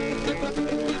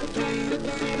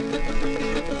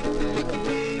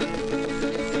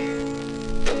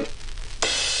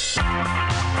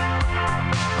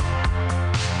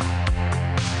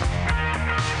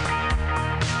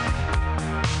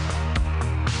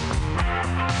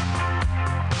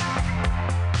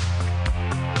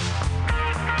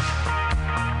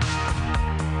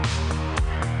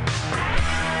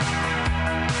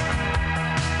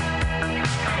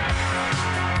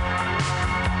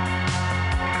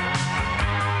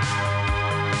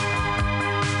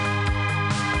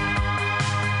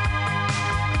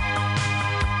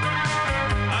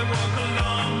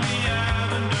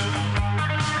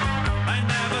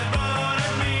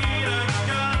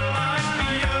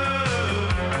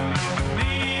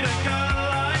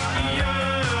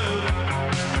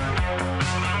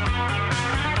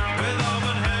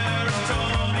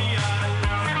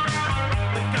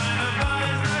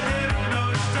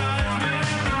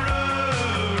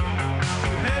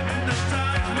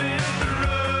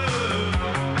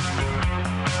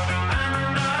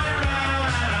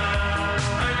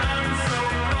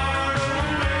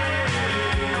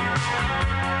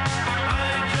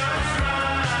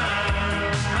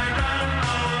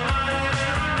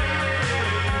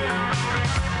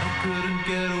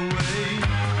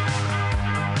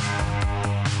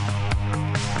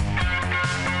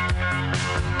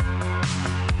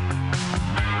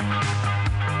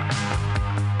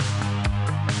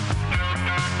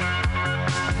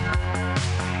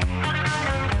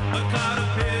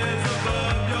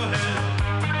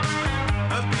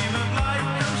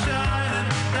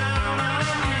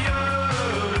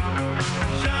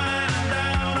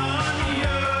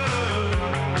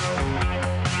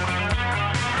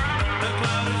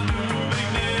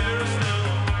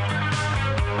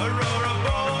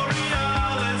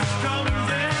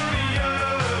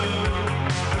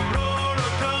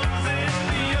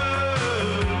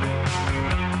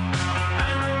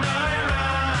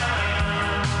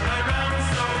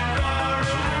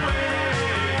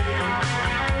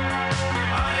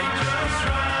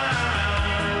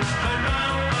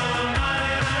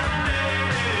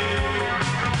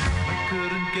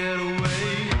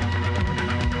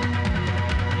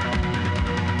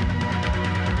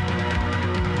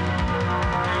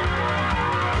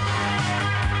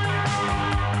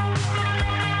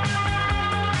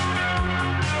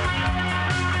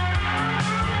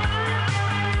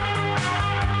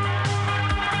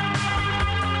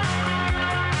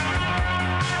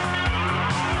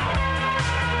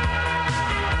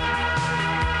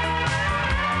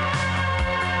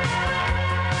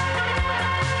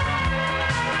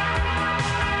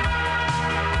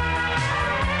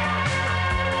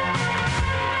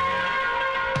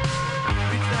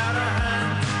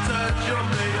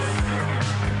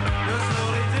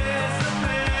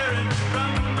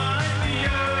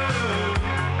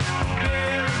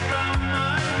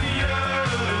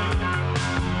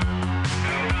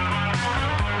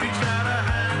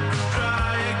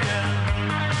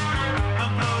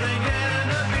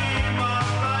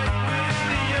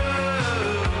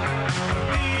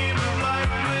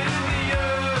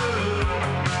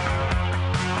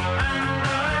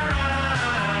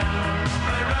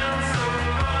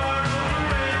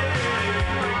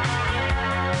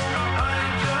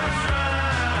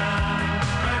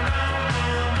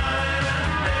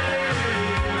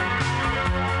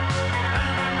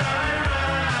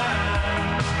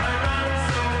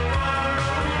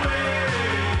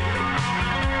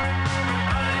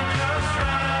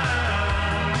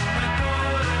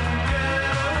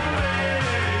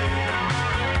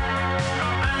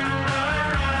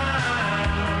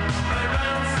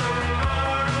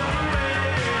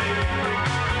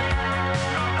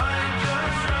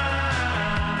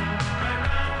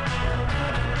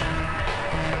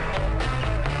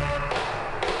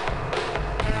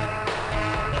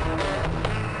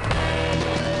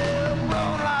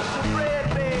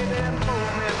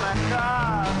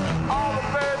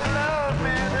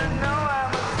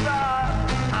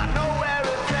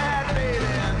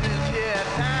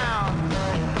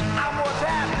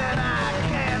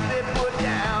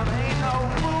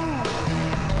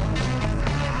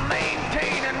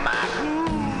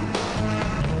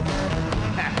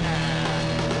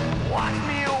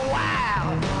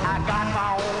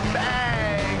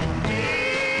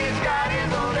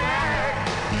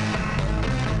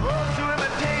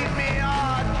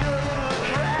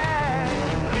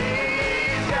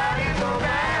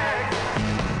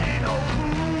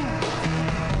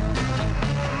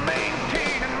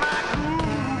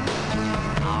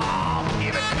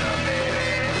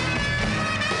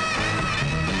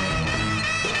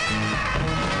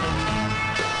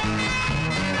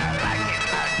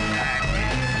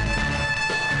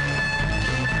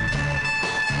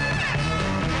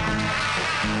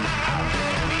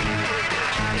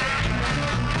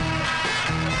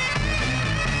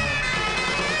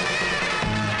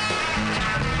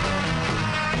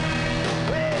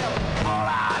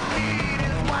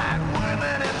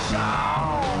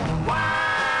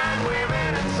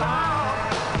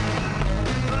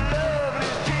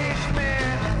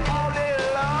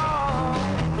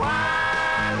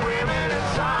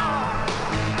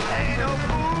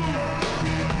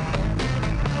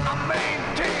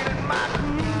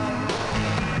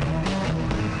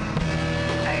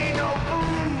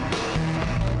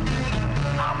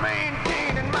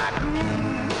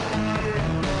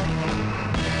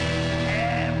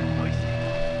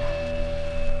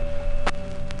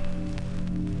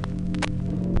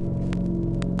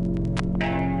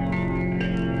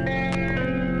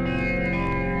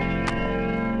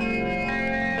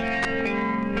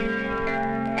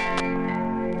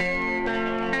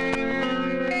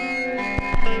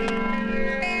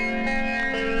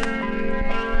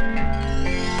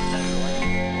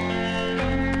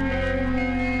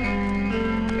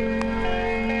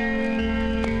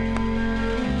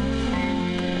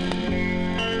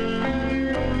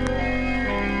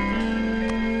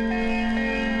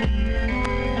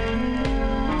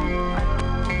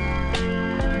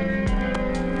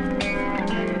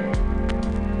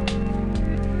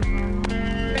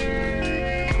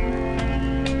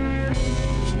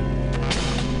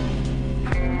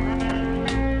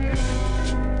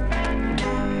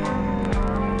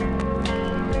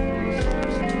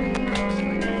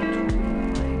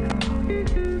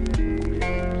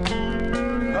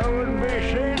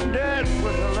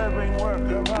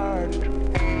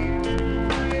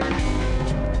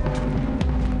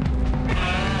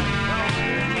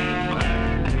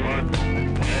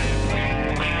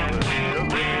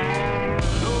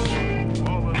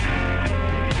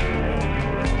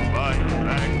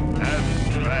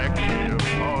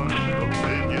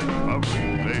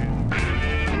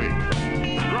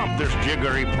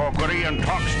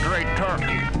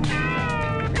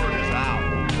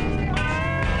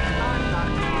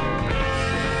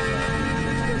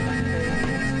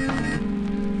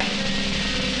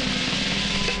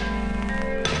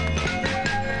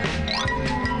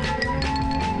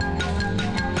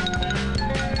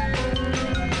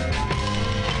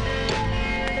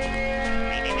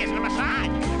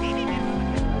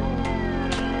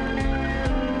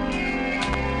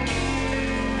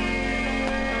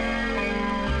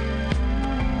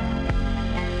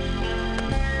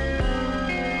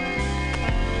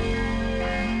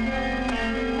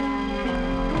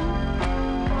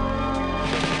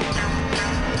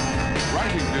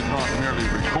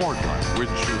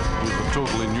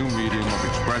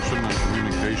 expression and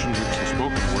communication which the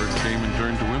spoken word came in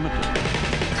turn to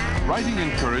imitate. Writing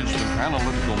encouraged an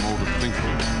analytical mode of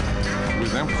thinking,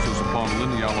 with emphasis upon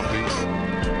lineality.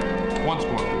 Once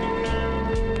more, please.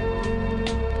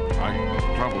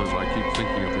 The trouble is I keep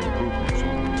thinking of the improvements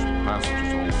in these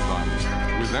passages all the time.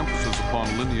 With emphasis upon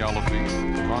lineality,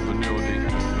 continuity,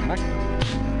 and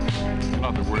connectedness. In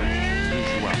other words,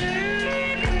 mutuality.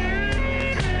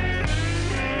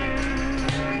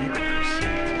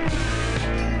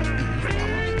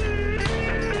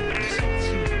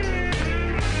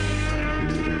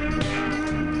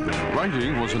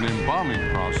 Writing was an embalming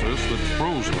process that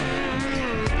froze language.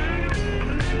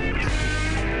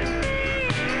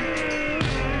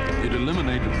 It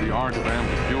eliminated the art of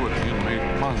ambiguity and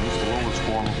made puns the lowest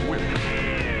form of wit.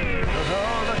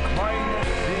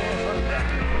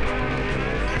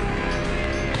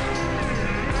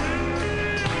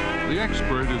 The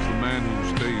expert is the man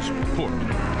who stays put.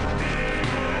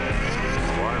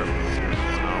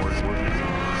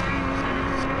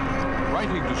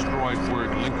 Writing destroyed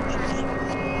word linkages.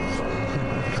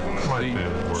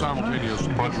 The simultaneous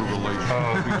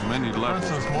interrelation between many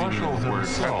levels of meaning of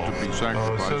words had to be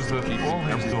sacrificed to keep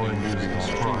everything moving on a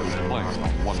single plane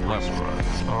on one level.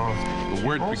 The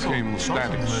word became the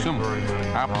static symbol,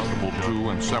 applicable to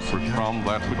and separate from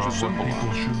that which is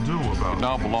symbolized. It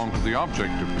now belonged to the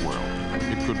objective world.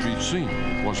 It could be seen.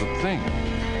 It was a thing.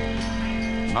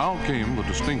 Now came the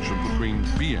distinction between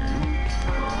being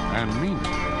and meaning.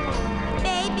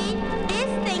 Baby, this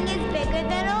thing is bigger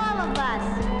than all of us.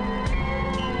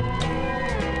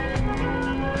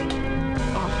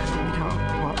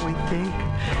 What we think.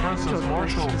 For instance,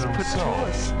 Marshall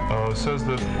himself says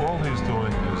that all he's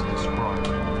doing is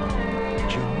describing.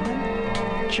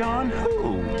 John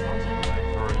who?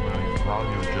 Very many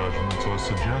value judgments or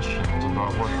suggestions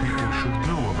about what people should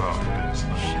do about these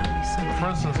things. For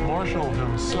instance, Marshall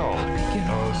himself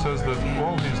says that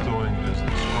all he's doing is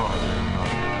describing, not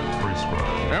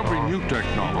prescribing. Every new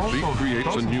technology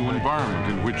creates a new environment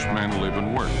in which men live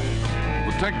and work.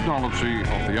 The technology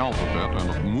of the alphabet and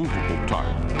of movable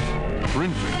type.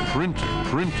 Printing.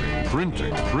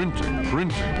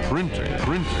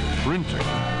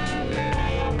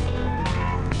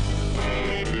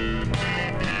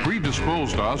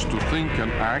 Predisposed us to think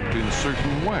and act in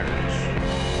certain ways.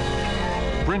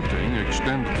 Printing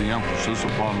extended the emphasis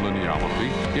upon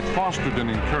lineality. It fostered and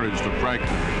encouraged a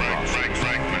fragmented process.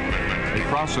 A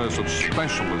process of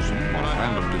specialism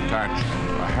and of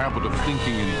detachment, a habit of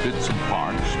thinking in bits and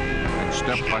parts, and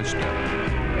step by step.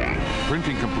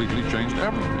 Printing completely changed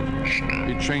everything.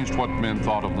 It changed what men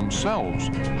thought of themselves,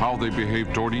 how they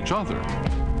behaved toward each other.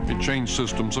 It changed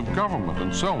systems of government,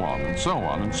 and so on, and so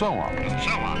on, and so on. And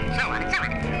so on, and so on, and so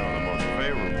on. You know, the most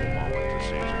favorable moment to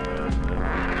seize a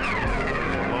man.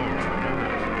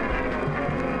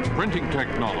 Printing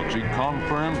technology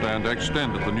confirmed and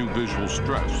extended the new visual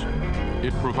stress.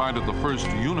 It provided the first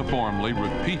uniformly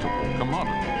repeatable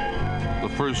commodity, the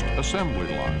first assembly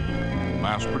line,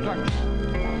 mass production.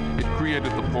 It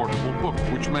created the portable book,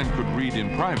 which men could read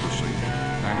in privacy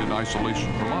and in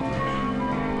isolation from others.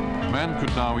 Men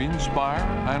could now inspire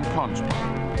and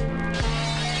conspire.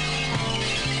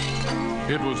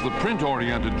 It was the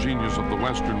print-oriented genius of the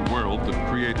Western world that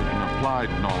created an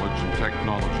applied knowledge and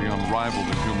technology unrivaled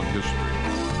in human history,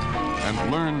 and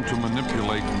learned to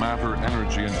manipulate matter,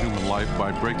 energy, and human life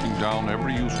by breaking down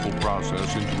every useful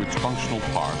process into its functional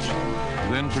parts,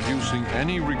 then producing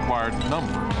any required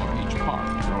number of each part.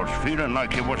 I was feeling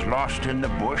like you was lost in the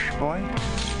bush, boy.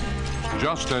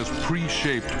 Just as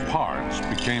pre-shaped parts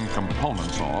became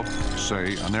components of,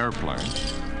 say, an airplane,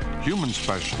 human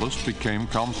specialists became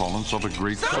components of a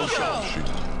great social machine.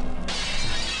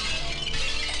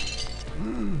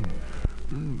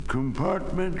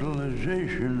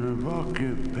 Compartmentalization of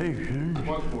occupations.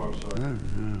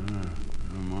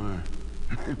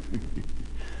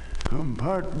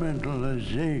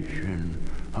 Compartmentalization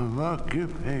of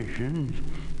occupations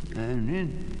and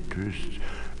interests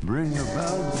bring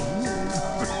about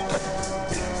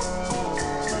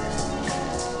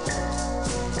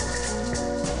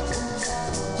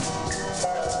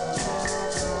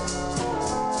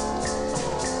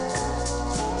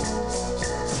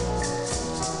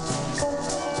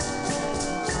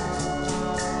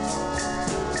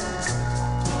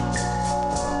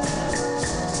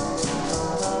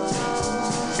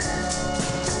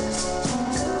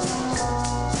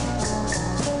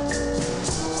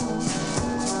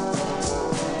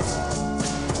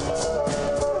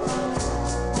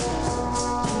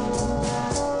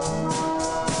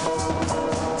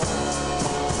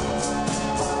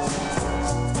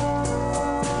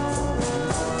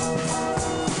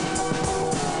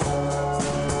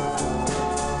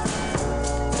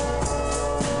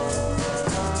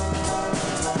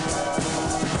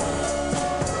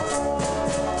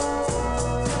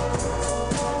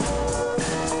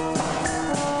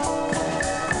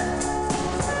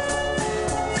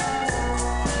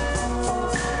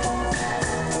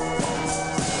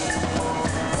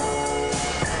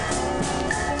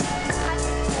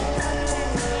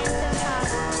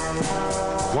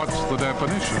What's the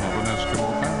definition of an Eskimo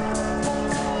family?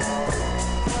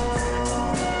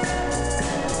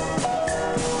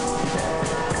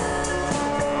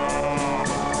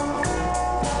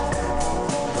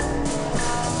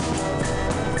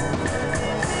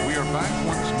 We are back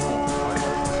once more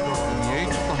in the age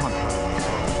of the hunter.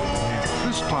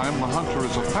 This time the hunter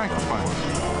is a fact finder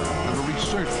and a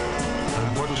researcher.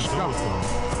 And what you do with them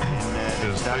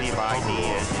is take the cover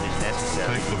off,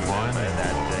 take the binding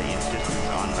off,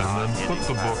 and then put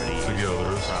the book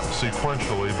together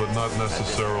sequentially, but not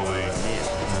necessarily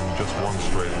in just one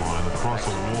straight line, across a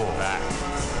wall. And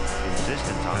the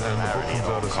book comes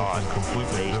out as something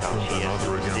completely different than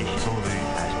other again. Some of the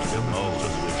images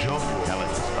just jump off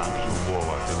the wall,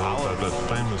 like that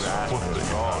famous foot that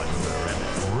you have in there.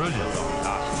 Brilliant.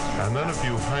 And then if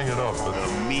you hang it up at the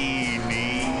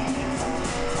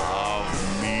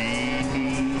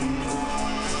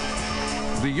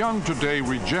The young today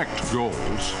reject goals.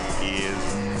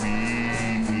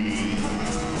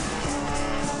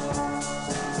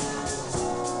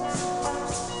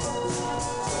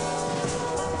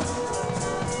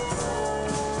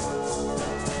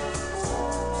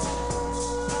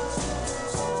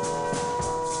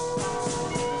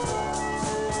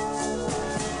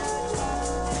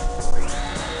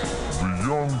 The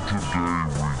young today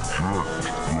reject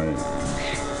goals.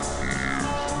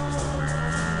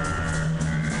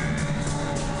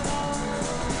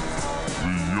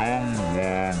 Young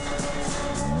want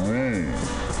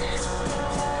rules.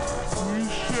 We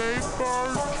shape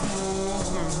our tools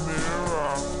and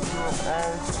thereafter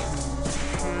our tools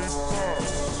shape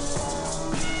us.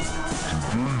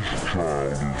 Today's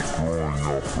child is growing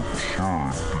up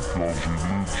absurd because he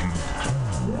lives in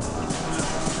two worlds.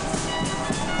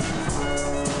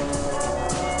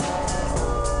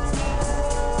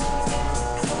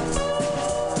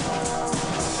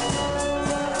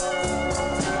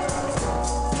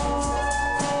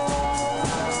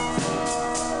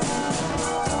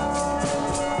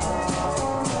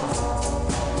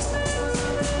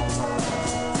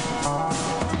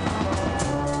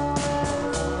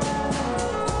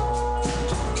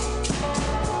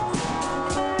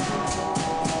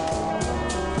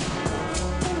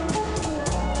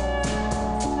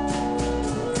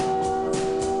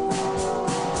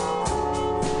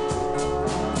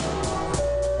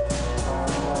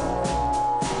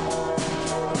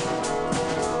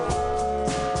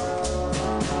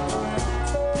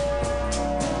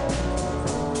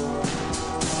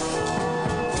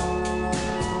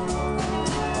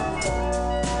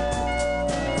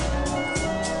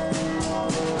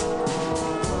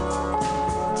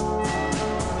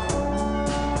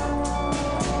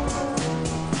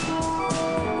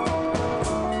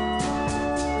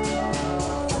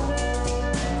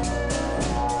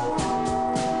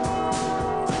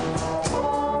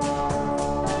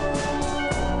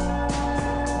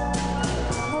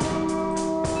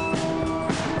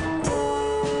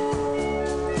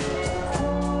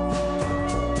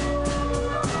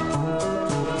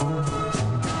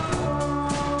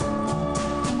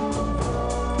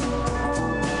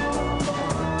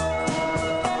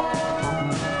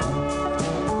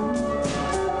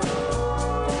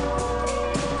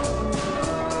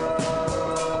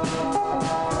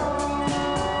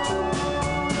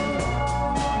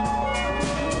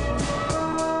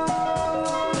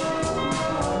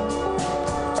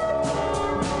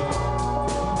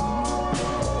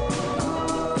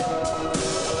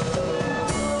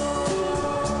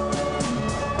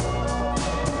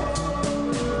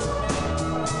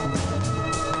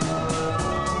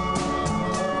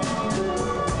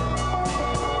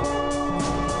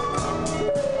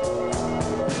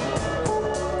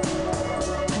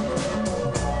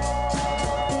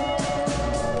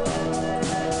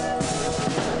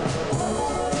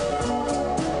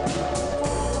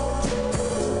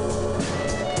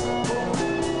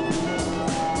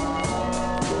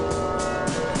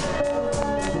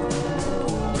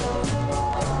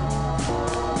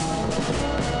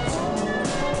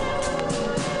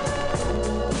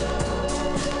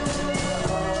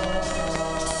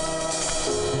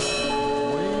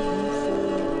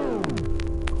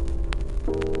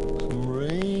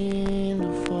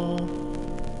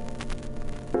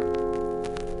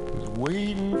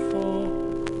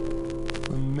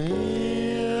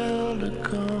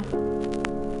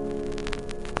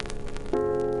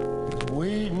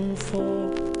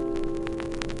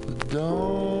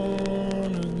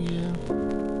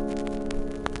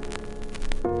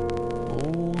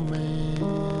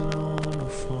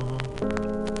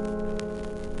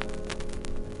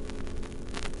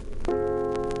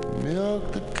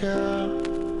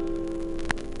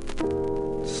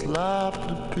 slop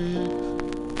the pigs,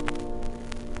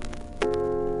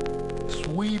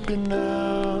 sweeping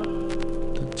out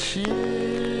the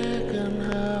chicken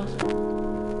house,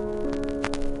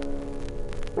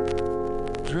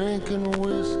 drinking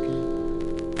whiskey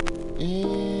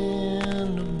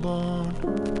in the barn.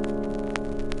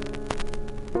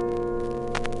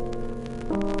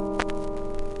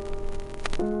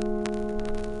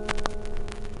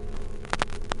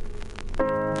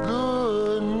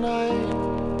 Good night,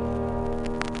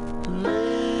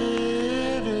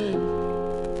 lady.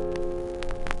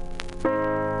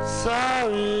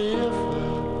 Sorry if I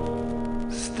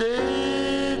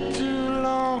stayed too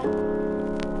long.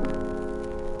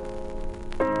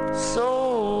 So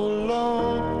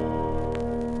long.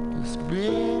 It's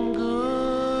been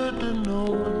good to know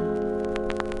you.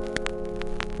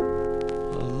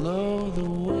 I love the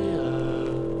way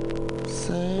I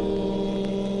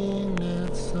sang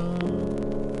that song.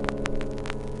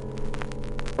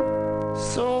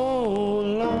 So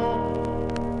long.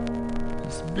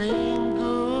 It's been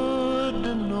good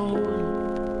to know you.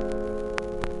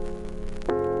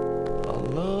 I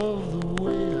love the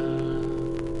way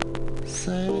I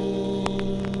sang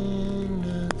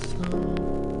that song.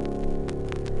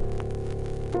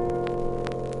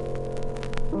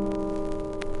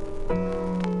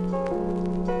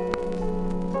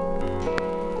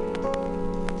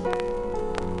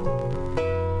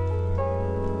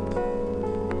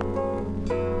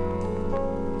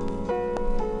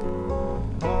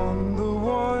 On the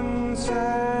one side,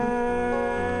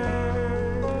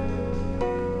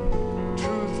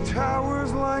 truth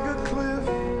towers like a cliff.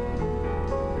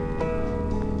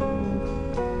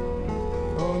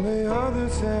 On the other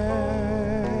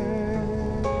side,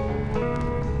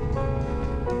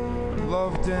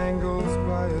 love dangles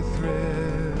by a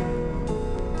thread.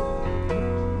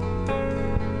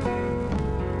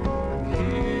 And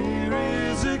here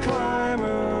is a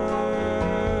climber.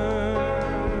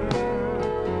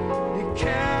 He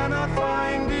cannot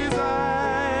find his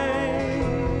eyes,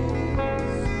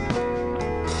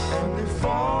 and the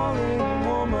falling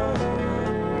woman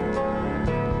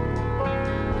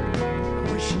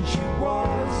wishing she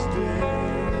was dead.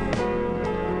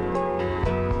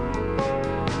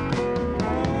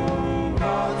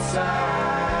 Outside,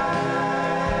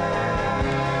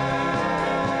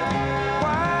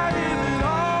 why is it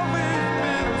always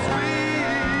bittersweet?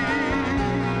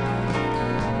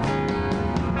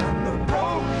 And the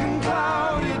broken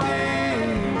cloudy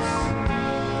days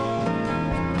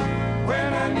when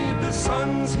I need the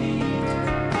sun's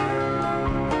heat.